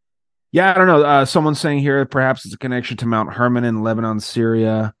 Yeah, I don't know. Someone's saying here, perhaps it's a connection to Mount Hermon in Lebanon,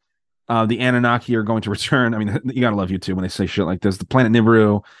 Syria. The Anunnaki are going to return. I mean, you gotta love YouTube when they say shit like this. The planet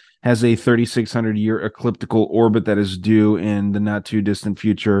Nibiru has a 3,600-year ecliptical orbit that is due in the not too distant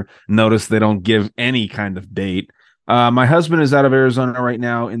future. Notice they don't give any kind of date. My husband is out of Arizona right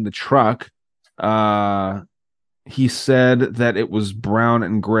now in the truck. He said that it was brown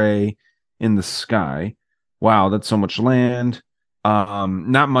and gray in the sky. Wow, that's so much land.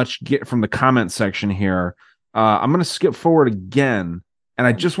 Not much get from the comment section here. I'm going to skip forward again, and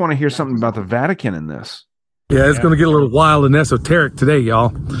I just want to hear something about the Vatican in this. Yeah, it's going to get a little wild and esoteric today, y'all.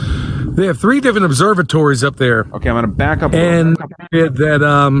 They have 3 different observatories up there. Okay, I'm going to back up. And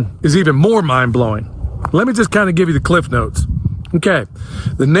that is even more mind-blowing. Let me just kind of give you the cliff notes. Okay,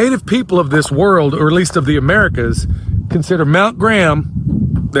 the native people of this world, or at least of the Americas, consider Mount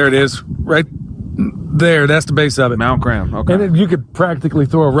Graham, there it is, right there, that's the base of it. Mount Graham, okay. And you could practically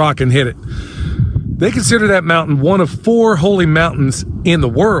throw a rock and hit it. They consider that mountain one of 4 holy mountains in the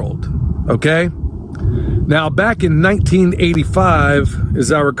world, okay? Now, back in 1985,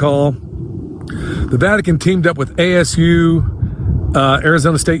 as I recall, the Vatican teamed up with ASU,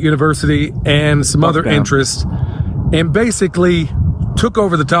 Arizona State University, and some other interests, and basically took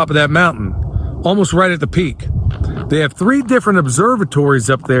over the top of that mountain, almost right at the peak. They have 3 different observatories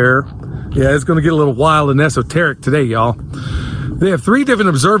up there. Yeah, it's going to get a little wild and esoteric today, y'all. They have 3 different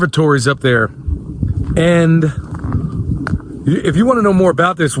observatories up there. And if you want to know more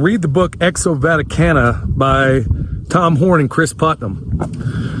about this, read the book Exo Vaticana by Tom Horn and Chris Putnam.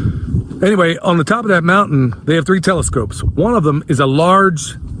 Anyway, on the top of that mountain, they have 3 telescopes. One of them is a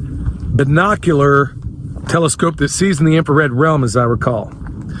large binocular telescope that sees in the infrared realm, as I recall.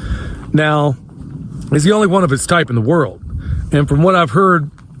 Now, it's the only one of its type in the world. And from what I've heard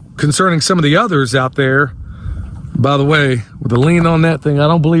concerning some of the others out there, by the way, with the lean on that thing, I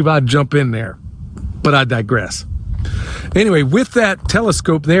don't believe I'd jump in there, but I digress. Anyway, with that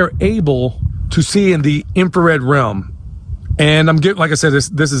telescope, they're able to see in the infrared realm. And I'm getting, like I said,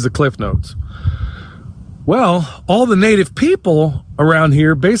 this is the Cliff Notes. Well, all the native people around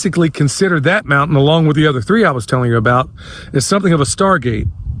here basically consider that mountain, along with the other three I was telling you about, as something of a stargate,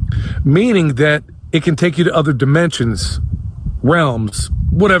 meaning that it can take you to other dimensions, realms,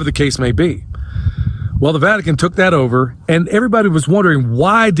 whatever the case may be. Well, the Vatican took that over, and everybody was wondering,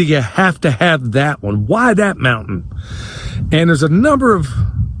 why do you have to have that one? Why that mountain? And there's a number of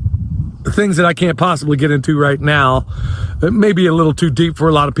things that I can't possibly get into right now. It may be a little too deep for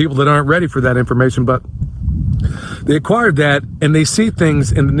a lot of people that aren't ready for that information, but they acquired that, and they see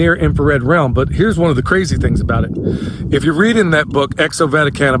things in the near infrared realm. But here's one of the crazy things about it. If you read in that book, Exo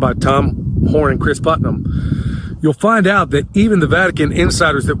Vaticana by Tom Horn and Chris Putnam, you'll find out that even the Vatican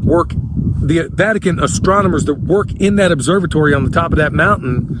insiders that work, the Vatican astronomers that work in that observatory on the top of that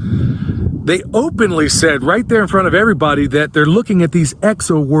mountain, they openly said right there in front of everybody that they're looking at these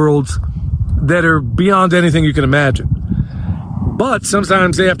exo worlds that are beyond anything you can imagine. But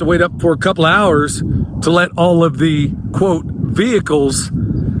sometimes they have to wait up for a couple of hours to let all of the, quote, vehicles,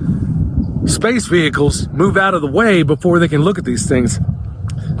 space vehicles, move out of the way before they can look at these things.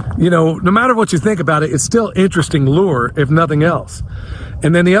 You know, no matter what you think about it, it's still interesting lure, if nothing else.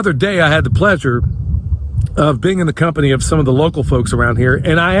 And then the other day I had the pleasure of being in the company of some of the local folks around here,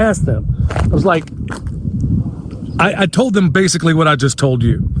 and I asked them, I was like, I told them basically what I just told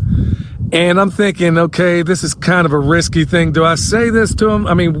you. And I'm thinking, okay, this is kind of a risky thing. Do I say this to them?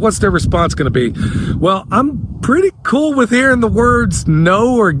 I mean, what's their response going to be? Well, I'm pretty cool with hearing the words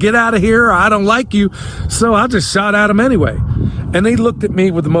no or get out of here or I don't like you. So I just shot at them anyway. And they looked at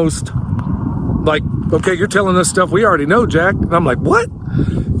me with the most, like, okay, you're telling us stuff we already know, Jack. And I'm like, what?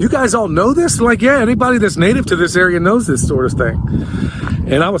 You guys all know this? They're like, yeah, anybody that's native to this area knows this sort of thing.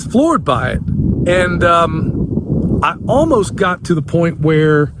 And I was floored by it. And I almost got to the point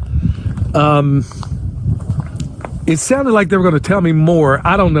where it sounded like they were going to tell me more.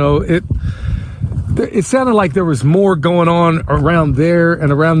 I don't know. It sounded like there was more going on around there and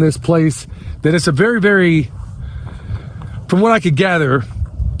around this place. That it's a very, very, from what I could gather,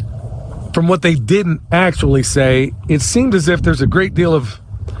 from what they didn't actually say, it seemed as if there's a great deal of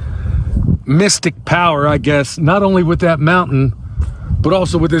mystic power, I guess, not only with that mountain, but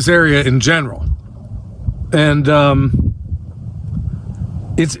also with this area in general. And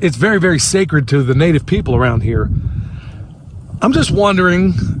it's very, very sacred to the native people around here. I'm just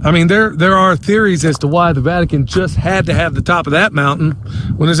wondering, I mean, there are theories as to why the Vatican just had to have the top of that mountain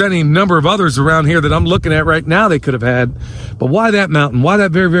when there's any number of others around here that I'm looking at right now they could have had. But why that mountain? Why that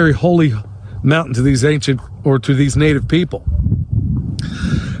very, very holy mountain to these ancient or to these native people?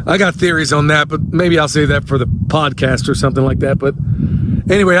 I got theories on that, but maybe I'll say that for the podcast or something like that. But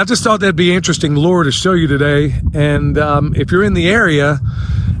anyway, I just thought that'd be interesting lore to show you today. And if you're in the area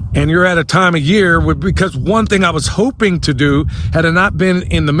and you're at a time of year, because one thing I was hoping to do, had it not been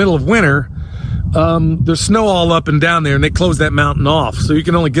in the middle of winter, there's snow all up and down there, and they close that mountain off. So you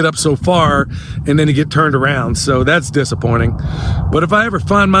can only get up so far, and then you get turned around. So that's disappointing. But if I ever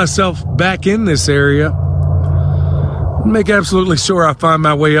find myself back in this area, I'll make absolutely sure I find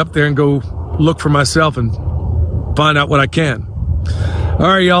my way up there and go look for myself and find out what I can. All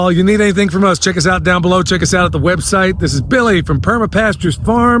right, y'all, you need anything from us, check us out down below. Check us out at the website. This is Billy from Perma Pastures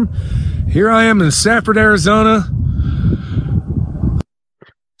Farm. Here I am in Safford, Arizona.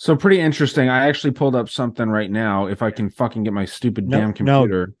 So pretty interesting. I actually pulled up something right now. If I can fucking get my stupid damn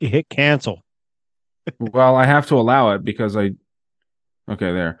computer. No, you hit cancel. Well, I have to allow it because okay,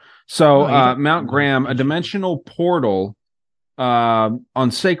 there. So Mount Graham, a dimensional portal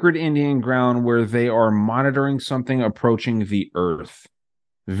on sacred Indian ground where they are monitoring something approaching the Earth.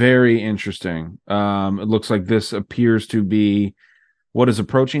 Very interesting. It looks like this appears to be what is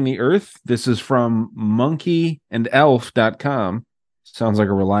approaching the Earth. This is from monkeyandelf.com. Sounds like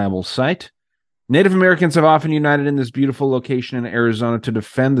a reliable site. Native Americans have often united in this beautiful location in Arizona to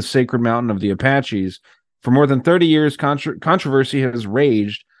defend the sacred mountain of the Apaches. For more than 30 years, controversy has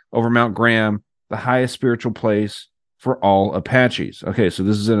raged over Mount Graham, the highest spiritual place for all Apaches. Okay, so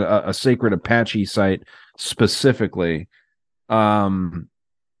this is a sacred Apache site specifically.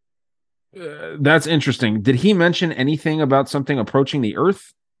 That's interesting. Did he mention anything about something approaching the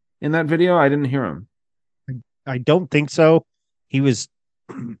Earth in that video? I didn't hear him. I don't think so. He was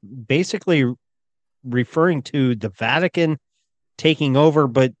basically referring to the Vatican taking over,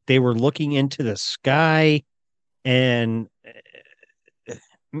 but they were looking into the sky, and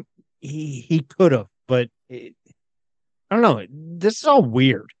he could have, but I don't know. This is all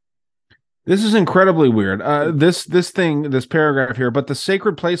weird. This is incredibly weird. This paragraph here, but the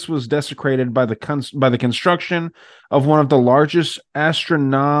sacred place was desecrated by the construction of one of the largest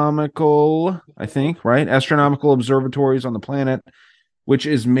astronomical observatories on the planet, which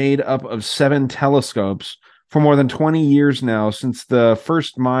is made up of 7 telescopes. For more than 20 years now, since the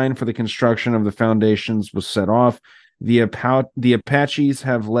first mine for the construction of the foundations was set off, the Apaches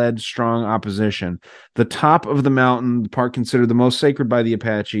have led strong opposition. The top of the mountain, the part considered the most sacred by the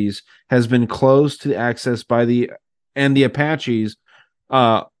Apaches, has been closed to access the Apaches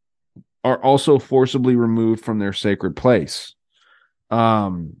are also forcibly removed from their sacred place. I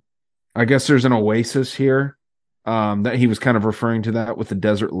guess there's an oasis here that he was kind of referring to that with the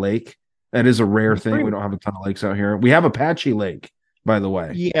desert lake. That is a rare thing. We don't have a ton of lakes out here. We have Apache Lake, by the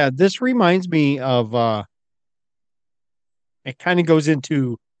way. Yeah, this reminds me of it kind of goes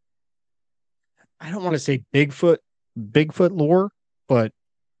into, I don't want to say Bigfoot lore, but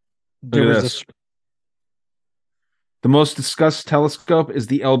there was the most discussed telescope is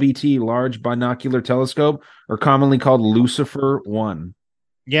the LBT, Large Binocular Telescope, or commonly called Lucifer 1.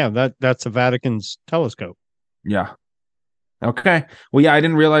 Yeah, that's the Vatican's telescope. Yeah. Okay. Well, yeah, I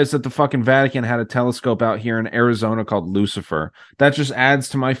didn't realize that the fucking Vatican had a telescope out here in Arizona called Lucifer. That just adds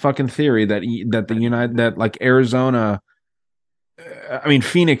to my fucking theory that Arizona, I mean,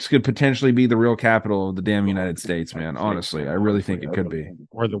 Phoenix could potentially be the real capital of the damn United States, man. Honestly, I really think it could be.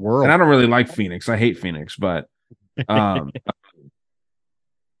 Or the world. And I don't really like Phoenix. I hate Phoenix, but that's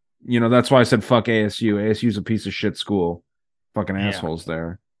why I said fuck ASU. ASU's a piece of shit school. Fucking assholes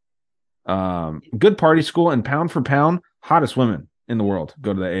there. Good party school, and pound for pound, hottest women in the world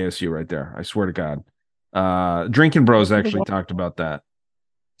go to the ASU right there. I swear to God. Drinking Bros actually talked about that.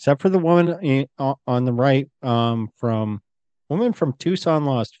 Except for the woman on the right, woman from Tucson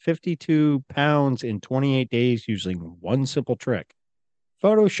lost 52 pounds in 28 days using one simple trick.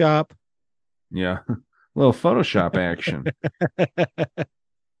 Photoshop. Yeah. A little Photoshop action.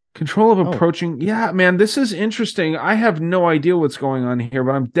 Control of approaching. Yeah, man, this is interesting. I have no idea what's going on here,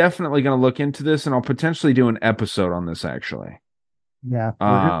 but I'm definitely going to look into this, and I'll potentially do an episode on this, actually. Yeah.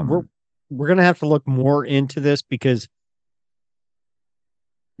 We're going to have to look more into this because.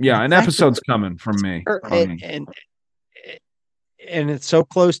 Yeah, an episode's coming from me. And it's so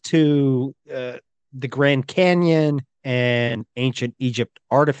close to the Grand Canyon and ancient Egypt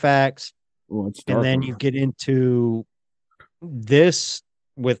artifacts. And then you get into this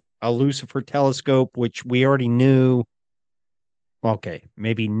with a Lucifer telescope, which we already knew. Okay,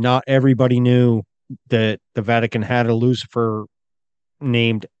 maybe not everybody knew that the Vatican had a Lucifer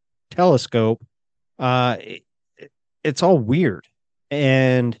named telescope. It's all weird.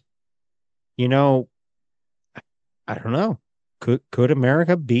 And, I don't know. Could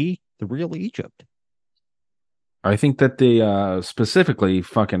America be the real Egypt? I think that the specifically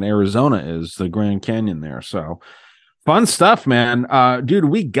fucking Arizona is the Grand Canyon there. So fun stuff, man. Dude,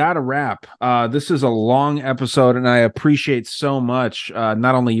 we got to wrap. This is a long episode, and I appreciate so much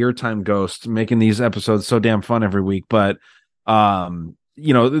not only your time, Ghost, making these episodes so damn fun every week, but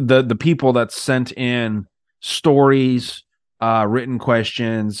the people that sent in stories, written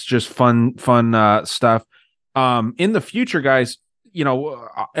questions, just fun stuff. In the future, guys,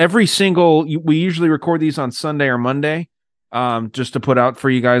 we usually record these on Sunday or Monday, just to put out for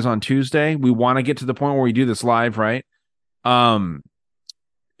you guys on Tuesday. We want to get to the point where we do this live, right?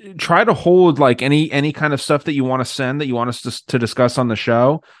 Try to hold like any kind of stuff that you want to send that you want us to discuss on the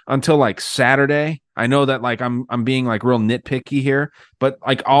show until like Saturday. I know that like I'm being like real nitpicky here, but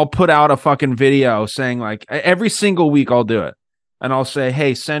like I'll put out a fucking video saying like every single week I'll do it. And I'll say,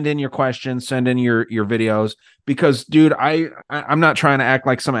 hey, send in your questions, send in your videos, because, dude, I'm not trying to act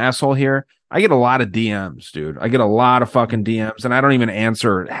like some asshole here. I get a lot of DMs, dude. I get a lot of fucking DMs, and I don't even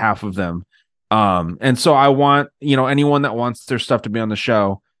answer half of them. And so I want, anyone that wants their stuff to be on the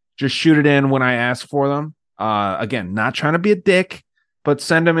show, just shoot it in when I ask for them. Again, not trying to be a dick, but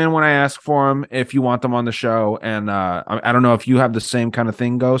send them in when I ask for them if you want them on the show. And I don't know if you have the same kind of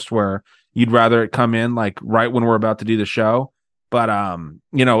thing, Ghost, where you'd rather it come in like right when we're about to do the show. But,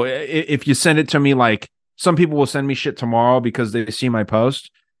 if you send it to me, like some people will send me shit tomorrow because they see my post,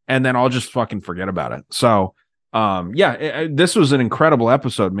 and then I'll just fucking forget about it. So, this was an incredible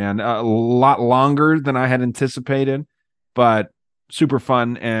episode, man. A lot longer than I had anticipated, but super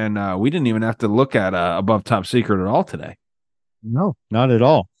fun. And we didn't even have to look at Above Top Secret at all today. No, not at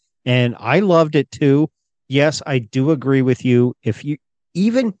all. And I loved it too. Yes, I do agree with you. If you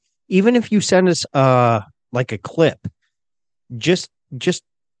even if you send us like a clip, just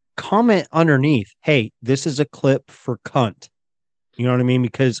comment underneath, hey, this is a clip for cunt. You know what I mean?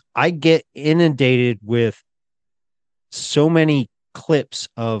 Because I get inundated with so many clips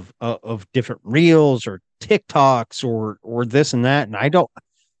of different reels or TikToks or this and that, and I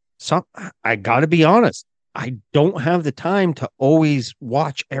gotta be honest, I don't have the time to always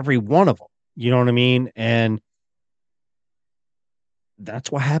watch every one of them. You know what I mean? And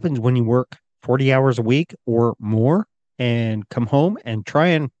that's what happens when you work 40 hours a week or more and come home and try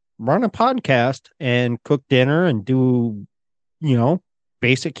and run a podcast and cook dinner and do,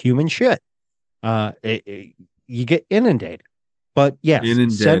 basic human shit. You get inundated. But yes,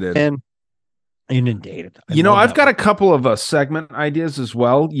 inundated. I've got a couple of segment ideas as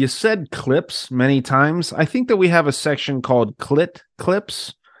well. You said clips many times. I think that we have a section called Clit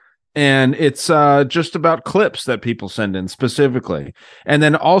Clips, and it's just about clips that people send in specifically. And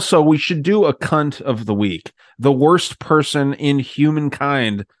then also we should do a cunt of the week, the worst person in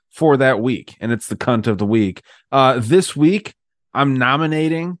humankind for that week, and it's the cunt of the week. This week, I'm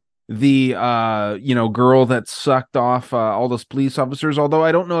nominating the girl that sucked off all those police officers, although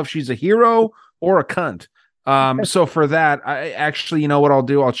I don't know if she's a hero or a cunt. So for that, I actually, you know what I'll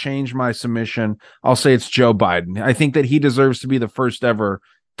do? I'll change my submission. I'll say it's Joe Biden. I think that he deserves to be the first ever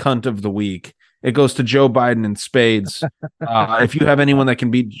cunt of the week. It goes to Joe Biden in spades. If you have anyone that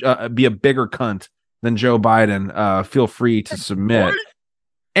can be a bigger cunt than Joe Biden, feel free to submit.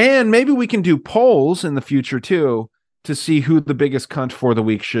 And maybe we can do polls in the future too, to see who the biggest cunt for the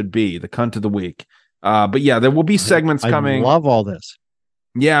week should be, the cunt of the week. But yeah, there will be segments coming. I love all this.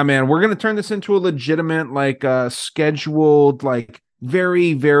 Yeah, man, we're going to turn this into a legitimate, scheduled,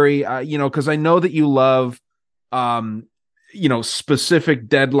 very, very, because I know that you love, specific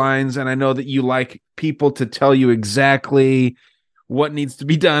deadlines. And I know that you like people to tell you exactly what needs to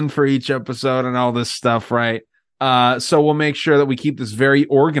be done for each episode and all this stuff, right? So we'll make sure that we keep this very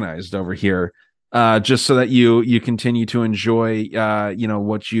organized over here. Just so that you continue to enjoy,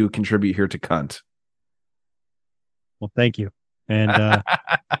 what you contribute here to cunt. Well, thank you, and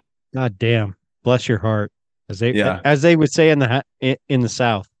God damn, bless your heart, as they would say in the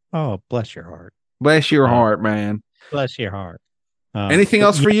South. Oh, bless your heart, bless your heart, man, bless your heart. Anything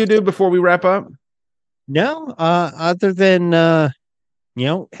else for you, dude, before we wrap up? No, other than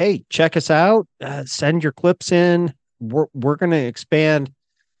hey, check us out. Send your clips in. We're going to expand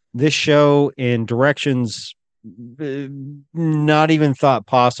this show in directions not even thought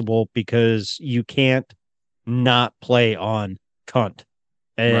possible, because you can't not play on cunt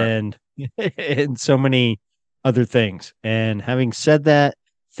and and so many other things. And having said that,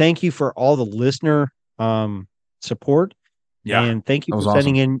 thank you for all the listener support. Yeah, and thank you for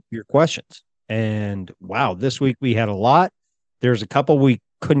sending in your questions. And wow, this week we had a lot. There's a couple we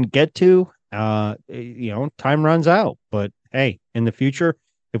couldn't get to. Time runs out, but hey, in the future,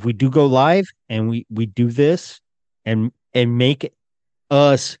 if we do go live and we do this and make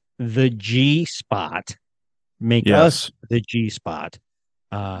us the G spot, us the G spot,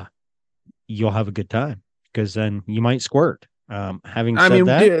 you'll have a good time, because then you might squirt. Having said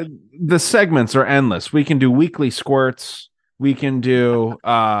that, the segments are endless. We can do weekly squirts. We can do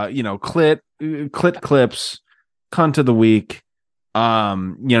clit clips, cunt of the week.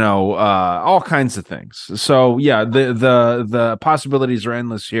 All kinds of things. So yeah, the possibilities are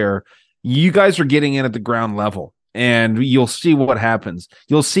endless here. You guys are getting in at the ground level, and you'll see what happens.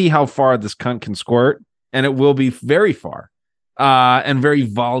 You'll see how far this cunt can squirt, and it will be very far, and very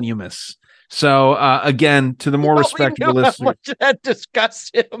voluminous. So again, to the more respectable listeners, how much that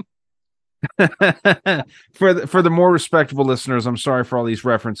disgusts him. For the more respectable listeners, I'm sorry for all these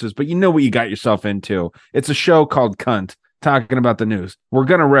references, but you know what you got yourself into. It's a show called Cunt, talking about the news. We're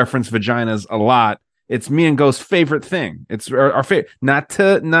going to reference vaginas a lot. It's me and Ghost's favorite thing. It's our favorite, not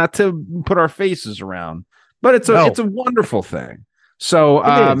to put our faces around, but it's a wonderful thing. So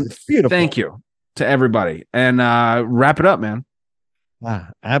thank you to everybody, and wrap it up, man.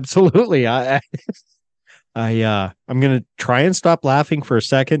 Absolutely. I'm going to try and stop laughing for a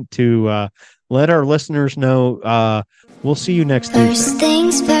second to let our listeners know we'll see you next Tuesday. First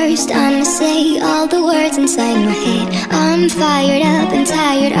things first, I'ma say all the words inside my head. I'm fired up and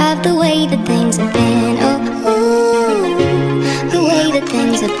tired of the way that things have been. The way that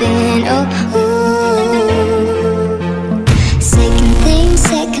things have been. Second thing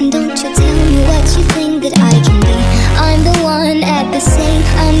second, don't you tell me what you think that I can be. I'm the one at the same,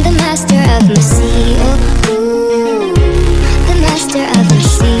 I'm the master of my sea. The master of my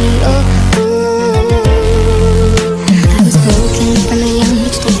sea.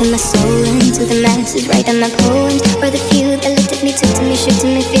 My soul into the masses, writing my poems for the few that looked at me, took to me, shook to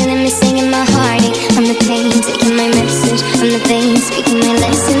me, feeling me, singing my heartache. I'm the pain, taking my message from the speaking my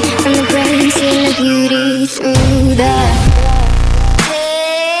lesson from the brain, seeing the beauty through the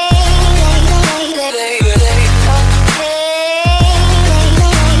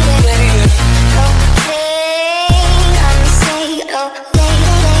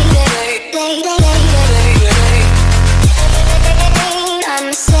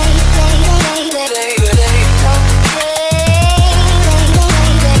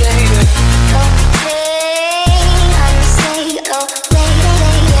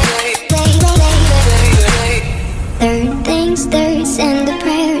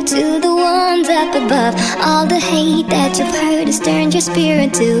above. All the hate that you've heard has turned your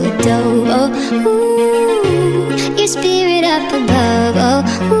spirit to a dove. Oh, ooh, your spirit up above. Oh,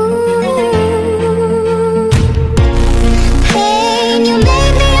 ooh. Hey, you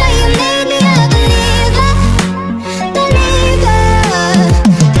made me a believer, believer.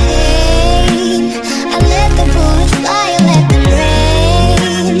 Hey, I let the bullets fly, I let them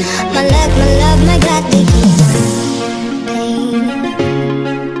rain. My love, my God, they keep pain.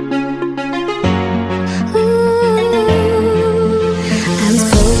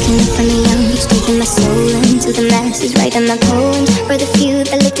 My soul into the masses, writing my poems for the few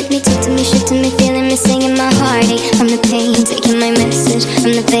that looked at me, took to me, shook to me, feeling me, singing my heartache from the pain, taking my message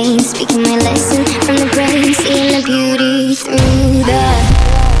from the veins, speaking my lesson from the brain, seeing the beauty through the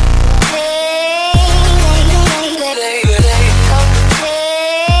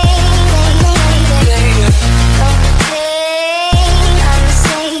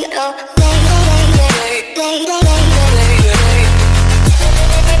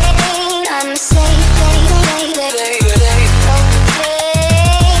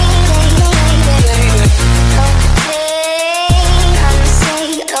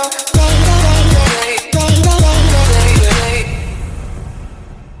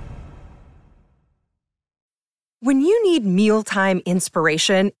When you need mealtime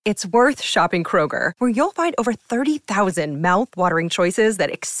inspiration, it's worth shopping Kroger, where you'll find over 30,000 mouth-watering choices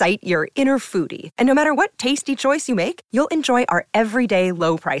that excite your inner foodie. And no matter what tasty choice you make, you'll enjoy our everyday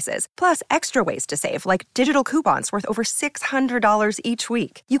low prices, plus extra ways to save, like digital coupons worth over $600 each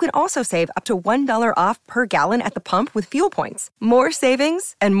week. You can also save up to $1 off per gallon at the pump with fuel points. More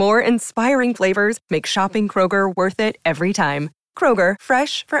savings and more inspiring flavors make shopping Kroger worth it every time. Kroger,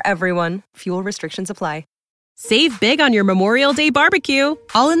 fresh for everyone. Fuel restrictions apply. Save big on your Memorial Day barbecue,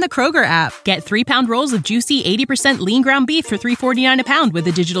 all in the Kroger app. Get 3-pound rolls of juicy 80% lean ground beef for $3.49 a pound with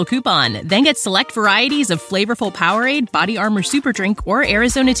a digital coupon. Then get select varieties of flavorful Powerade, Body Armor Super Drink, or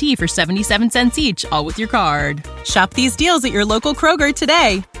Arizona tea for 77 cents each, all with your card. Shop these deals at your local Kroger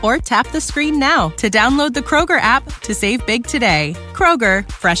today, or tap the screen now to download the Kroger app to save big today. Kroger,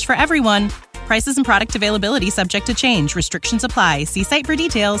 fresh for everyone. Prices and product availability subject to change. Restrictions apply. See site for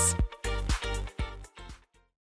details.